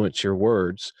that influence your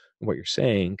words and what you're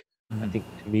saying. I think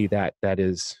to me that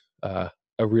is a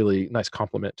really nice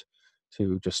compliment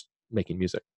to just making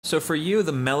music. So for you,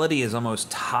 the melody is almost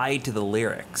tied to the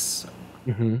lyrics.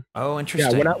 Mm-hmm. Oh,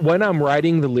 interesting. Yeah, when I'm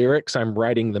writing the lyrics, I'm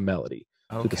writing the melody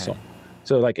to the Okay. song.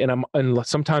 So like, and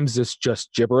sometimes it's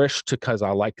just gibberish because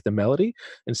I like the melody,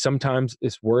 and sometimes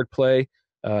it's wordplay.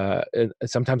 And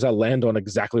sometimes I land on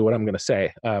exactly what I'm going to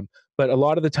say. But a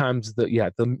lot of the times,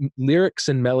 the lyrics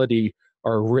and melody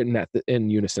are written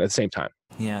in unison at the same time.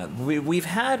 Yeah, we've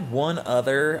had one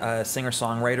other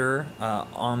singer-songwriter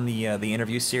on the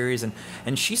interview series,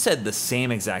 and she said the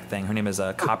same exact thing. Her name is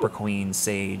Copper Queen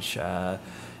Sage.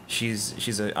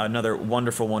 She's another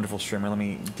wonderful streamer. Let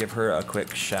me give her a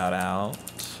quick shout out.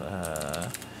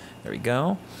 There we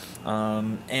go.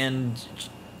 And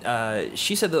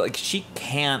she said that like she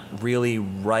can't really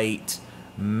write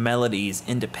melodies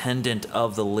independent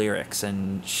of the lyrics,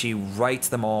 and she writes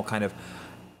them all kind of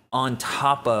on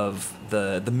top of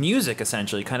the music,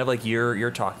 essentially, kind of like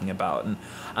you're talking about. And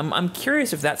I'm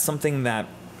curious if that's something that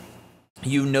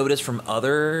you notice from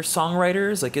other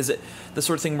songwriters. Like, is it the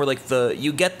sort of thing where like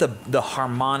you get the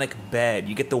harmonic bed,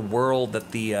 you get the world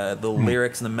that the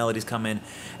lyrics and the melodies come in,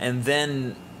 and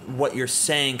then what you're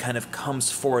saying kind of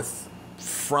comes forth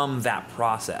from that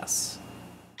process?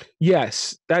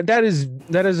 Yes, that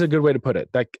is a good way to put it.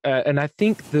 Like, and I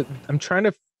think that I'm trying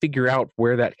to figure out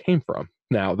where that came from.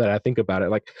 Now that I think about it,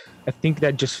 like, I think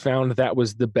that just found that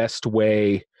was the best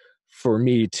way for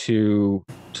me to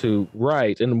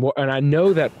write, and I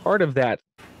know that part of that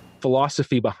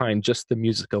philosophy behind just the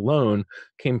music alone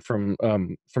came from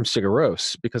Sigur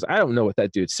Rós, because I don't know what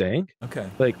that dude's saying. Okay.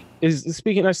 Like, is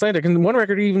speaking Icelandic, and one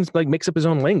record he even like makes up his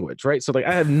own language, right? So like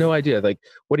I have no idea like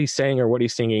what he's saying or what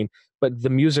he's singing, but the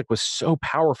music was so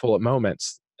powerful at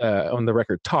moments on the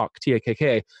record Talk,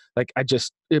 T-A-K-K. Like I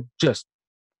just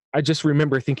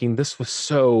remember thinking this was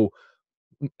so,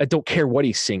 I don't care what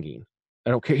he's singing. I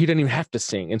don't care. He didn't even have to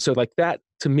sing. And so like that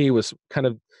to me was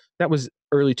that was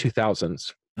early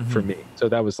 2000s for me. So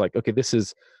that was like, okay, this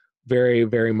is very,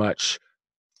 very much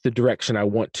the direction I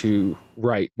want to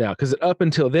write now. Because up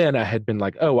until then I had been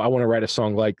like, oh, I want to write a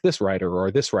song like this writer or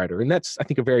this writer. And that's, I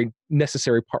think, a very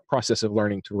necessary process of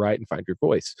learning to write and find your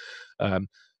voice.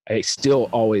 I still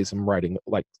always am writing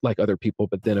like other people,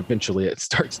 but then eventually it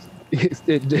starts,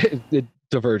 it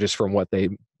diverges from what they,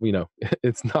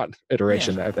 it's not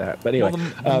iteration of that. But anyway,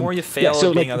 well, the more you fail so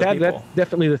at being like other people. that's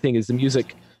definitely the thing, is the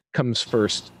music comes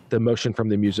first. The emotion from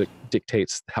the music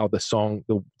dictates how the song,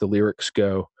 the lyrics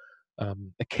go.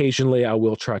 Occasionally I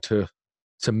will try to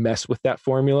mess with that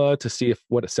formula to see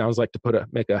what it sounds like to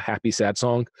make a happy, sad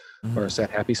song or a sad,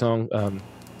 happy song.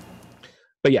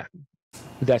 But yeah,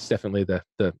 that's definitely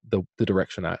the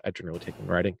direction I generally take in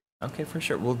writing. Okay, for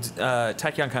sure. Well,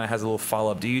 Tachyon kind of has a little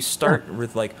follow-up. Do you start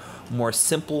with like more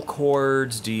simple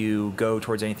chords? Do you go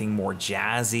towards anything more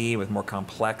jazzy with more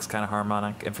complex kind of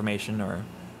harmonic information? Or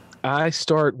I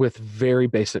start with very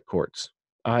basic chords.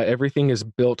 Everything is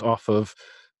built off of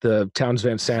the Townes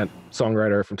Van Sant,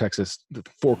 songwriter from Texas, the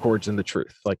 4 chords and the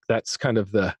truth. Like that's kind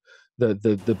of the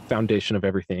foundation of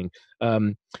everything.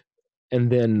 And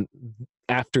then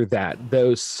after that,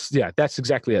 that's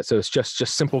exactly it. So it's just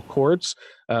simple chords.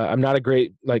 I'm not a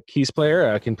great like keys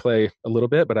player. I can play a little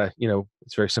bit, but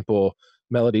it's very simple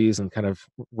melodies and kind of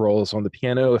rolls on the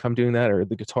piano if I'm doing that, or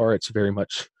the guitar. It's very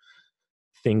much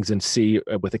things in C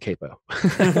with a capo.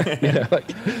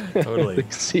 Totally. The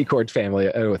C chord family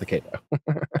with a capo.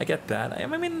 I get that. I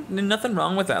mean, nothing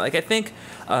wrong with that. Like, I think,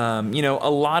 a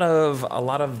lot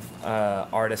of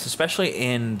artists, especially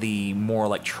in the more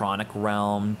electronic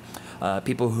realm,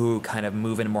 people who kind of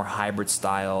move into more hybrid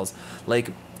styles,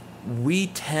 like, we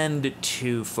tend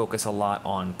to focus a lot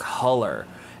on color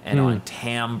and on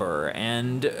timbre.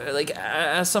 And like,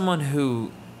 as someone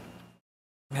who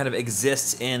kind of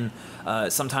exists in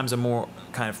sometimes a more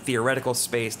kind of theoretical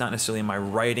space, not necessarily in my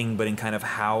writing, but in kind of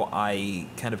how I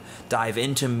kind of dive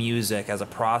into music as a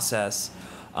process,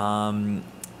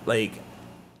 like,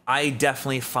 I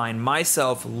definitely find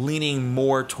myself leaning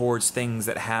more towards things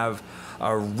that have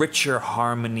richer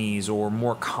harmonies or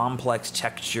more complex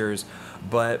textures.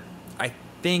 But I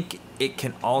think it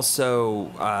can also,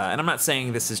 and I'm not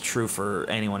saying this is true for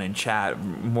anyone in chat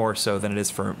more so than it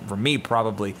is for me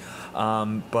probably,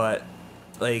 but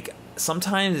like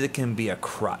sometimes it can be a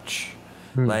crutch.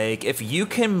 Like, if you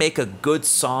can make a good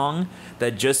song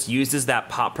that just uses that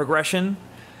pop progression,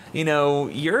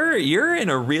 you're in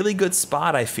a really good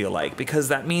spot, I feel like, because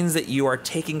that means that you are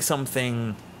taking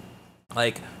something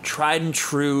like tried and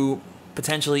true,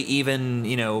 potentially even,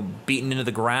 beaten into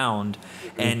the ground,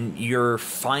 and you're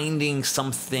finding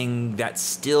something that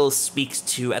still speaks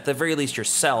to, at the very least,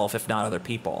 yourself, if not other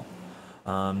people.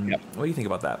 What do you think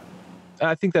about that?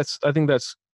 I think that's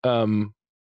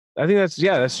I think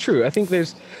that's true. I think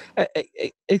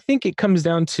I think it comes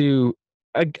down to,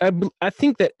 I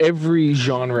think that every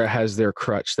genre has their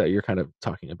crutch that you're kind of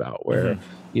talking about, where,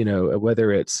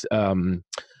 whether it's, in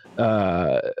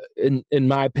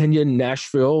my opinion,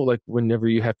 Nashville, like whenever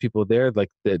you have people there, like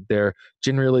they're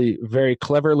generally very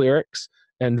clever lyrics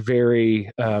and very,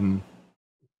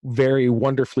 very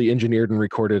wonderfully engineered and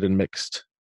recorded and mixed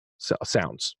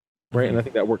sounds. Right. And I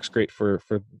think that works great for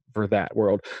that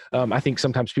world. I think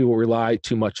sometimes people rely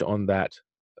too much on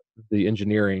the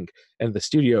engineering and the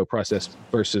studio process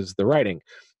versus the writing.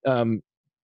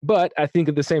 But I think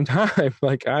at the same time,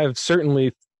 like I've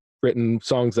certainly written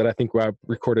songs that I think were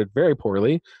recorded very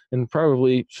poorly and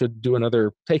probably should do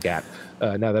another take at,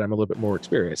 now that I'm a little bit more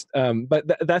experienced.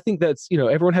 But I think that's,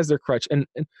 everyone has their crutch. And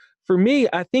for me,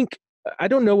 I think, I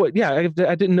don't know what, I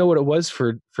didn't know what it was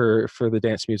for the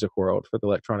dance music world, for the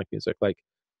electronic music. Like,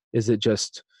 is it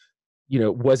just,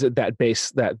 was it that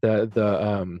bass, that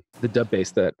the dub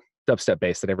bass, that dubstep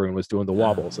bass that everyone was doing, the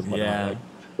wobbles and whatnot, like,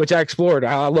 which I explored.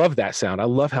 I love that sound. I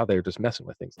love how they're just messing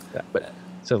with things like that. But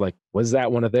so, like, was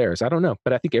that one of theirs? I don't know.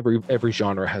 But I think every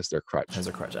genre has their crutch.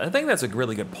 I think that's a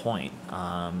really good point.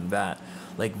 That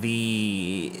like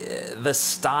the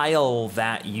style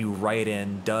that you write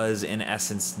in does in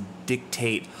essence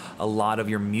dictate a lot of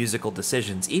your musical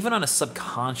decisions, even on a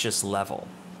subconscious level.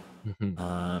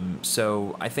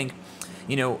 So I think,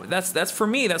 that's for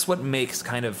me, that's what makes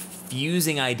kind of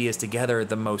fusing ideas together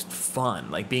the most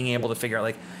fun. Like being able to figure out,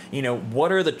 like,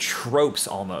 what are the tropes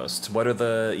almost? What are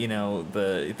the,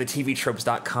 the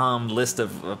TVtropes.com list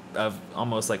of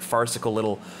almost like farcical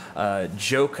little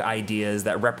joke ideas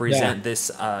that represent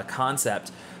this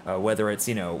concept, whether it's,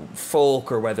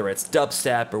 folk, or whether it's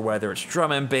dubstep, or whether it's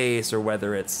drum and bass, or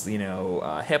whether it's,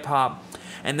 hip hop.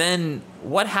 And then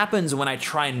what happens when I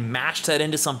try and match that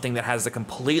into something that has a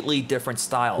completely different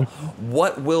style?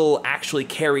 What will actually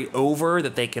carry over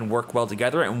that they can work well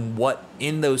together, and what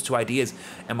in those two ideas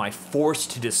am I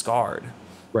forced to discard?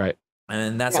 Right.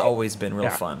 And that's always been real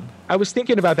fun. I was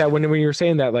thinking about that when you were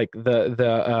saying that, like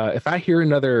if I hear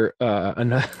another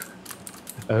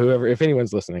whoever, if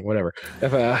anyone's listening, whatever.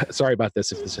 If sorry about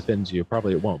this, if this offends you,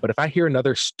 probably it won't. But if I hear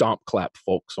another stomp clap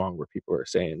folk song where people are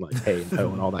saying like hey and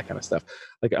ho and all that kind of stuff,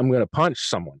 like I'm gonna punch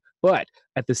someone. But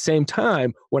at the same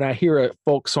time, when I hear a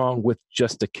folk song with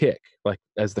just a kick, like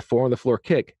as the 4 on the floor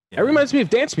kick, it reminds me of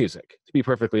dance music. To be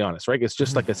perfectly honest, right? It's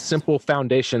just like a simple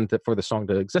foundation for the song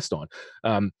to exist on.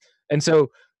 And so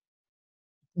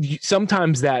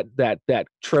sometimes that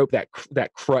trope,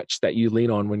 that crutch that you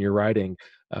lean on when you're writing,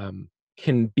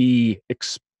 can be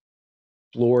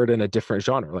explored in a different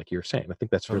genre, like you're saying. I think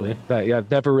that's really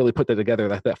I've never really put that together.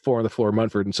 That 4 on the floor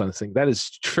Mumford and Sons thing, that is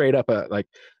straight up a like,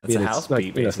 that's a house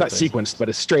beat. It's not sequenced, but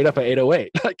it's straight up a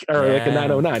 808, like or like a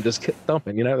 909, just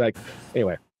thumping. Like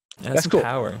anyway, that's cool.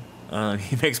 Power.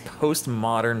 He makes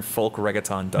postmodern folk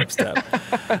reggaeton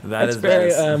dubstep. That's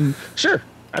very sure.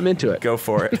 I'm into it. Go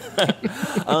for it.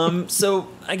 So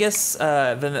I guess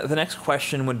the next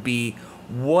question would be,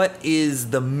 what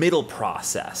is the middle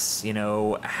process?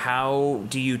 How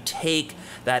do you take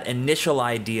that initial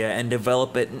idea and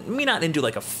develop it, maybe not into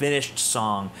like a finished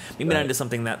song, maybe not into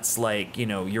something that's like,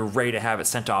 you're ready to have it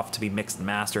sent off to be mixed and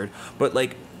mastered, but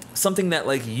like something that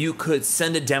like you could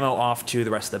send a demo off to the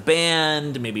rest of the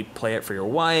band, maybe play it for your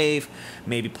wife,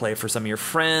 maybe play it for some of your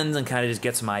friends and kind of just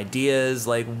get some ideas.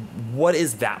 Like, what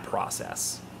is that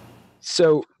process?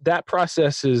 So that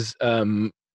process is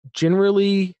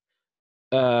generally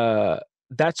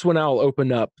that's when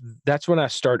I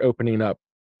start opening up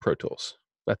Pro Tools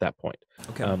at that point.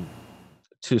 Okay.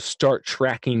 To start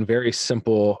tracking very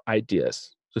simple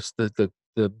ideas, just the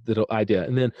little idea.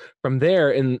 And then from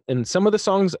there, and some of the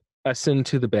songs I send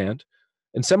to the band,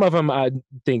 and some of them I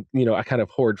think, I kind of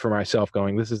hoard for myself,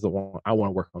 going, this is the one I want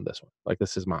to work on, this one. Like,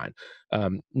 this is mine.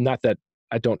 Not that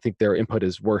I don't think their input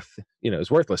is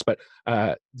is worthless, but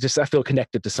just I feel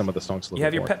connected to some of the songs a little bit. You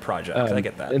have your more. pet project. I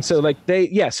get that. And so like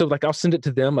so like I'll send it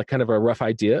to them, like kind of a rough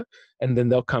idea, and then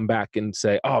they'll come back and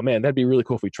say, oh man, that'd be really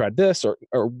cool if we tried this, or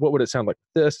what would it sound like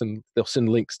this? And they'll send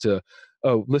links to,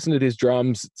 oh, listen to these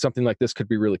drums, something like this could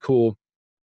be really cool.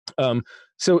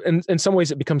 So in some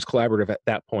ways it becomes collaborative at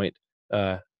that point.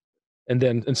 And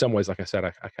then in some ways, like I said,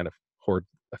 I kind of hoard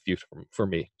a few for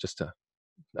me, just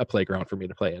a playground for me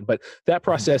to play in. But that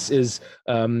process is,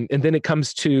 and then it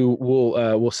comes to,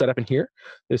 we'll set up in here.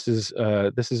 This is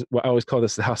what I always call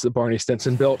this the house that Barney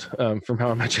Stinson built, from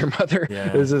How I Met Your Mother. Yeah.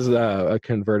 This is a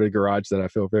converted garage that I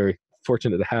feel very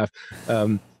fortunate to have.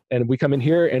 And we come in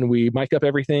here and we mic up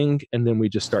everything, and then we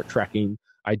just start tracking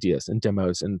ideas and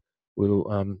demos, and we'll,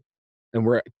 and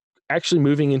we're actually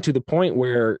moving into the point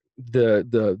where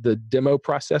the demo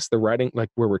process, the writing, like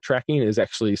where we're tracking, is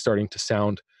actually starting to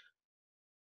sound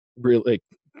really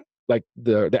like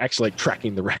they're actually like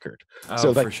tracking the record. Oh,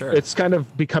 So like for sure. it's kind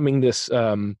of becoming this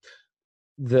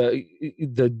the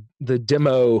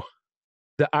demo,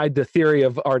 the theory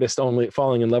of artists only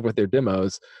falling in love with their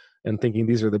demos and thinking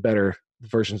these are the better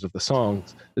versions of the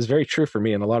songs is very true for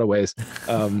me in a lot of ways.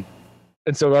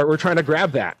 And so we're trying to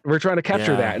grab that. We're trying to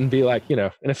capture that and be like,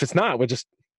 and if it's not, we'll just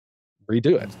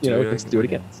redo it. Let's do it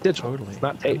again. It's digital. Totally. It's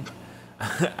not tape.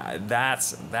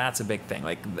 That's a big thing.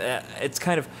 Like, it's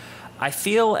kind of, I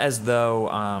feel as though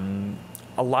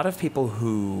a lot of people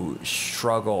who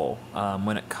struggle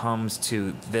when it comes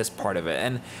to this part of it,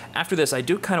 and after this, I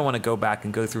do kind of want to go back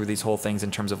and go through these whole things in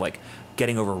terms of like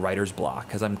getting over writer's block,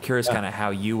 because I'm curious kind of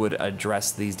how you would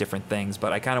address these different things,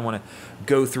 but I kind of want to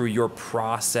go through your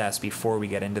process before we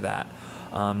get into that.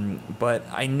 But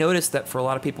I noticed that for a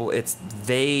lot of people,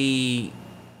 they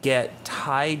get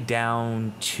tied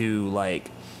down to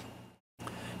like,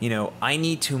 I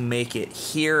need to make it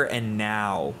here and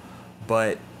now,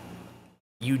 but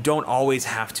you don't always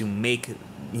have to make,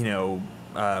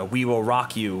 We Will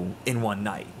Rock You in one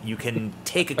night. You can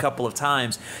take a couple of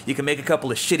times, you can make a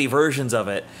couple of shitty versions of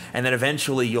it, and then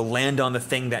eventually you'll land on the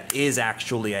thing that is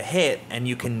actually a hit, and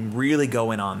you can really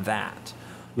go in on that.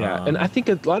 Yeah, and I think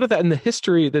a lot of that in the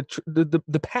history,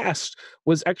 the past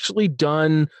was actually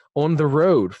done on the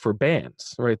road for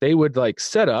bands, right? They would like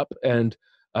set up and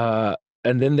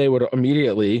then they would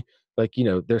immediately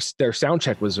their sound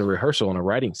check was a rehearsal and a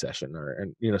writing session,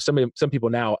 some people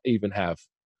now even have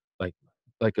like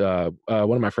one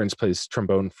of my friends plays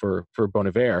trombone for Bon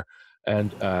Iver,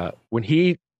 and when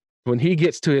he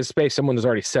gets to his space, someone has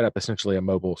already set up essentially a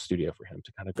mobile studio for him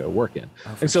to kind of go work in.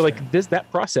 And so that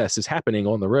process is happening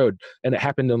on the road, and it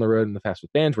happened on the road in the past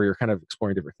with bands where you're kind of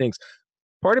exploring different things.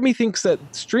 Part of me thinks that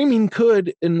streaming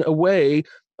could, in a way,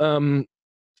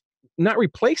 not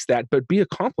replace that, but be a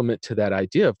complement to that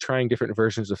idea of trying different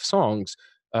versions of songs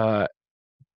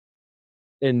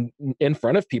in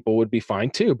front of people would be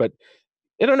fine too. But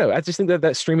I don't know. I just think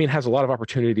that streaming has a lot of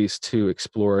opportunities to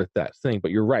explore that thing. But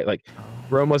you're right. Like,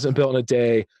 Rome wasn't built in a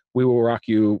day. We Will Rock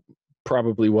You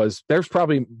probably was. There's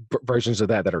probably versions of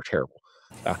that are terrible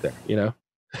out there.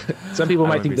 Some people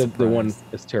might think the one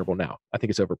is terrible now. I think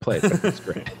it's overplayed, but it's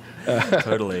great.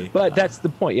 Totally. But that's the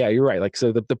point. Yeah, you're right. Like,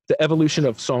 so the evolution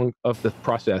of the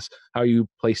process, how you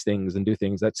place things and do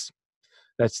things, that's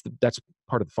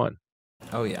part of the fun.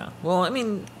 Oh yeah. Well, I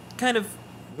mean, kind of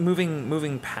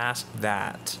moving past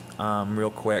that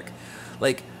real quick,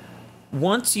 like,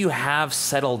 once you have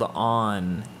settled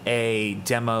on a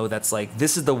demo that's like,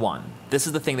 this is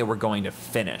the thing that we're going to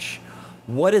finish,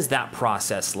 what is that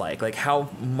process like? Like, how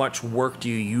much work do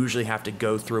you usually have to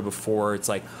go through before it's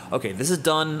like, okay, this is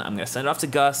done, I'm going to send it off to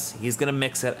Gus, he's going to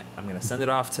mix it, I'm going to send it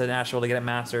off to Nashville to get it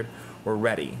mastered, we're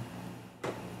ready?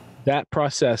 That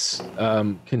process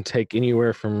can take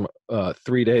anywhere from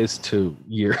 3 days to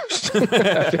years.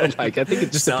 I think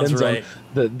it just depends on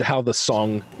how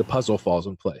the puzzle falls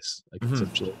in place. Like,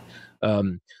 essentially,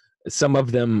 some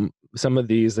of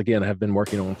these again have been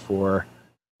working on for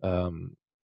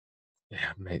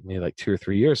maybe like 2 or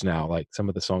 3 years now. Like, some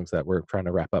of the songs that we're trying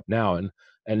to wrap up now,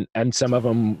 and some of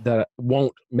them that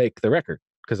won't make the record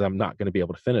because I'm not going to be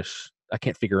able to finish. I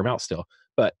can't figure them out still.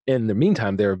 But in the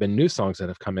meantime, there have been new songs that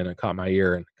have come in and caught my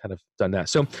ear and kind of done that.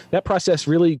 So that process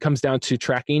really comes down to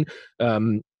tracking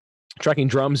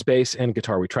drums, bass, and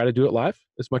guitar. We try to do it live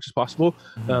as much as possible.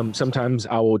 Sometimes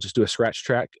I will just do a scratch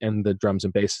track and the drums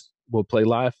and bass will play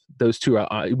live. Those two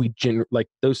I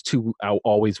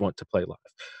always want to play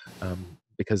live.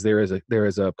 Because there is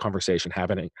a conversation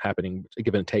happening, a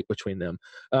give and take between them.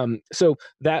 So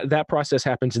that process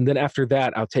happens, and then after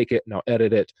that, I'll take it and I'll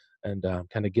edit it and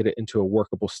kind of get it into a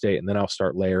workable state, and then I'll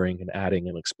start layering and adding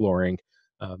and exploring.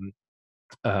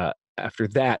 After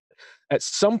that, at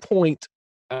some point,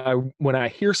 when I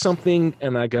hear something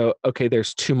and I go, okay,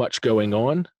 there's too much going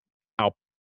on, I'll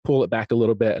pull it back a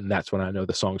little bit, and that's when I know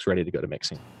the song's ready to go to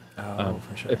mixing. For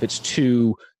sure. If it's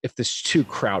too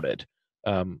crowded.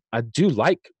 I do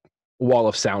like wall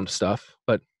of sound stuff,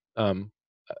 but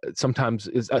sometimes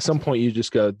at some point you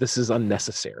just go, this is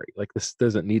unnecessary. Like, this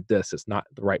doesn't need this. It's not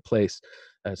the right place.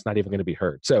 It's not even going to be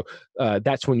heard. So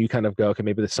that's when you kind of go, okay,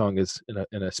 maybe the song is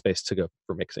in a space to go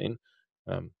for mixing.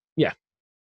 Yeah.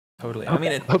 Totally.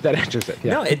 I hope that answers it.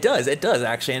 Yeah. No, it does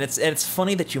actually, and it's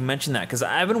funny that you mentioned that because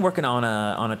I've been working on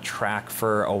a track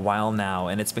for a while now,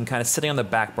 and it's been kind of sitting on the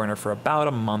back burner for about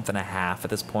a month and a half at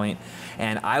this point,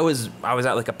 and I was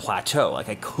at like a plateau, like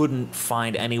I couldn't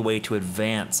find any way to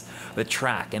advance the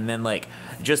track, and then like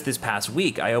just this past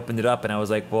week I opened it up and I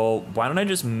was like, well, why don't I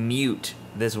just mute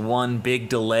this one big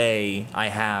delay I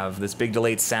have, this big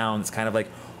delayed sound that's kind of like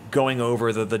going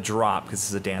over the drop because this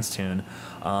is a dance tune.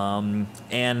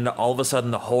 And all of a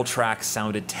sudden the whole track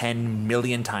sounded 10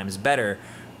 million times better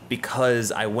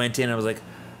because I went in and I was like,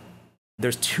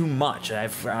 there's too much.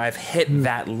 I've hit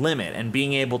that limit, and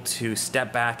being able to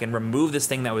step back and remove this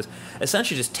thing that was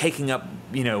essentially just taking up,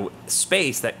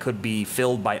 space that could be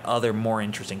filled by other more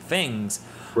interesting things.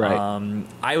 Right.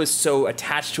 I was so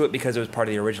attached to it because it was part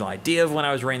of the original idea of when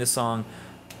I was writing the song.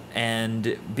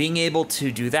 And being able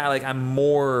to do that, like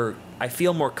I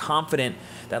feel more confident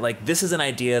that like this is an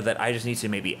idea that I just need to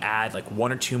maybe add like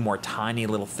one or two more tiny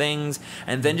little things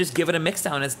and then just give it a mix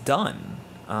down and it's done.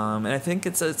 And I think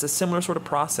it's a similar sort of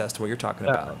process to what you're talking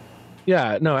about.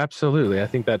 Yeah, no, absolutely. I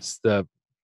think that's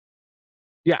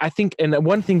I think, and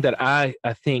one thing that I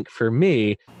think for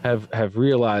me have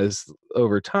realized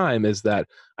over time is that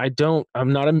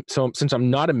since I'm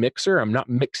not a mixer, I'm not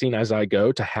mixing as I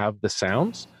go to have the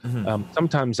sounds.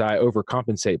 Sometimes I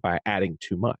overcompensate by adding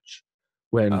too much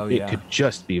when it could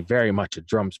just be very much a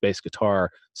drums, bass,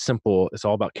 guitar, simple. It's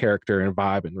all about character and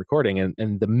vibe and recording,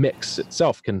 and the mix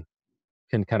itself can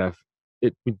kind of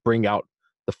bring out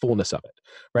the fullness of it,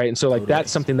 right? And so like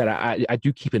that's something that I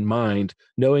do keep in mind,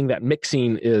 knowing that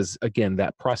mixing is, again,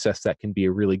 that process that can be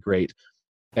a really great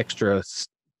extra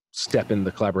step in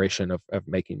the collaboration of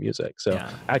making music. So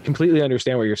I completely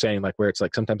understand what you're saying, like where it's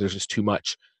like sometimes there's just too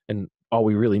much and all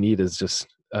we really need is just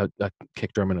a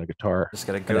kick drum and a guitar, just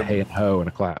got and a hey and ho and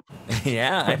a clap.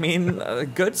 Yeah, I mean,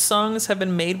 good songs have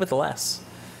been made with less.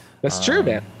 That's true,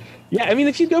 man. Yeah, I mean,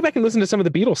 if you go back and listen to some of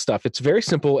the Beatles stuff, it's very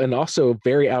simple and also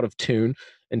very out of tune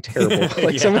and terrible.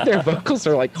 Like some of their vocals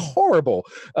are like horrible,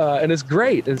 and it's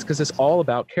great. It's because it's all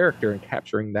about character and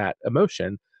capturing that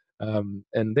emotion.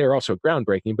 And they're also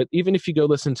groundbreaking. But even if you go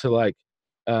listen to like,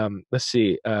 let's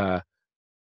see, well,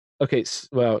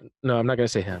 no, I'm not going to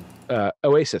say him.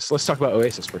 Oasis. Let's talk about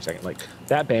Oasis for a second. Like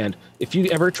that band, if you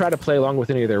ever try to play along with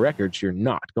any of their records, you're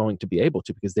not going to be able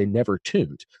to because they never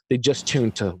tuned. They just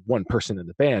tuned to one person in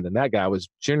the band, and that guy was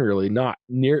generally not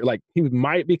near. Like he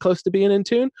might be close to being in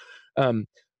tune,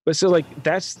 but so like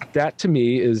that to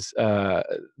me is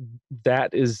that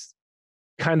is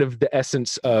kind of the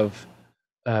essence of.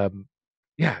 I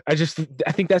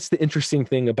think that's the interesting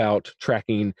thing about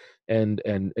tracking and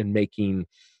making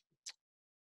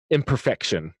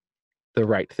imperfection the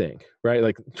right thing, right?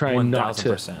 Like trying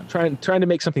 1000%. trying to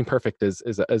make something perfect is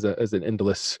an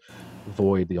endless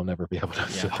void you'll never be able to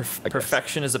fill.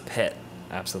 Perfection is a pit,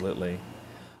 absolutely.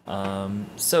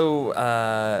 So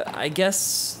I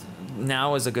guess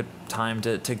now is a good time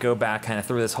to go back kind of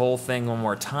through this whole thing one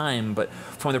more time, but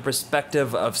from the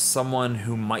perspective of someone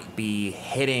who might be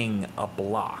hitting a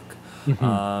block.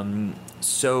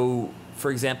 So for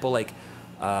example, like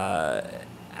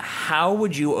how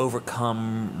would you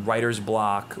overcome writer's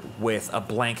block with a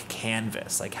blank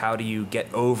canvas? Like, how do you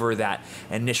get over that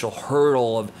initial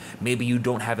hurdle of maybe you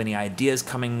don't have any ideas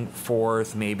coming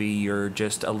forth, maybe you're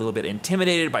just a little bit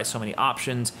intimidated by so many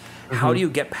options. How do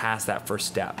you get past that first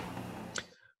step?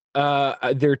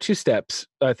 There are two steps.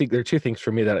 I think there are two things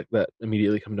for me that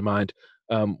immediately come to mind.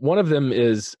 One of them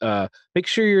is make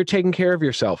sure you're taking care of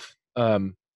yourself.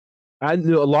 I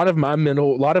know a lot of my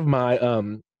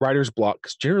writer's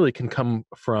blocks generally can come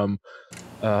from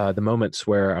the moments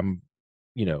where I'm,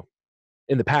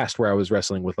 in the past where I was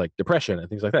wrestling with like depression and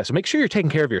things like that. So make sure you're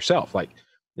taking care of yourself. Like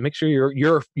make sure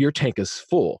your tank is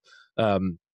full.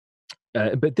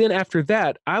 But then after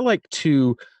that, I like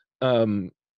to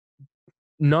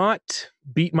not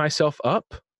beat myself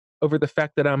up over the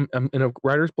fact that I'm in a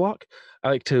writer's block. I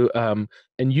like to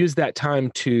and use that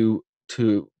time to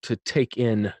take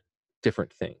in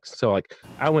different things. So like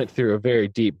I went through a very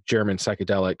deep German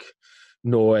psychedelic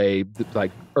Noi,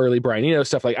 like early Brian Eno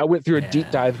stuff. Like I went through a deep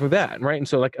dive for that, right? And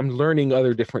so like I'm learning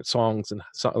other different songs and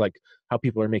like how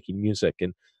people are making music,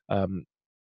 and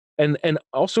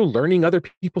also learning other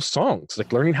people's songs,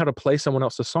 like learning how to play someone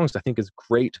else's songs. I think is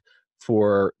great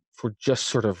for just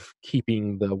sort of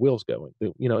keeping the wheels going,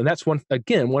 and that's one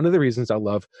of the reasons I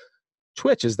love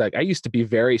Twitch is that I used to be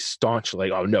very staunch,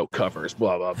 like, oh, no covers,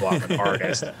 blah, blah, blah, I'm an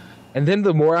artist. And then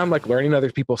the more I'm like learning other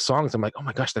people's songs, I'm like, oh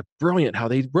my gosh, they're brilliant how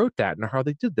they wrote that and how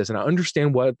they did this. And I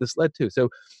understand what this led to. So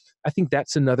I think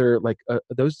that's another, like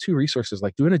those two resources,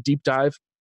 like doing a deep dive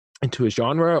into a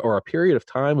genre or a period of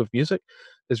time of music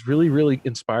is really, really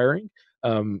inspiring.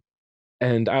 And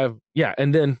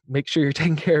and then make sure you're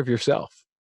taking care of yourself.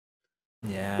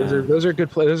 Yeah. Those are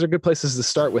good places to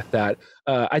start with that.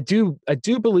 I do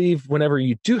believe whenever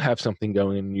you do have something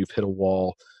going and you've hit a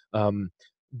wall,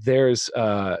 there's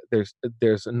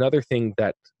another thing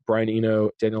that Brian Eno,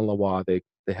 Daniel Lavoie,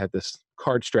 they had this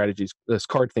card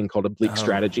thing called Oblique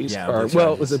Strategies. Yeah, Or, Oblique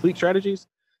well, was Strategies. it Oblique Strategies?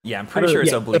 Yeah, I'm pretty sure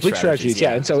it's Oblique Strategies.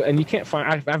 Yeah, and you can't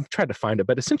find. I've tried to find it,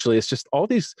 but essentially it's just all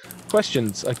these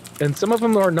questions, and some of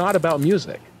them are not about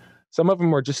music. Some of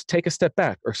them are just take a step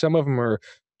back, or some of them are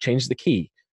change the key,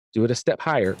 do it a step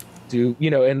higher,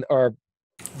 or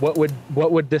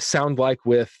what would this sound like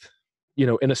with,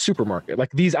 in a supermarket?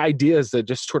 Like these ideas that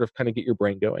just sort of kind of get your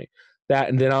brain going. That,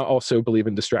 and then I also believe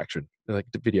in distraction, like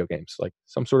video games, like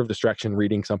some sort of distraction,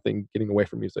 reading something, getting away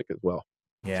from music as well.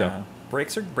 Yeah, so.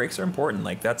 breaks are important.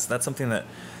 Like that's something that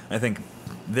I think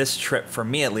this trip, for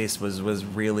me at least, was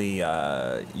really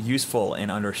useful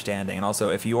in understanding. And also,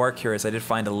 if you are curious, I did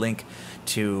find a link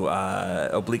to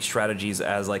Oblique Strategies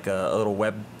as like a little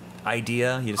web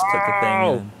idea. You just click the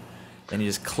thing, and you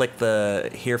just click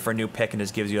the here for a new pick, and it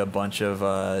just gives you a bunch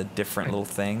of different little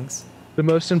things. The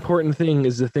most important thing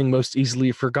is the thing most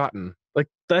easily forgotten.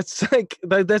 That's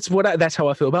how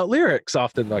I feel about lyrics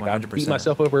often. Like 100%. I beat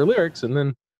myself over lyrics, and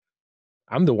then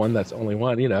I'm the one that's the only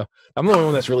one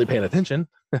that's really paying attention.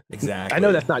 Exactly. I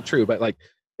know that's not true, but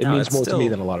it means more to me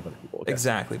than a lot of other people. Okay.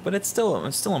 Exactly. But it's still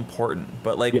important.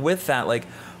 But with that,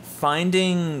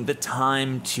 finding the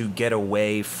time to get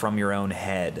away from your own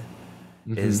head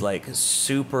is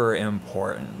super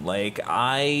important.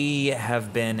 I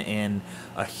have been in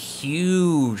a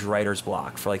huge writer's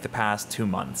block for the past 2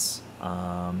 months.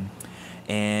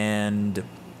 And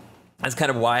that's kind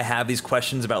of why I have these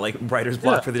questions about writer's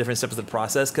block for the different steps of the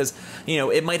process, because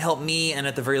it might help me, and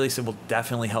at the very least it will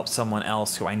definitely help someone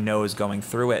else who I know is going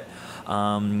through it.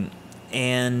 And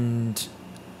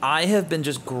I have been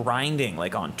just grinding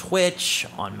on Twitch,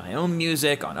 on my own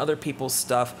music, on other people's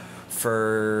stuff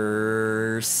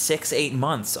for 6-8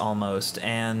 months almost,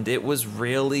 and it was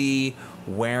really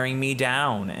wearing me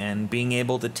down. And being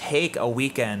able to take a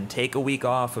week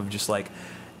off of just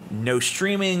no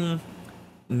streaming,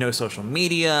 no social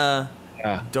media,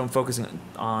 don't focus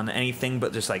on anything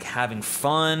but just having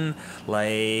fun.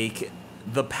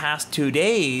 The past 2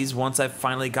 days, once I've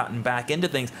finally gotten back into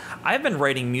things, I've been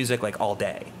writing music all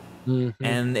day.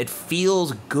 And it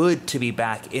feels good to be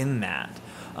back in that.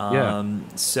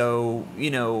 So,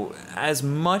 as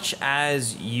much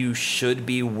as you should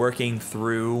be working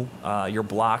through your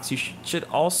blocks, you should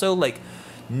also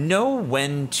know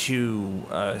when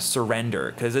to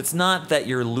surrender, because it's not that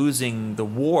you're losing the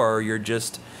war, you're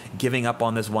just giving up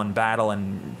on this one battle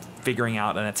and figuring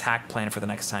out an attack plan for the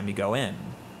next time you go in.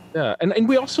 Yeah, and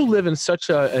we also live in such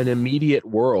an immediate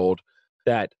world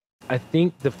that I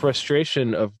think the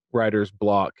frustration of writer's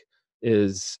block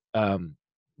is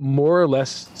more or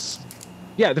less,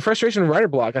 the frustration of writer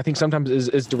block, I think sometimes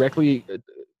is directly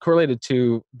correlated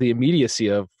to the immediacy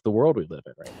of the world we live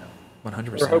in right now.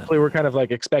 100%. Or hopefully we're kind of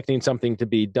expecting something to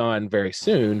be done very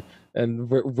soon, and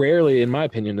rarely, in my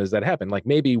opinion, does that happen.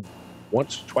 Maybe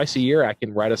once, twice a year, I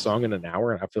can write a song in an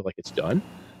hour and I feel like it's done.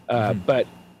 But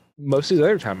most of the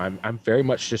other time, I'm very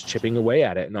much just chipping away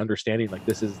at it and understanding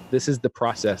this is the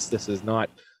process. This is not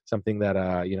something that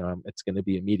it's going to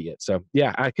be immediate. So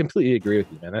yeah, I completely agree with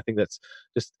you, man. I think that's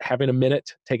just having a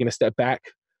minute, taking a step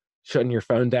back, shutting your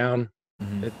phone down.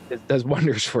 It does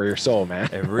wonders for your soul, man.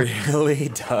 It really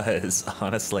does,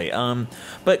 honestly.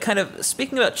 But kind of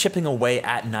speaking about chipping away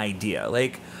at an idea,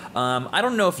 I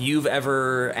don't know if you've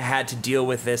ever had to deal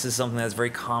with this. Is something that's very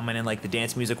common in the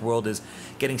dance music world, is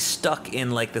getting stuck in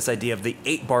this idea of the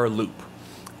 8-bar loop.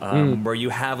 Where you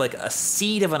have a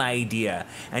seed of an idea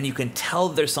and you can tell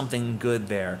there's something good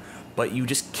there, but you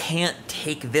just can't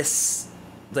take this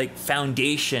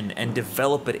foundation and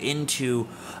develop it into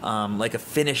a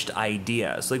finished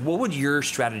idea. So what would your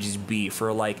strategies be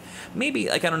for maybe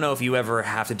I don't know if you ever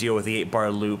have to deal with the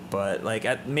 8-bar loop, but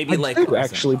maybe I do,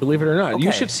 actually, believe it or not. Okay.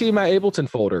 You should see my Ableton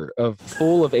folder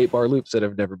full of 8-bar loops that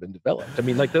have never been developed. I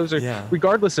mean, those are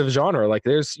regardless of genre.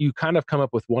 You kind of come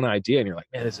up with one idea and you're like,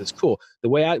 man, this is cool.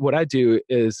 What I do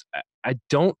is I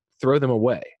don't throw them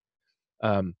away.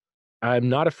 I'm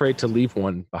not afraid to leave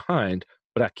one behind,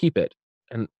 but I keep it.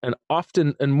 And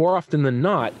more often than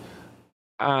not,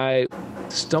 I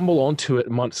stumble onto it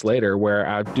months later where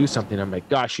I do something. I'm like,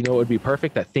 gosh, it would be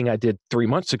perfect. That thing I did 3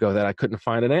 months ago that I couldn't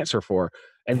find an answer for.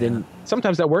 And then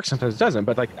sometimes that works, sometimes it doesn't.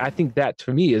 But I think that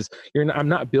to me is I'm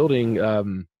not building.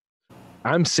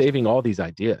 I'm saving all these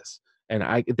ideas,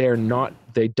 and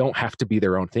they don't have to be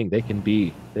their own thing. They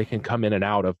can come in and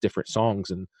out of different songs,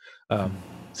 and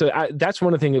So that's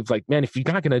one of the things of like, man, if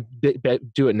you're not going to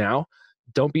do it now,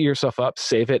 don't beat yourself up,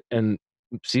 save it, and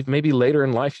see if maybe later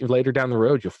in life, later down the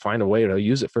road, you'll find a way to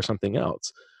use it for something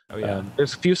else. Oh yeah.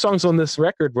 There's a few songs on this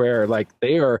record where like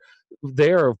they are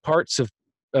parts of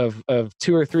 2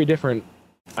 or 3 different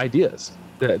ideas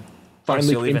that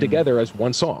finally came together as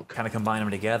one song. Kind of combine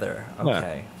them together.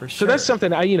 Okay, for sure. So that's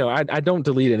something I don't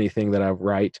delete anything that I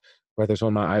write, whether it's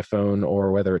on my iPhone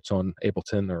or whether it's on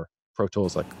Ableton or Pro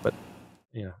Tools. But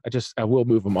I will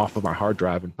move them off of my hard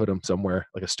drive and put them somewhere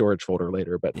like a storage folder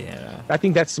later. But yeah, I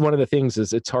think that's one of the things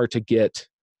is it's hard to get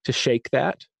to shake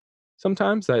that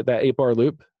sometimes, that 8-bar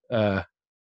loop. I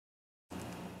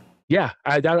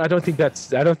don't think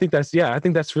that's I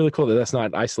think that's really cool that that's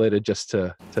not isolated just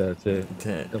to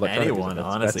anyone.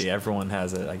 Honestly, everyone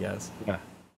has it, I guess. Yeah.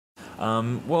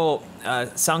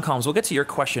 Soundcoms, we'll get to your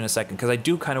question in a second, because I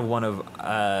do kind of want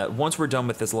to, once we're done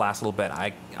with this last little bit,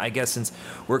 I guess since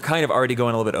we're kind of already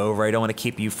going a little bit over, I don't want to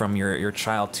keep you from your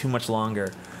child too much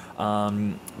longer.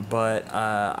 But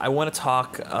I want to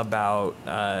talk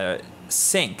about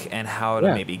sync and how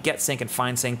to maybe get sync and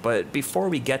find sync. But before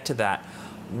we get to that,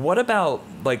 what about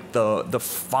like the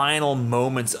final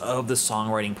moments of the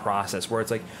songwriting process, where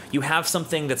it's like you have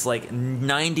something that's like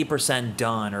 90%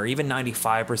 done or even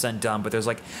 95% done, but there's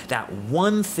like that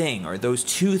one thing or those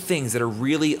 2 things that are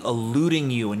really eluding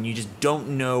you and you just don't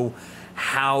know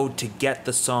how to get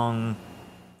the song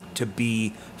to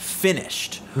be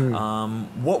finished?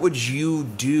 What would you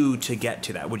do to get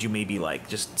to that? Would you maybe like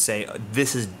just say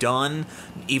this is done,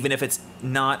 even if it's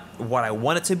not what I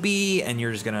want it to be, and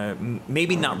you're just gonna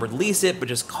maybe not release it but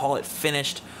just call it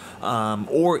finished,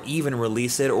 or even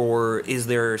release it? Or is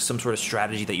there some sort of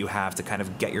strategy that you have to kind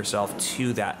of get yourself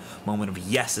to that moment of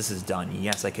yes, this is done,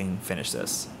 yes, I can finish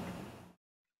this?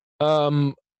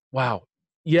 Wow.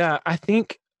 Yeah, I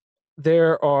think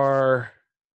there are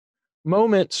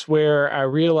moments where I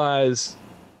realize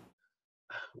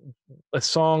a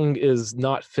song is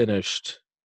not finished,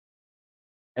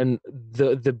 and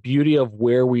the beauty of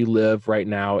where we live right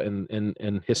now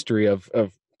in history of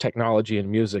technology and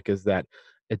music is that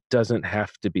it doesn't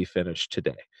have to be finished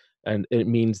today. And it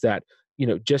means that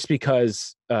just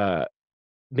because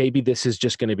maybe this is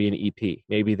just going to be an EP,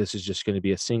 maybe this is just going to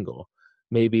be a single,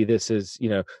 maybe this is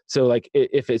so like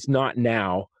if it's not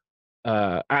now,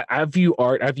 I view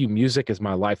music as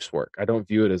my life's work. I don't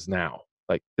view it as now.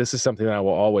 Like this is something that I'll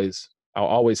always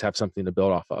have something to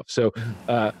build off of. So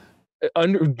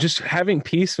just having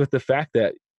peace with the fact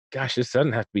that, gosh, this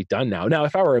doesn't have to be done now. Now,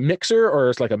 if I were a mixer or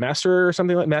it's like a master or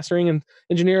something, like mastering and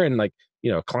engineer, and like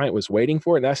a client was waiting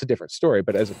for it, that's a different story.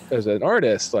 But as an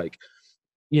artist, like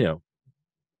we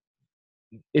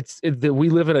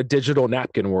live in a digital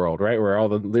napkin world, right? Where all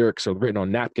the lyrics are written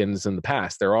on napkins in the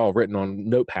past. They're all written on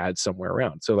notepads somewhere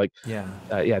around. So like,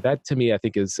 that to me, I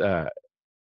think is,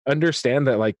 understand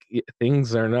that like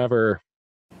things are never,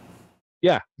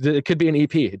 it could be an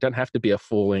EP. It doesn't have to be a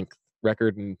full length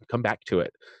record, and come back to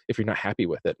it if you're not happy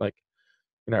with it. Like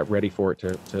you're not ready for it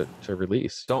to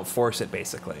release. Don't force it,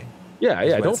 basically.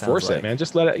 Don't force it, man.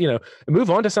 Just let it, move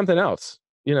on to something else,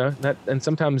 and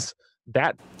sometimes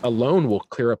that alone will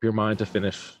clear up your mind to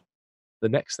finish the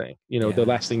next thing, the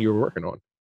last thing you were working on.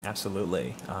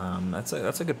 Absolutely. That's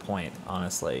a good point,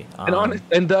 honestly.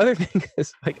 And the other thing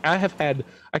is, like, I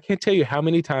can't tell you how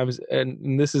many times,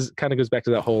 and this is kind of goes back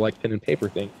to that whole like pen and paper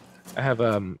thing. I have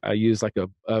I use like I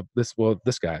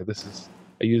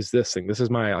use this thing. This is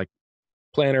my like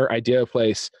planner idea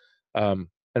place. And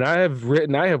I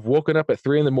have woken up at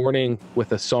 3 a.m.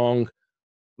 with a song,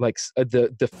 like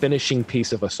the finishing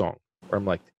piece of a song, where I'm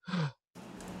like,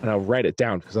 and I'll write it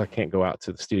down because I can't go out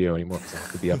to the studio anymore because I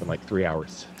have to be up in like 3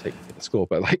 hours to take it to school.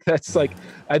 But like, that's like,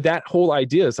 that whole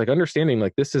idea is like understanding,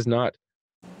 like, this is not,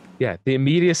 the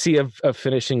immediacy of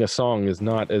finishing a song is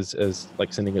not as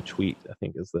like sending a tweet, I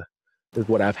think is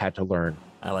what I've had to learn.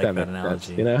 I like that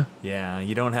analogy. Sense, Yeah,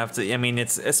 you don't have to. I mean,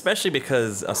 it's especially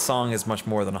because a song is much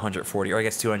more than 140, or I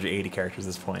guess 280 characters at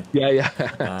this point. Yeah.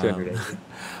 280.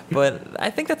 But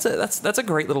I think that's a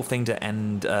great little thing to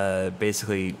end,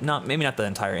 basically, maybe not the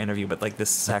entire interview, but like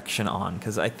this section on,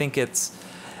 because I think it's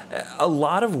a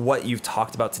lot of what you've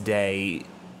talked about today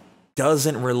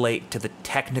doesn't relate to the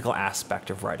technical aspect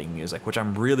of writing music, which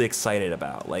I'm really excited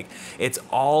about. Like, it's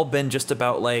all been just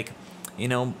about like,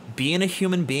 being a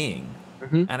human being.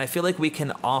 Mm-hmm. And I feel like we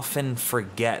can often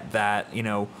forget that,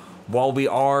 while we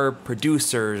are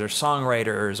producers or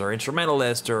songwriters or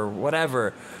instrumentalists or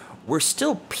whatever, we're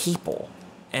still people.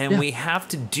 And we have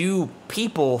to do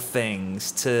people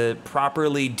things to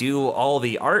properly do all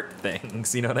the art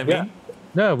things. You know what I mean?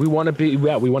 No, we want to be,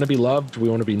 yeah, we want to be loved. We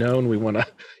want to be known. We want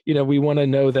to, we want to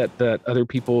know that other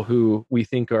people who we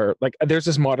think are like, there's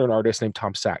this modern artist named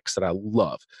Tom Sachs that I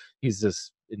love. He's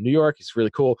this in New York. He's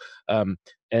really cool.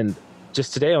 And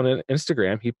just today on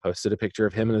Instagram, he posted a picture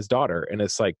of him and his daughter. And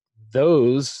it's like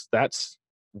that's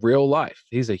real life.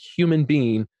 He's a human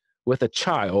being with a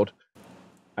child.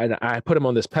 And I put him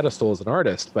on this pedestal as an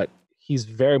artist, but he's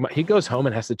very much, he goes home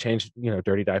and has to change,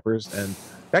 dirty diapers and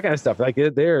that kind of stuff. Like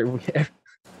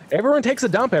everyone takes a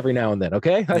dump every now and then.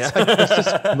 Okay.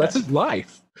 That's just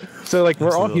life. So like,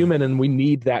 we're all human and we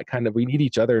need we need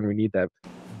each other and we need that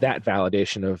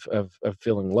validation of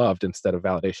feeling loved instead of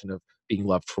validation of being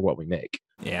loved for what we make.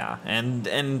 Yeah,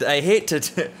 and I hate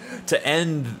to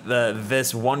end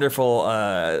this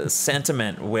wonderful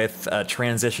sentiment with a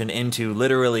transition into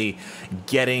literally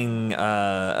getting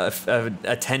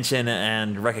attention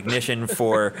and recognition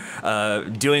for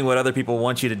doing what other people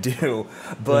want you to do.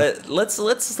 But let's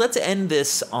end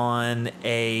this on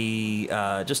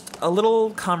a just a little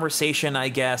conversation, I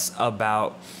guess,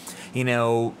 about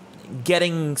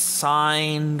getting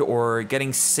signed or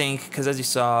getting synced, because as you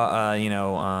saw,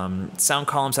 Sound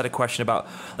Columns had a question about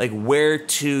like where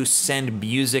to send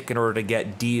music in order to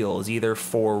get deals, either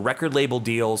for record label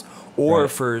deals or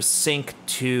for sync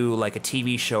to like a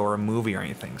TV show or a movie or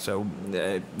anything. So,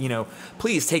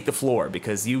 please take the floor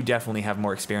because you definitely have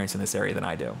more experience in this area than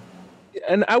I do.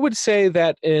 And I would say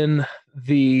that in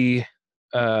the,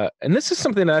 and this is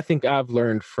something that I think I've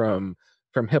learned from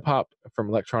hip hop, from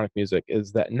electronic music,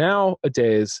 is that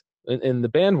nowadays in the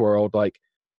band world, like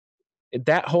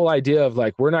that whole idea of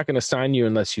like, we're not going to sign you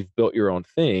unless you've built your own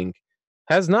thing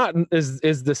is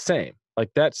the same. Like,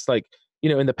 that's like,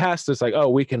 in the past it's like, oh,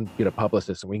 we can get a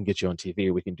publicist and we can get you on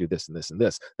TV. We can do this and this and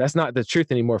this. That's not the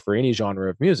truth anymore for any genre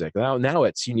of music. Now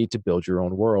it's, you need to build your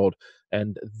own world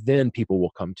and then people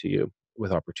will come to you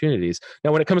with opportunities.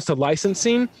 Now, when it comes to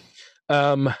licensing,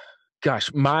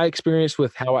 gosh, my experience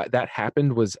with how that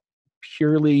happened was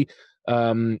purely,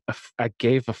 I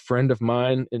gave a friend of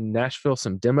mine in Nashville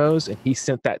some demos and he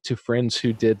sent that to friends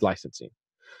who did licensing.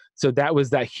 So that was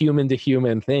that human to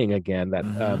human thing again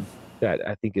that, that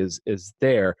I think is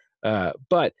there.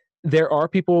 But there are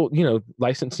people,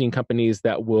 licensing companies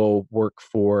that will work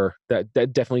for that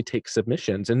definitely take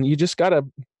submissions, and you just got to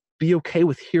be okay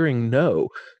with hearing no,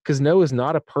 because no is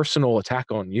not a personal attack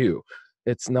on you.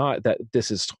 It's not that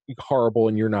this is horrible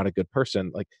and you're not a good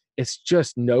person. Like, it's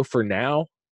just no for now,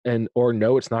 or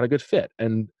no, it's not a good fit.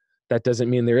 And that doesn't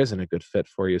mean there isn't a good fit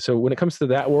for you. So when it comes to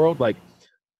that world, like,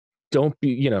 don't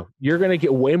be, you're going to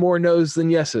get way more no's than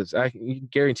yeses. I can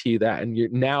guarantee you that. And you're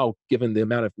now, given the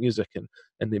amount of music and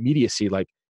the immediacy, like,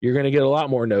 you're going to get a lot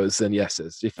more no's than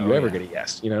yeses if you ever get a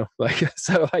yes, like,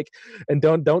 so like, and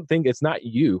don't think it's not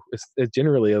you. It's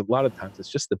generally, a lot of times it's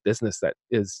just the business that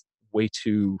is way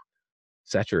too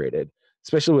saturated,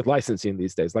 especially with licensing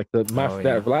these days. Like that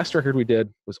last record we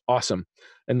did was awesome,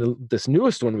 and this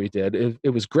newest one we did, it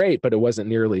was great, but it wasn't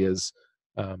nearly as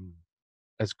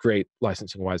great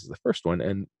licensing wise as the first one.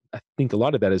 And I think a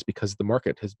lot of that is because the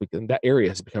market has become, that area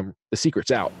has become, the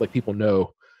secret's out. Like, people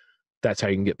know that's how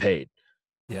you can get paid.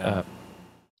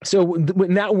 So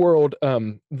in that world,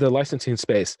 the licensing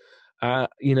space,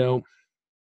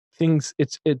 things,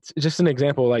 it's just an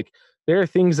example. Like, there are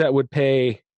things that would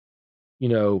pay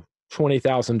 $20,000,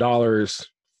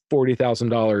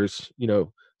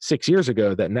 $40,000, 6 years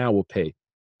ago that now will pay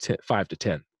 $5,000 to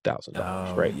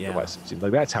 $10,000, right? For licensing.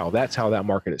 Like, that's how that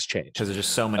market has changed. Because there's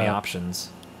just so many options.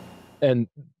 And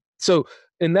so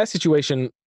in that situation,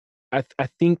 I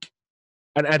think,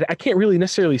 and I can't really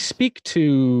necessarily speak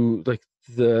to like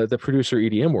the producer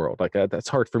EDM world. Like, that's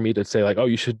hard for me to say like, oh,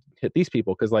 you should hit these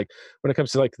people, because like when it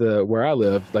comes to like where I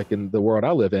live, like in the world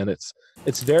I live in, it's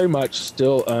very much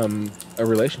still a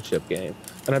relationship game.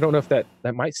 And I don't know if that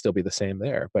might still be the same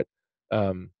there, but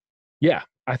I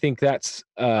think that's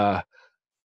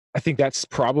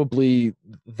probably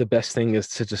the best thing, is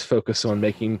to just focus on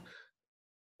making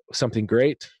something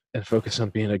great and focus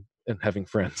on being and having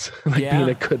friends, like being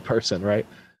a good person, right?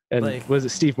 And like, was it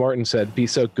Steve Martin said, be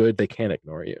so good they can't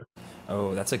ignore you.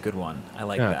 Oh, that's a good one. I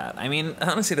like that. I mean,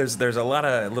 honestly, there's a lot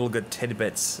of little good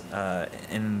tidbits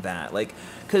in that. Like,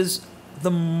 because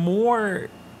the more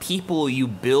people you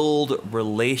build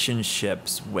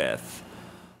relationships with,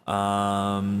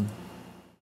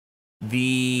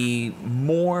 the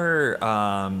more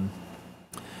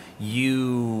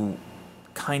you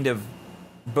kind of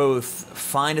both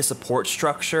find a support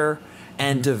structure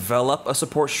and develop a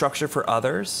support structure for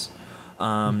others,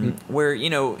 where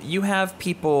you have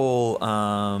people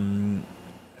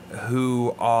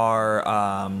who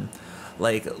are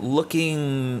like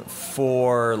looking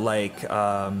for like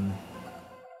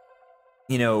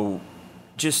you know,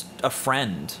 just a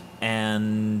friend.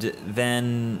 And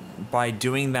then by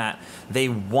doing that, they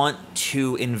want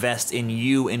to invest in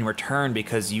you in return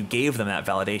because you gave them that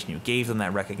validation, you gave them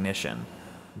that recognition.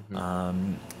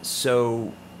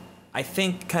 So I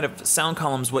think kind of sound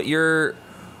columns, what you're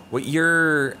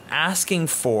asking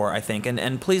for, I think,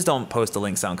 and please don't post a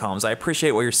link, sound columns. I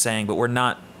appreciate what you're saying, but we're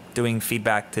not doing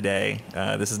feedback today.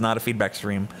 This is not a feedback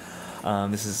stream.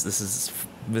 This is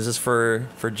for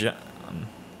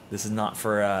this is not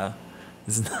for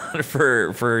this is not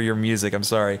for your music. I'm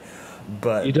sorry,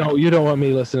 but you don't want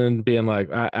me listening, being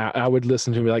like, I would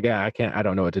listen to me like, yeah, I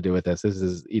don't know what to do with this. This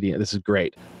is idiot. This is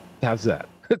great. How's that?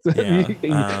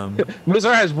 Yeah.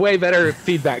 Mozart has way better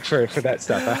feedback for that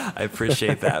stuff. I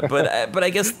appreciate that, but I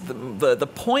guess the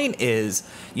point is,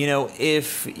 you know,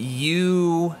 if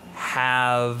you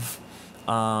have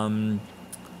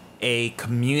a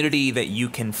community that you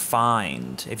can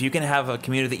find, if you can have a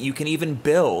community that you can even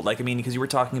build, like, I mean, because you were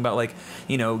talking about, like,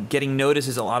 you know, getting noticed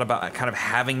is a lot about kind of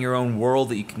having your own world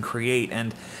that you can create.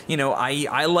 And, you know,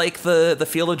 I like the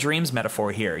Field of Dreams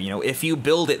metaphor here. You know, if you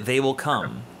build it, they will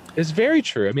come. It's very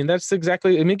true. I mean, that's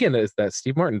exactly, I mean, again, it's that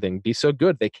Steve Martin thing, be so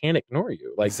good they can't ignore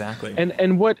you. Like, exactly.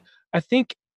 And what I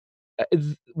think,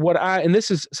 and this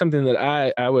is something that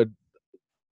I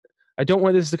don't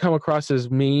want this to come across as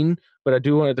mean, but I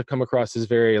do want it to come across as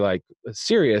very, like,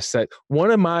 serious. That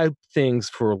one of my things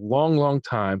for a long, long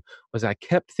time was I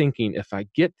kept thinking, if I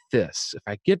get this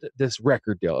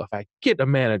record deal, if I get a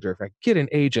manager, if I get an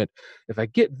agent, if I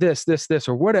get this,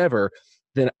 or whatever,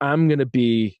 then I'm going to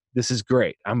be, this is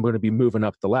great. I'm going to be moving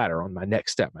up the ladder on my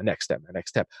next step.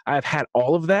 I've had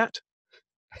all of that.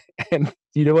 And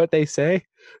you know what they say?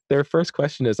 Their first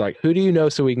question is like, who do you know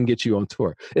so we can get you on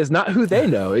tour? It's not who they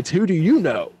know, it's who do you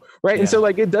know, right? Yeah. And so,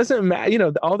 like, it doesn't matter, you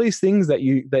know, all these things that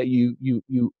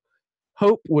you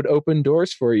hope would open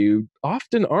doors for you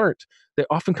often aren't. They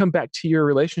often come back to your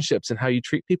relationships and how you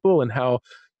treat people and how,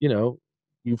 you know,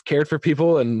 you've cared for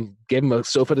people and gave them a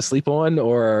sofa to sleep on,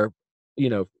 or, you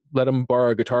know, let them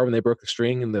borrow a guitar when they broke the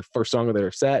string in the first song of their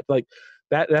set. Like,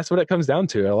 that's what it comes down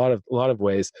to in a lot of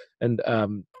ways. And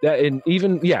and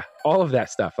even, yeah, all of that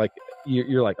stuff. Like,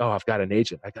 you're like, oh, I've got an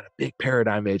agent. I got a big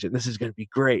Paradigm agent. This is going to be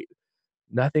great.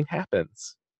 Nothing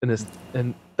happens.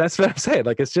 And that's what I'm saying.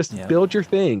 Like, it's just build your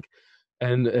thing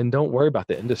and don't worry about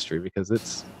the industry, because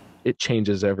it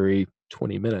changes every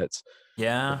 20 minutes.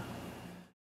 Yeah.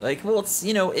 Like, well, it's,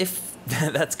 you know, if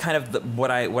that's kind of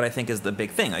what I think is the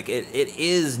big thing. Like, it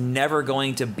is never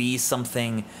going to be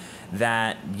something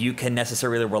that you can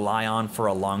necessarily rely on for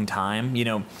a long time. You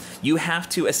know, you have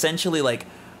to essentially, like,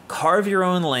 carve your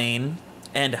own lane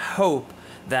and hope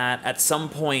that at some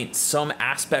point some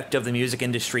aspect of the music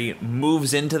industry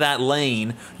moves into that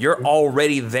lane. You're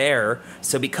already there,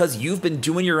 so because you've been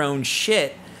doing your own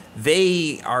shit,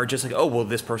 they are just like, oh, well,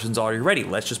 this person's already ready,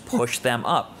 let's just push them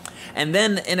up. And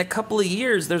then in a couple of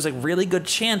years, there's a really good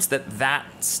chance that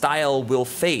that style will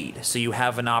fade. So you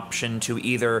have an option to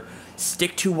either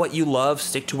stick to what you love,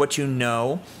 stick to what you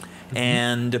know,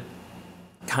 and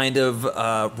kind of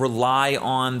rely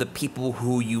on the people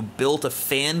who you built a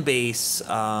fan base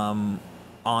on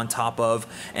top of,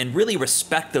 and really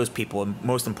respect those people. And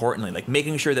most importantly, like,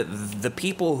 making sure that the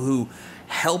people who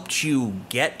helped you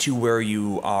get to where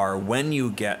you are when you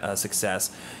get a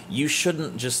success, you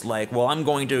shouldn't just, like, well, I'm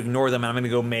going to ignore them and I'm going to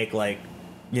go make, like,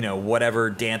 you know, whatever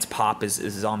dance pop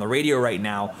is on the radio right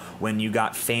now, when you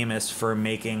got famous for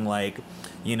making, like,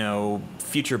 you know,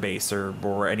 future bass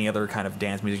or any other kind of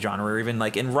dance music genre, or even,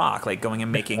 like, in rock, like going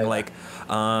and making, like,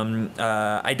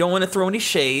 I don't want to throw any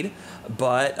shade,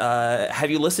 but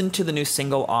have you listened to the new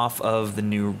single off of the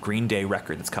new Green Day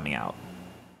record that's coming out?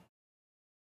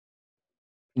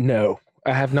 No,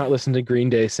 I have not listened to Green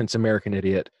Day since American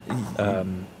Idiot.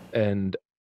 And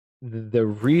the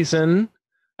reason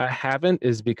I haven't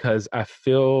is because I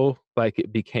feel like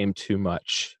it became too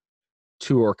much,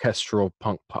 too orchestral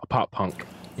pop punk.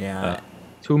 Yeah.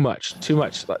 Too much.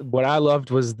 What I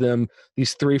loved was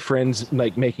these three friends,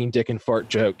 like, making dick and fart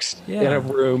jokes in a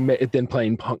room, then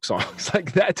playing punk songs.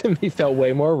 Like, that to me felt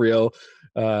way more real.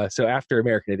 So after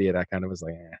American Idiot, I kind of was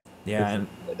like, yeah. And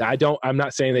I'm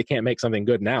not saying they can't make something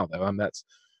good now, though. That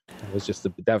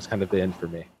was kind of the end for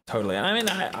me. Totally. I mean,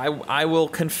 I will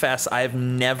confess, I've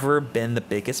never been the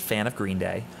biggest fan of Green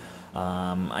Day.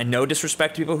 I no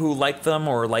disrespect to people who like them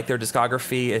or like their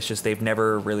discography. It's just they've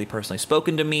never really personally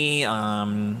spoken to me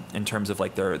in terms of,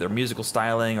 like, their musical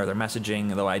styling or their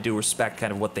messaging, though I do respect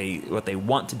kind of what they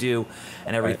want to do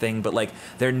and everything. Right. But, like,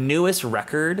 their newest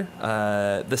record,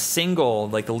 the single,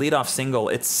 like the lead-off single,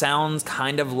 it sounds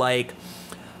kind of like,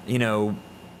 you know,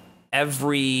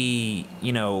 every,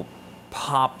 you know,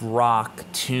 pop rock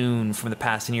tune from the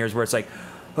past 10 years where it's like,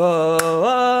 oh,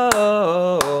 oh,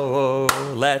 oh, oh,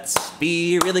 oh, let's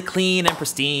be really clean and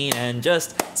pristine and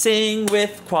just sing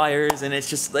with choirs. And it's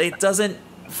just, it doesn't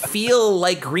feel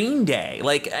like Green Day.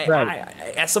 Like,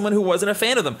 as someone who wasn't a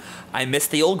fan of them, I miss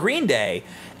the old Green Day.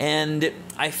 And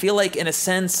I feel like, in a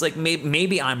sense, like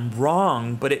maybe I'm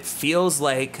wrong, but it feels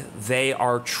like they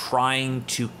are trying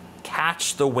to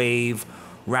catch the wave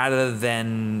rather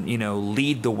than,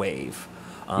 lead the wave.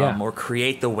 Or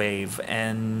create the wave.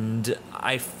 And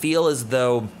I feel as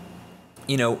though,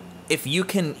 if you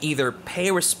can either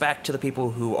pay respect to the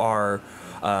people who are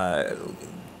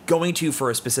going to for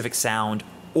a specific sound,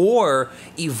 or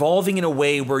evolving in a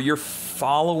way where you're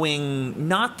following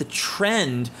not the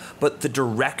trend, but the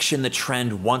direction the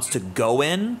trend wants to go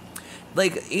in,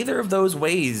 like, either of those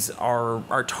ways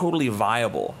are totally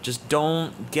viable. Just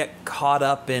don't get caught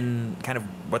up in kind of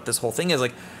what this whole thing is,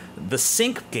 like, the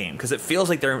sync game, because it feels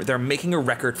like they're making a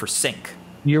record for sync.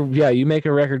 You make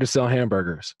a record to sell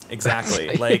hamburgers.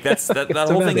 Exactly. Like, that's that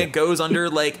whole thing that goes under,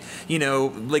 like,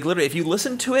 like, literally, if you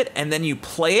listen to it and then you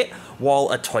play it while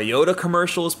a Toyota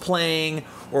commercial is playing,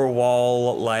 or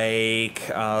while, like,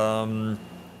 a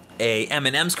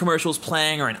M&M's commercial is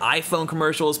playing, or an iPhone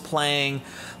commercial is playing,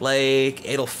 like,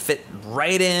 it'll fit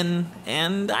right in.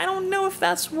 And I don't know if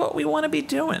that's what we want to be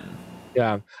doing.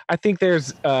 Yeah, I think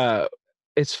there's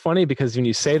it's funny because when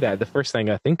you say that, the first thing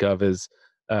I think of is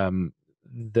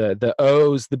the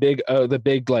O's, the big O, the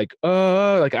big, like,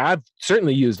 like, I've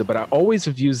certainly used it, but I always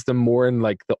have used them more in,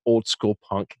 like, the old school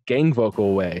punk gang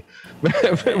vocal way,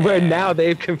 where now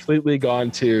they've completely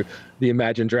gone to the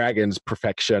Imagine Dragons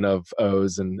perfection of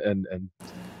O's and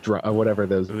whatever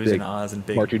those Oohs big and ahs and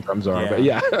big marching drums are. But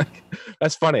yeah,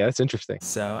 that's funny. That's interesting.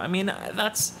 So, I mean,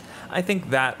 I think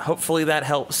that hopefully that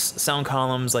helps Sound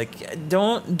Columns. Like,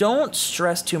 don't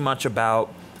stress too much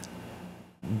about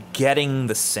getting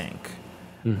the sync.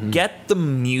 Mm-hmm. Get the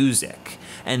music.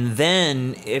 And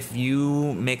then if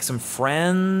you make some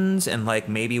friends, and, like,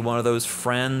 maybe one of those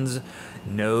friends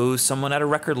knows someone at a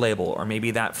record label, or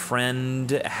maybe that friend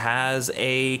has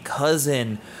a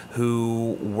cousin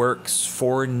who works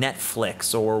for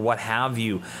Netflix or what have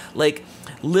you, like,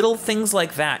 little things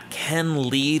like that can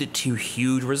lead to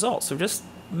huge results. So just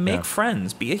make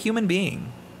friends, be a human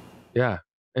being. Yeah.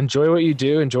 Enjoy what you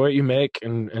do, enjoy what you make,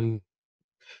 and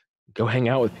go hang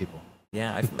out with people.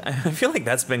 Yeah, I feel like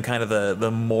that's been kind of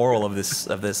the moral of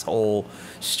this whole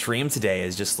stream today,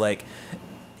 is just, like,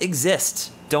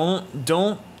 exist.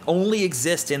 Don't only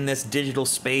exist in this digital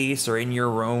space or in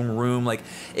your own room. Like,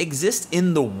 exist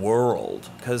in the world,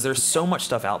 because there's so much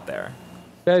stuff out there.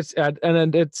 It's an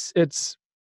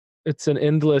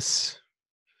endless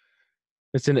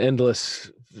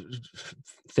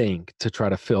thing to try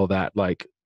to fill that, like,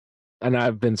 and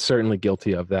I've been certainly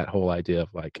guilty of that whole idea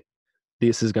of, like,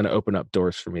 this is going to open up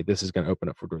doors for me. This is going to open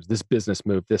up for doors. This business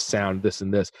move, this sound, this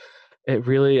and this. It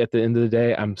really, at the end of the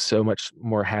day, I'm so much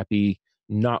more happy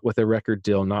not with a record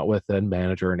deal, not with a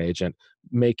manager or an agent,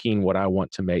 making what I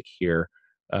want to make here,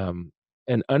 and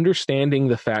understanding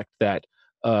the fact that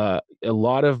a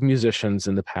lot of musicians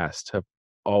in the past have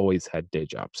always had day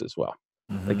jobs as well.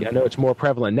 Mm-hmm. Like, I know it's more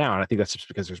prevalent now, and I think that's just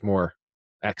because there's more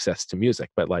access to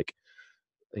music. But, like,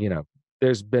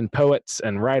 there's been poets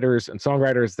and writers and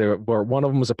songwriters there where one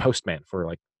of them was a postman for,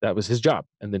 like, that was his job.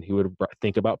 And then he would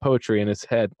think about poetry in his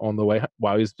head on the way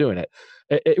while he was doing it.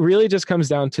 It really just comes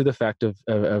down to the fact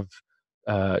of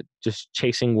just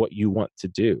chasing what you want to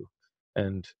do.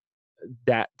 And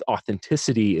that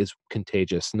authenticity is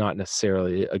contagious, not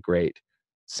necessarily a great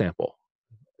sample,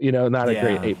 not a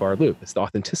great 8-bar loop. It's the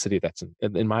authenticity that's,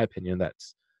 in my opinion,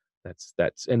 that's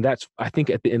I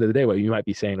think at the end of the day, what you might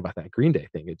be saying about that Green Day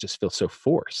thing, it just feels so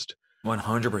forced.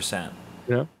 100%.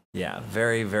 Yeah,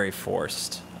 very, very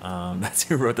forced. That's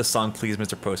who wrote the song "Please,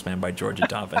 Mr. Postman" by Georgia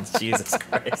Dobbins. Jesus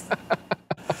Christ.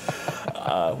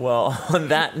 Well, on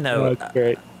that note, that's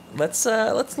great.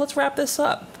 Let's wrap this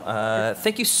up.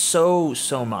 Thank you so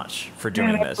much for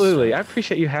doing this. Absolutely, I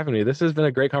appreciate you having me. This has been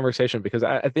a great conversation, because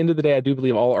at the end of the day, I do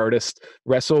believe all artists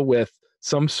wrestle with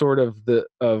some sort of the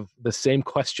same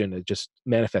question. It just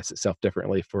manifests itself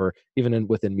differently for even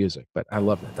within music. But I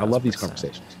love it. I love these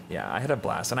conversations. Yeah, I had a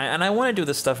blast, and I want to do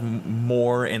this stuff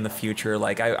more in the future.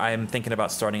 Like, I'm thinking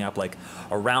about starting up, like,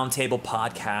 a roundtable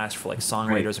podcast for, like,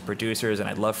 songwriters and producers, and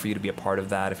I'd love for you to be a part of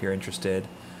that if you're interested.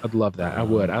 I'd love that. I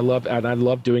would. I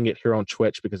love doing it here on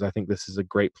Twitch, because I think this is a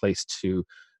great place to,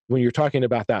 when you're talking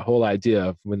about that whole idea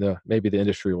of when maybe the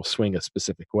industry will swing a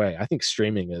specific way. I think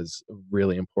streaming is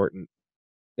really important.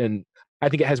 And I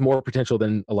think it has more potential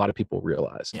than a lot of people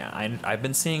realize. Yeah, I've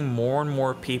been seeing more and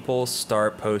more people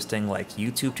start posting like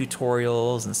YouTube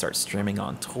tutorials and start streaming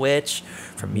on Twitch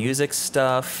for music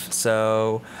stuff.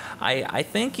 So I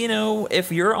think, you know,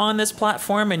 if you're on this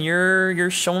platform and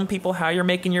you're showing people how you're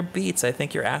making your beats, I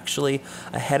think you're actually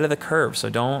ahead of the curve. So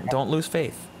don't lose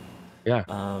faith. Yeah,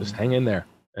 just hang in there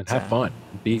and have fun.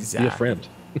 Be a friend.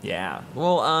 Yeah.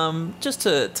 Well, just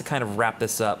to kind of wrap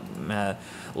this up,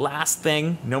 last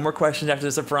thing, no more questions after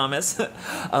this, I promise.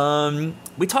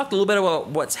 We talked a little bit about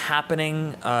what's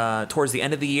happening towards the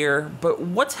end of the year, but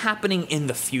what's happening in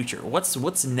the future?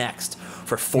 What's next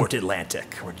for Fort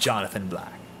Atlantic or Jonathan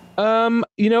Black?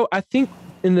 You know, I think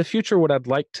in the future, what I'd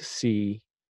like to see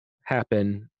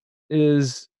happen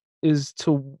is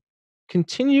to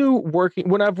continue working.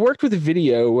 When I've worked with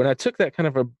video, when I took that kind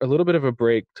of a little bit of a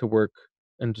break to work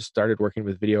and just started working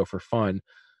with video for fun,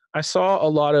 I saw a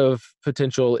lot of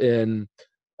potential in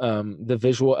the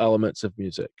visual elements of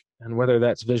music. And whether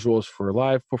that's visuals for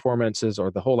live performances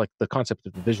or the whole, like the concept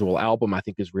of the visual album, I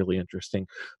think is really interesting.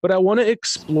 But I want to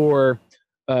explore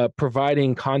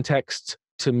providing context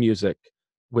to music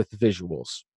with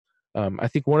visuals. I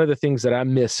think one of the things that I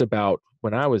miss about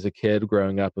when I was a kid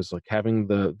growing up was like having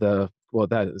well,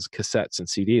 that is cassettes and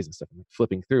CDs and stuff, and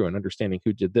flipping through and understanding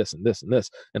who did this and this and this,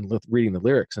 and reading the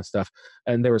lyrics and stuff.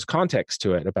 And there was context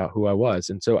to it about who I was.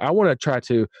 And so I want to try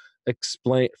to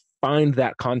find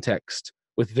that context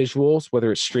with visuals,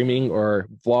 whether it's streaming or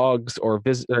vlogs or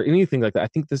anything like that. I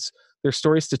think there's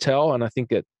stories to tell, and I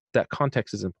think that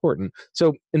context is important.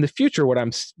 So in the future, what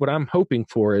I'm hoping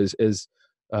for is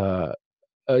my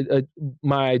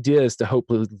idea is to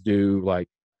hopefully do like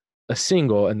a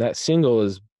single, and that single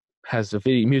has a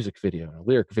music video and a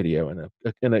lyric video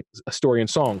and a story and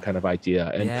song kind of idea,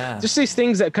 and just these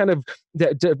things that kind of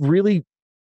that really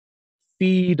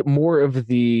feed more of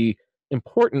the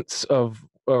importance of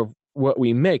what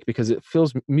we make, because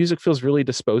music feels really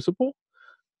disposable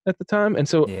at the time. And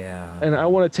so and I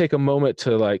want to take a moment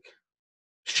to like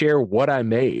share what I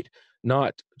made,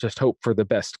 not just hope for the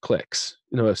best clicks,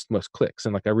 most clicks.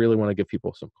 And like, I really want to give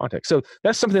people some context. So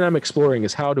that's something I'm exploring,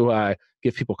 is how do I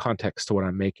give people context to what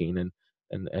I'm making and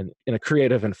in a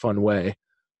creative and fun way.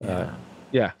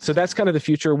 So that's kind of the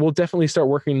future. We'll definitely start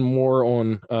working more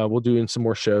on, we'll doing some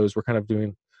more shows. We're kind of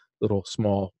doing little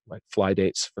small like fly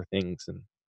dates for things. I'm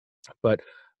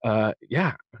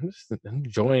just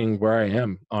enjoying where I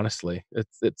am, honestly.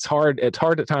 It's hard at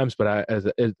times, but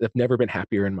I've never been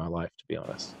happier in my life, to be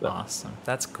honest. So. Awesome.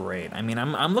 That's great. I mean,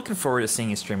 I'm looking forward to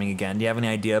seeing you streaming again. do you have any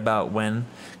idea about when?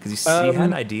 Because you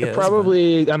had ideas.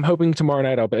 Probably, I'm hoping tomorrow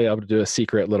night I'll be able to do a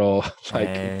secret little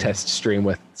test stream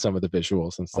with some of the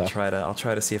visuals and stuff. I'll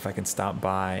try to see if I can stop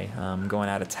by. I'm going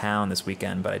out of town this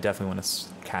weekend, but I definitely want to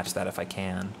catch that if I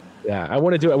can. Yeah, I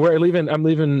want to do it. I'm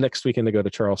leaving next weekend to go to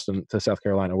Charleston, to South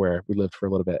Carolina, where we lived for a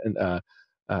little bit, and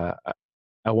I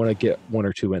want to get one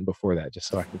or two in before that, just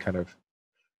so I can kind of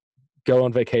go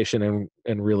on vacation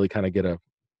and really kind of get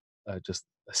just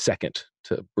a second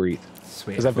to breathe.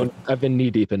 Sweet. Because I've been knee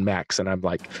deep in Max, and I'm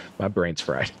like, my brain's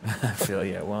fried. I feel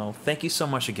you. Well, thank you so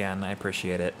much again. I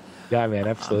appreciate it. Yeah, man,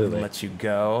 absolutely. I'm gonna let you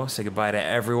go. Say goodbye to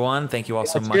everyone. Thank you all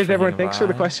so much. Cheers, everyone. Thanks for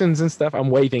the questions and stuff. I'm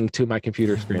waving to my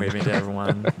computer screen. Waving to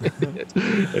everyone.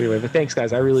 Anyway, but thanks,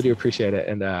 guys. I really do appreciate it,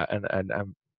 and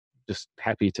I'm just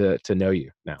happy to know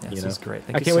you now. Yeah, this is great.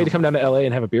 I can't wait to come down to LA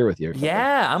and have a beer with you.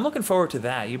 Yeah, I'm looking forward to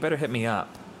that. You better hit me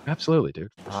up. Absolutely, dude.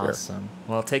 Awesome. Sure.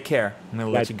 Well, take care. I'm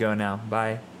gonna let you go now.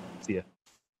 Bye. See ya.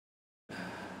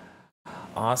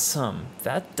 Awesome.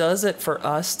 That does it for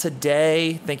us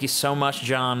today. Thank you so much,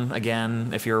 Jon,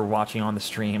 again, if you're watching on the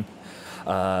stream,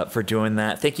 for doing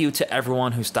that. Thank you to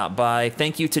everyone who stopped by.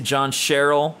 Thank you to John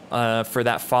Sherrill for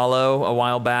that follow a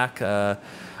while back, a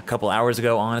couple hours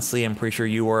ago, honestly. I'm pretty sure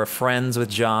you were friends with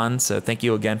Jon, so thank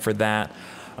you again for that.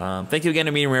 Thank you again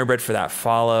to Medium Rare Bread for that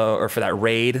follow, or for that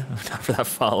raid, not for that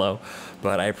follow,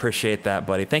 but I appreciate that,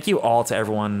 buddy. Thank you all to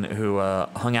everyone who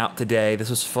hung out today. This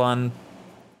was fun.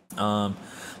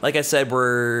 Like I said,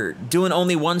 we're doing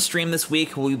only one stream this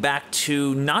week. We'll be back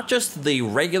to not just the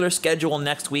regular schedule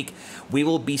next week. We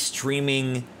will be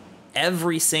streaming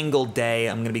every single day.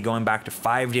 I'm going to be going back to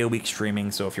 5-day-a-week streaming.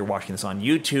 So if you're watching this on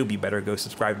YouTube, you better go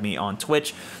subscribe to me on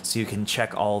Twitch so you can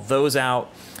check all those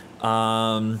out.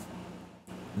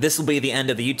 This will be the end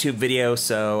of the YouTube video,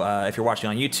 so if you're watching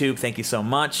on YouTube, thank you so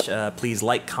much. Please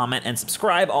like, comment, and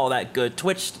subscribe, all that good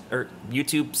Twitch or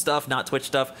YouTube stuff, not Twitch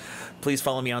stuff. Please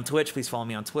follow me on Twitch, please follow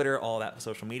me on Twitter, all that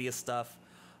social media stuff.